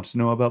friend wants to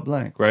know about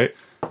blank, right?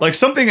 Like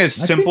something as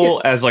think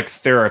simple as like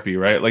therapy,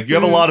 right? Like you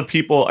have a lot of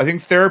people. I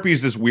think therapy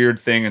is this weird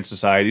thing in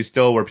society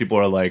still, where people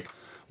are like,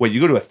 "Wait, you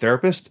go to a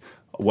therapist?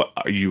 What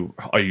are you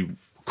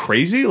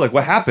crazy? Like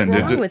what happened?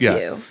 What's wrong with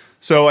you?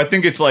 So I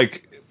think it's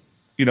like,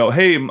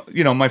 hey,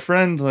 my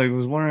friend like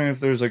was wondering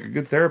if there's like a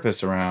good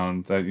therapist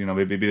around that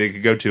maybe they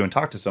could go to and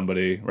talk to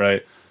somebody,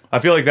 right? I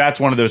feel like that's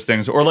one of those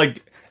things, or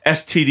like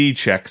STD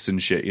checks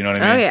and shit. You know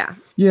what I mean? Oh, yeah.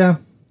 Yeah,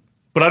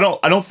 But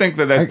I don't think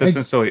that's I-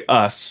 necessarily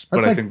us. But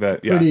that's I like think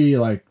that pretty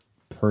like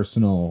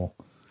personal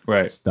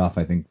right. stuff.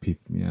 I think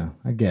people. Yeah,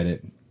 I get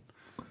it.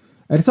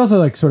 And it's also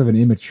like sort of an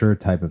immature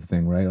type of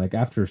thing, right? Like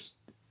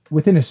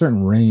within a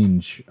certain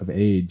range of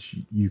age,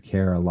 you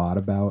care a lot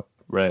about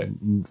Right.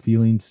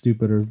 feeling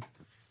stupid or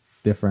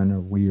different or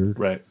weird.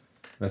 Right.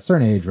 At a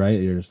certain age, right?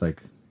 You're just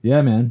like,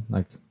 yeah, man.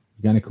 Like,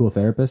 you got any cool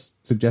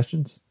therapist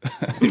suggestions?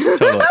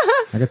 Totally.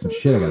 I got some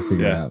shit I got to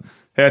figure Yeah. out.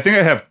 Hey, I think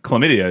I have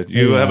chlamydia.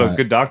 You Hey, have a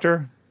good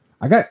doctor?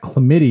 I got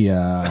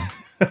chlamydia,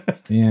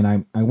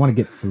 and I want to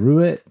get through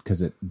it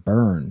because it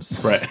burns.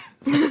 Right.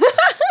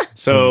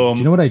 So Do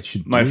you know what I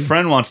should do? my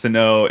friend wants to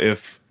know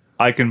if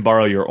I can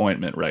borrow your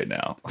ointment right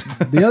now.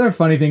 The other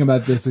funny thing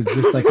about this is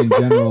just like in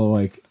general,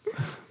 like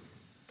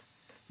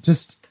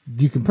just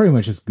you can pretty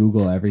much just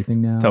Google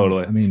everything now.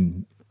 Totally. I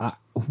mean,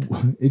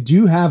 do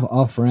you have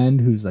a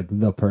friend who's like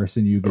the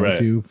person you go Right.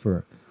 to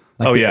for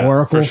like Oh, the yeah,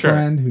 Oracle for sure.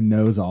 friend who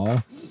knows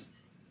all?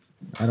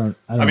 I don't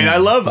I mean, know. I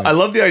love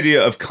Like, the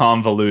idea of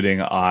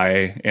convoluting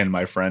I and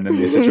my friend in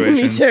these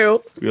situations. Me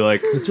too. Be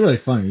like, it's really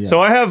funny. Yeah. so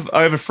I have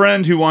a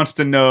friend who wants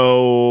to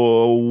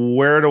know,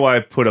 where do I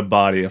put a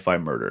body if I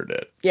murdered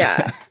it?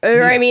 Yeah.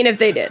 Or I mean, if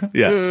they did.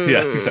 Yeah,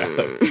 yeah,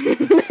 exactly.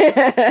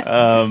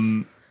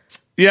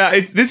 Yeah,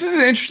 this is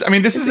an interesting. I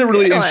mean, this is a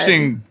really good one.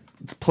 interesting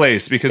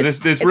place because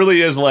this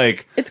really is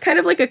like, It's kind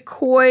of like a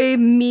coy,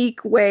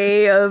 meek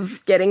way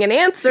of getting an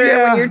answer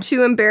Yeah. when you're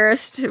too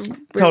embarrassed to really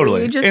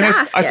totally. just And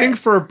ask I it. think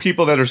for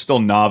people that are still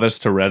novice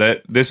to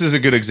Reddit, this is a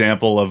good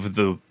example of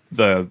the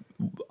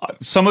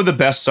some of the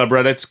best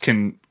subreddits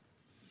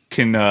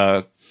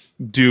can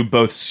do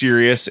both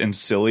serious and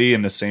silly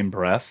in the same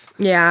breath.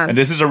 Yeah. And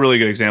this is a really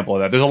good example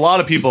of that. There's a lot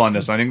of people on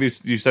this one. I think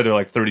you said there are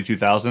like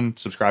 32,000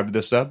 subscribed to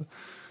this sub.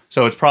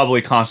 So it's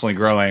probably constantly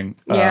growing.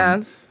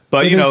 Yeah.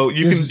 But you know,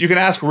 there's- you can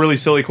ask really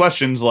silly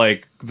questions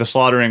like the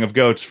slaughtering of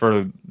goats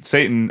for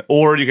Satan,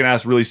 or you can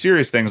ask really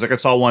serious things. Like I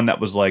saw one that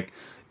was like,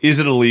 is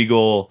it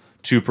illegal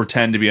to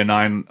pretend to be a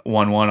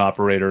 911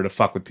 operator to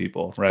fuck with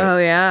people? Right. Oh,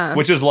 yeah.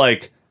 Which is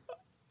like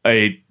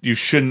you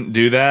shouldn't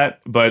do that,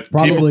 but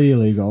probably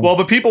illegal. Well,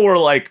 but people were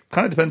like,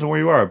 kind of depends on where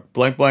you are,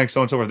 blank, blank, so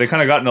on and so forth. They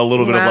kind of got in a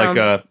little bit of Wow. like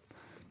a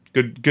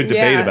good debate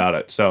Yeah. about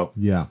it. So,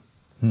 yeah.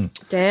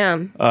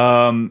 Damn.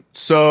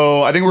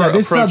 so I think we're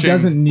This sub approaching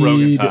doesn't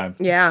Rogan need time.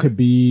 Yeah. to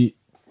be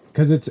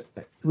because it's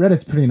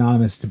Reddit's pretty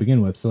anonymous to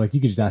begin with. So like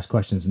you could just ask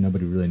questions and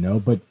nobody really know.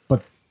 But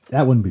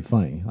that wouldn't be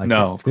funny. Like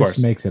No, of this course.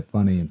 makes it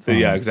funny and fun.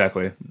 Yeah,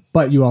 exactly.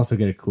 But you also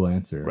get a cool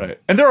answer. Right.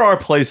 And there are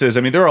places,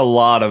 I mean, there are a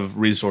lot of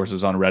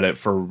resources on Reddit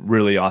for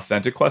really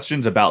authentic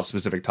questions about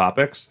specific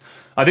topics.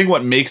 I think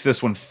what makes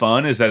this one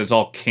fun is that it's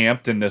all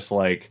camped in this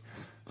like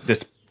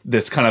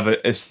this kind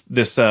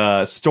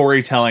of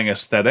storytelling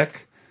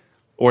aesthetic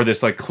or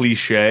this like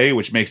cliche,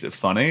 which makes it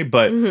funny.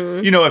 But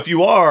you know, if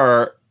you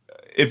are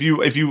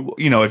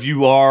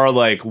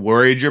like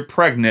worried you're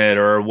pregnant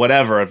or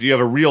whatever, if you have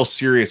a real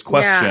serious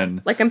question,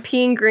 Yeah. Like I'm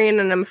peeing green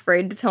and I'm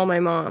afraid to tell my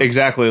mom.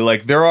 exactly,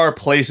 like there are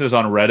places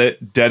on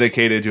Reddit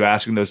dedicated to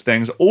asking those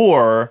things,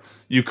 or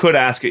you could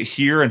ask it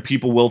here and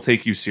people will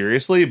take you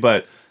seriously.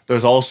 But there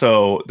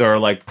are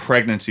like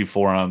pregnancy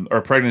forum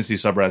or pregnancy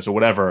subreddits or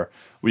whatever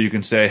where you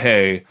can say,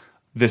 hey,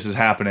 this is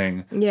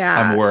happening. Yeah.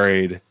 I'm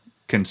worried.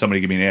 Can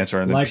somebody give me an answer?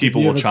 And then Like if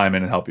people you will have a- chime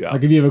in and help you out.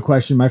 Like if you have a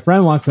question, my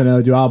friend wants to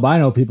know: do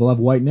albino people have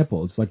white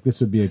nipples? Like this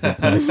would be a good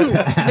place to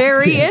ask.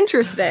 Very it.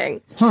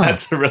 interesting.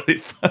 That's a really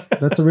fun.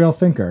 That's a real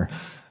thinker.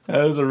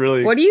 That was a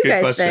really. What do you good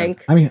guys question.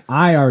 think? I mean,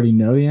 I already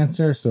know the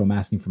answer, so I'm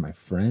asking for my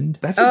friend.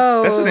 That's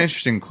Oh, that's an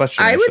interesting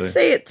question. I would actually.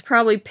 say it's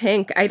probably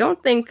pink. I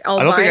don't think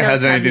albinos I don't think it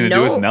has have anything to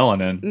do with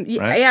melanin,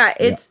 Yeah, right? yeah,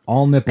 it's.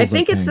 All nipples. I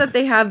think are it's pink, that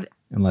they have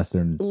unless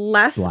they're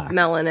less black.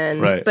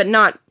 melanin, Right. but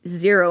not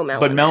zero melanin.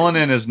 But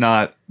melanin is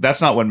not. That's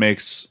not what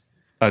makes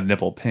a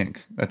nipple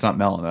pink. That's not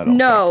melanin. I don't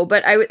No,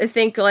 but I would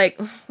think like.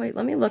 Wait,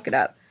 let me look it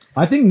up.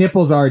 I think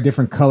nipples are a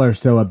different color,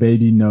 so a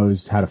baby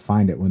knows how to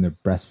find it when they're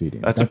breastfeeding.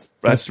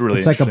 That's really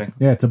it's like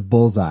interesting. it's a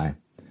bullseye,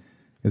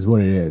 is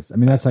what it is. I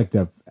mean, that's like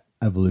the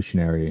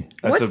evolutionary.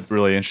 That's What- a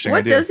really interesting What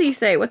idea. does he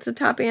say? What's the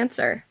top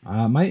answer?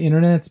 My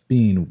internet's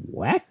being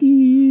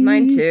wacky.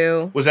 Mine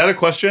too. Was that a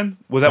question?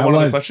 Was that That one of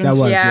the was- questions?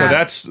 that was,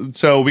 Yeah.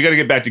 So we got to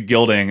get back to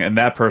gilding, and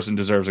that person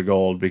deserves a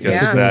gold because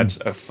Yeah. that's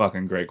a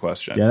fucking great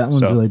question. Yeah, that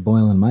one's So, really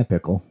boiling my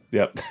pickle.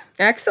 Yep.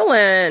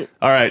 Excellent.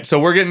 All right, so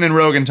we're getting in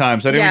Rogan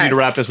time, so I think we need to Yes.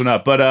 wrap this one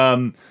up. But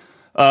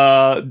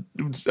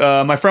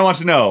my friend wants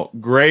to know.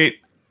 Great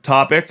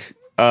topic.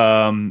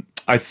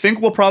 I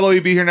think we'll probably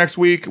be here next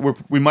week.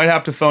 We might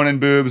have to phone in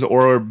Boobs,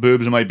 or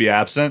Boobs might be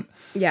absent.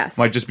 Yes.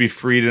 Might just be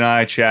Freed and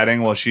I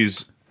chatting while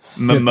she's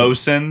Sipping.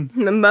 mimosin.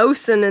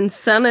 Mimosin and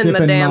sunning my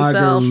Sipping damn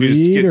self. margarita.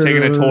 She's taking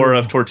a Reader. tour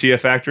of tortilla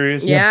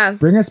factories. Yeah.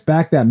 Bring us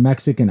back that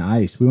Mexican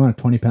ice. We want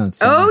a 20-pound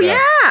Oh sandwich. yeah.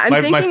 I'm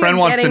My thinking friend of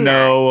wants to getting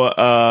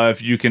know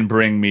if you can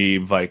bring me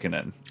Vicodin.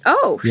 that.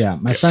 Oh. Yeah,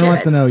 my friend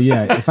wants to know.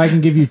 Yeah, if I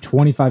can give you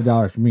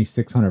 $25, give me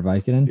 600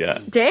 Vicodin. Yeah.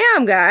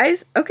 Damn,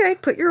 guys. Okay,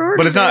 put your order.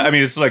 But it's not. I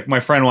mean, it's like my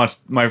friend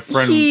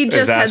He is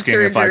just had asking if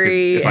I could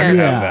surgery have and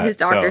that. his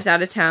doctor's So,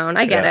 out of town.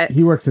 I get Yeah. it.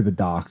 He works at the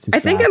docks. His I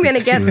think back I'm is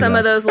gonna get screwed some up.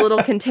 of those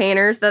little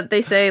containers that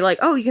they say like,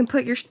 oh, you can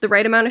put the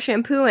right amount of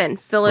shampoo in,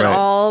 fill it Right.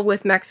 all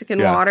with Mexican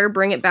Yeah. water,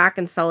 bring it back,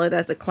 and sell it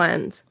as a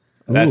cleanse.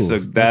 Ooh, that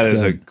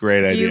is a good.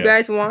 great Do idea. you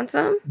guys want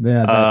some?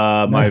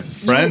 Yeah, My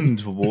friend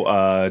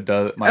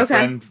does. My Okay.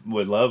 friend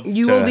would love.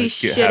 You to will be have me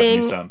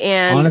shitting some.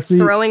 and Honestly,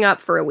 throwing up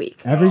for a week.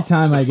 every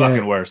time it's the I get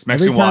fucking worst. every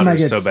Mexican time I water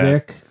get is so bad.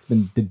 sick,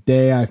 the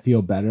day I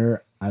feel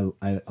better,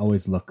 I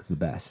always look the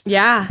best.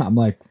 Yeah. I'm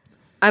like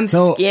I'm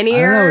so,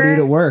 skinnier. I don't know, dude.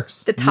 It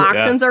works. The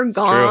toxins are it's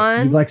true.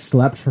 gone. You've like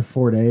slept for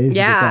 4 days.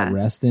 You Yeah. get that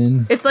rest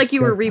in. It's like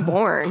you were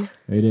reborn.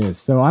 It is.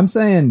 So I'm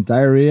saying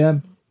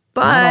diarrhea.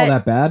 But Not all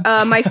that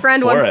bad. my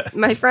friend For once it.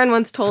 my friend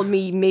once told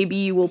me maybe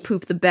you will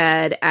poop the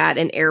bed at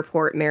an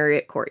airport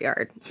Marriott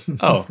Courtyard.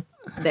 Oh,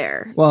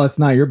 There. Well, it's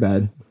not your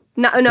bed.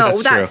 No,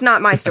 That's that's true.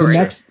 not my It's the story.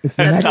 next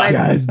That's my-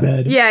 guy's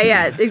bed.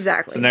 Yeah,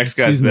 exactly. the next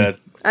guy's Excuse me. bed.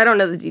 I don't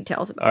know the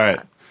details about All right.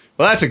 that.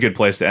 Well, that's a good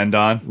place to end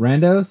on.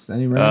 Randos?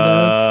 Any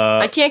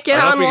randos? I can't get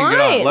I don't know if we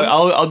can get online.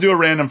 on. I'll do a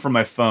random from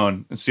my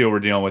phone and see what we're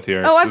dealing with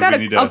here. Oh, I've 'Cause got we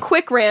need a to-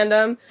 quick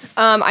random.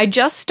 I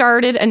just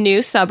started a new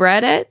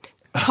subreddit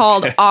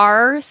called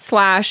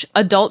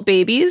r/adult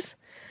babies.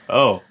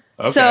 Oh,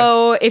 okay.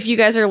 So if you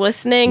guys are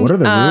listening, What are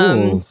the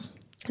rules?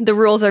 the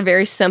rules are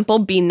very simple.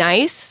 Be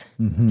nice,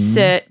 Mm-hmm.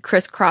 sit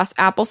crisscross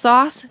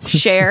applesauce,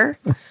 share.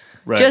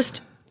 Right.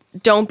 Just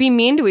don't be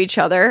mean to each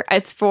other.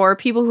 It's for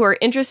people who are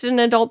interested in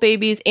adult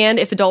babies, and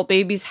if adult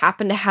babies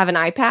happen to have an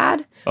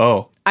iPad,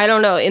 Oh, I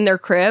don't know, in their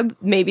crib,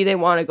 maybe they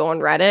want to go on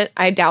Reddit.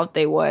 I doubt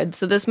they would.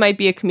 So this might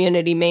be a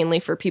community mainly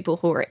for people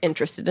who are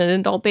interested in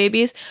adult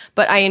babies.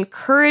 But I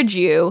encourage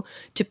you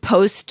to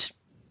post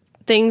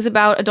things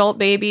about adult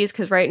babies,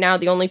 because right now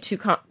the only two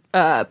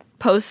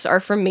posts are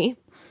from me.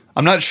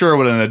 I'm not sure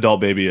what an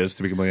adult baby is,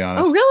 to be completely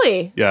honest. Oh,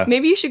 really? Yeah.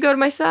 Maybe you should go to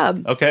my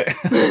sub. Okay.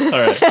 All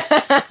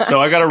right. So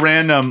I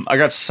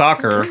got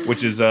soccer,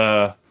 which is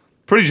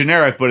pretty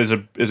generic, but is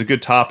a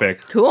good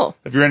topic. Cool.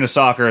 If you're into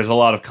soccer, there's a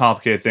lot of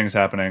complicated things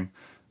happening.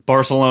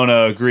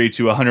 Barcelona agreed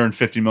to a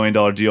 $150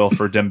 million deal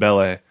for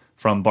Dembele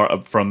from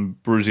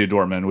Borussia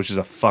Dortmund, which is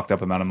a fucked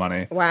up amount of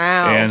money.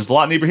 Wow. And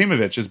Zlatan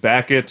Ibrahimovic is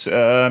back at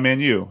Man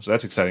U, so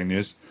that's exciting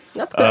news.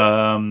 That's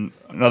good.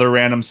 Another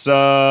random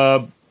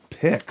sub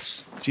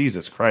picks.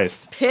 Jesus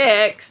Christ.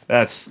 Picks.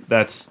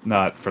 That's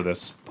not for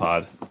this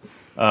pod.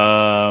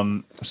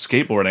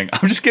 Skateboarding.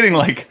 I'm just getting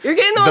You're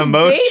getting those the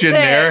most basics.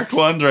 generic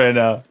ones right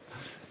now.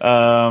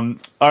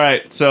 All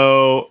right,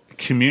 so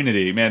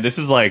Community. Man, this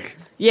is like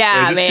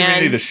Yeah, is this man.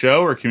 Community the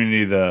show or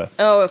Community the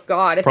Oh,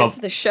 God. If Prob- it's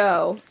the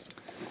show.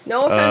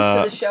 No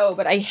offense to the show,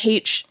 but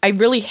I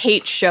really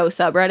hate show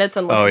subreddits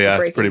unless Oh, it's yeah, a it's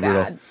Breaking pretty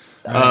brutal.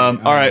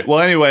 Bad. all right, well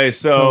anyway,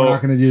 So we're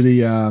not going to do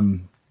the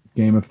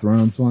Game of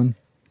Thrones one?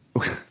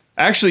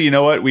 actually, you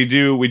know what? We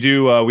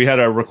had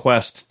a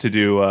request to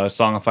do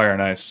Song of Fire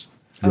and Ice.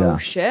 Oh, Yeah.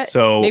 shit.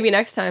 So, maybe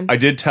next time. I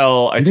did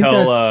tell I think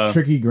that's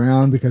tricky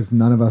ground because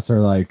none of us are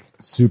like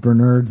super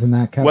nerds in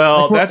that category.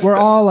 Well, Like, we're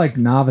all like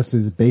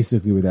novices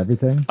basically with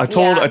everything. I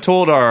told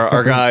Yeah. our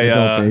Except for guy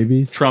adult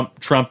babies. Trump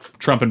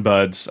and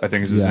Buds, I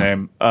think is his Yeah.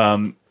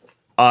 name.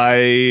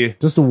 I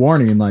Just a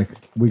warning, like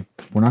we're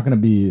not going to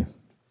be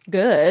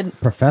Good.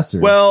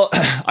 professors. well,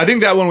 I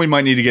think that one we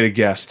might need to get a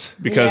guest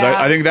because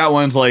Yeah. I think that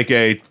one's like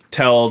a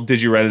did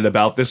you Reddit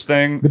about this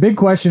thing? the big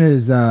question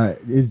is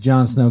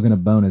Jon Snow going to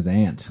bone his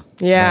aunt?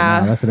 Yeah. Right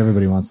now? That's what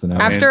everybody wants to know.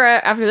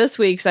 After this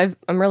week's, I'm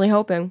really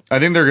hoping. I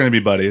think they're going to be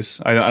buddies.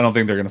 I don't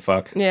think they're going to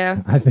fuck.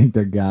 Yeah. I think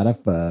they're gotta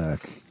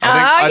fuck.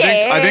 I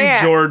think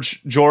yeah.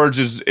 George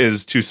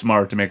is too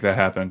smart to make that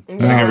happen. I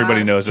think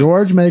everybody knows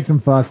George makes him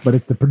fuck, but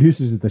it's the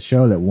producers of the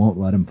show that won't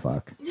let him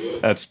fuck.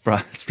 it. That's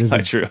probably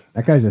true.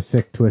 That guy's a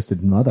sick,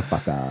 twisted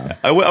motherfucker.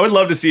 I would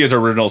love to see his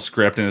original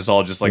script, and it's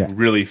all just like Yeah.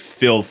 really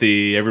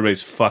filthy.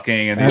 Everybody's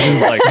fucking, and he's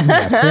just like,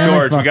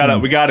 George,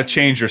 we gotta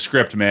change your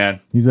script, man.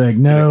 He's like,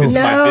 no. This is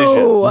my vision.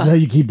 No. That's how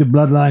you keep the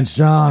bloodline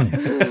strong.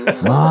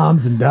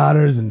 Moms and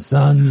daughters and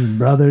sons and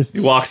brothers.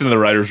 He walks into the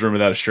writer's room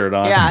without a shirt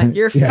on. Yeah,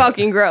 you're Yeah.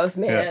 fucking gross,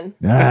 man.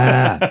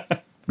 Ah,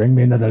 bring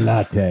me another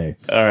latte.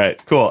 All right,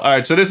 cool. All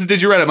right, so this is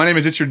Did You Reddit? My name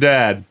is It's Your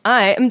Dad.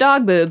 I am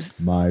dog boobs.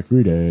 My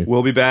free day.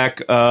 We'll be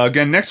back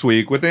again next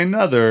week with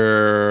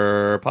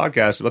another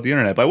podcast about the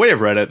internet by way of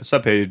Reddit, the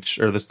subpage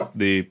or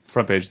the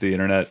front page of the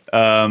internet.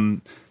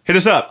 Hit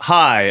us up,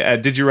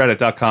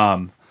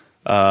 hi@didyourreddit.com.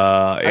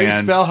 How do you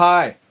spell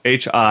hi?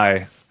 HI.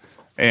 I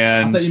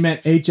And thought you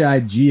meant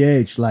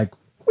HIGH, like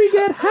we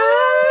get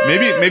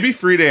high. maybe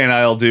Free Day and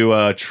I'll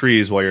do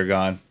trees while you're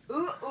gone.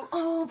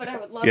 Oh, but I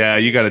would love Yeah,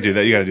 you got to do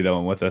that. You got to do that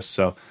one with us.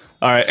 So,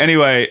 all right.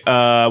 Anyway,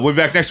 we'll be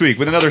back next week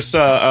with another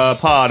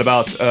pod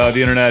about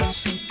the internet.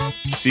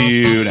 See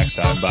you next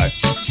time. Bye.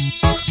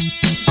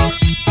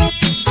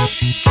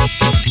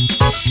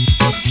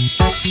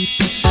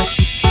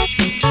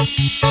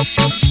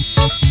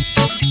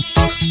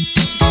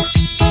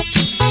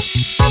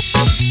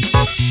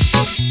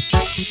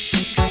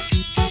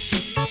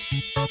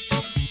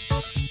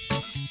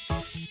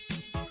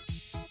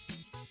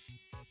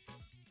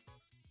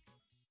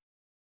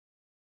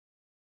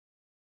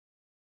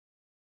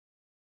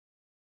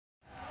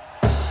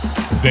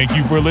 Thank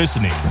you for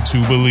listening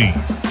to Believe.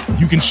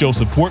 You can show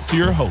support to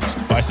your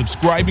host by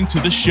subscribing to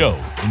the show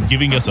and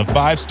giving us a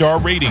 5-star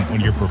rating on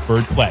your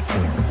preferred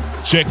platform.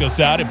 Check us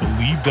out at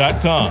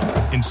Believe.com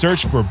and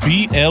search for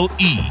BLEAV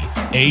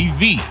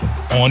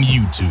on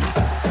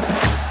YouTube.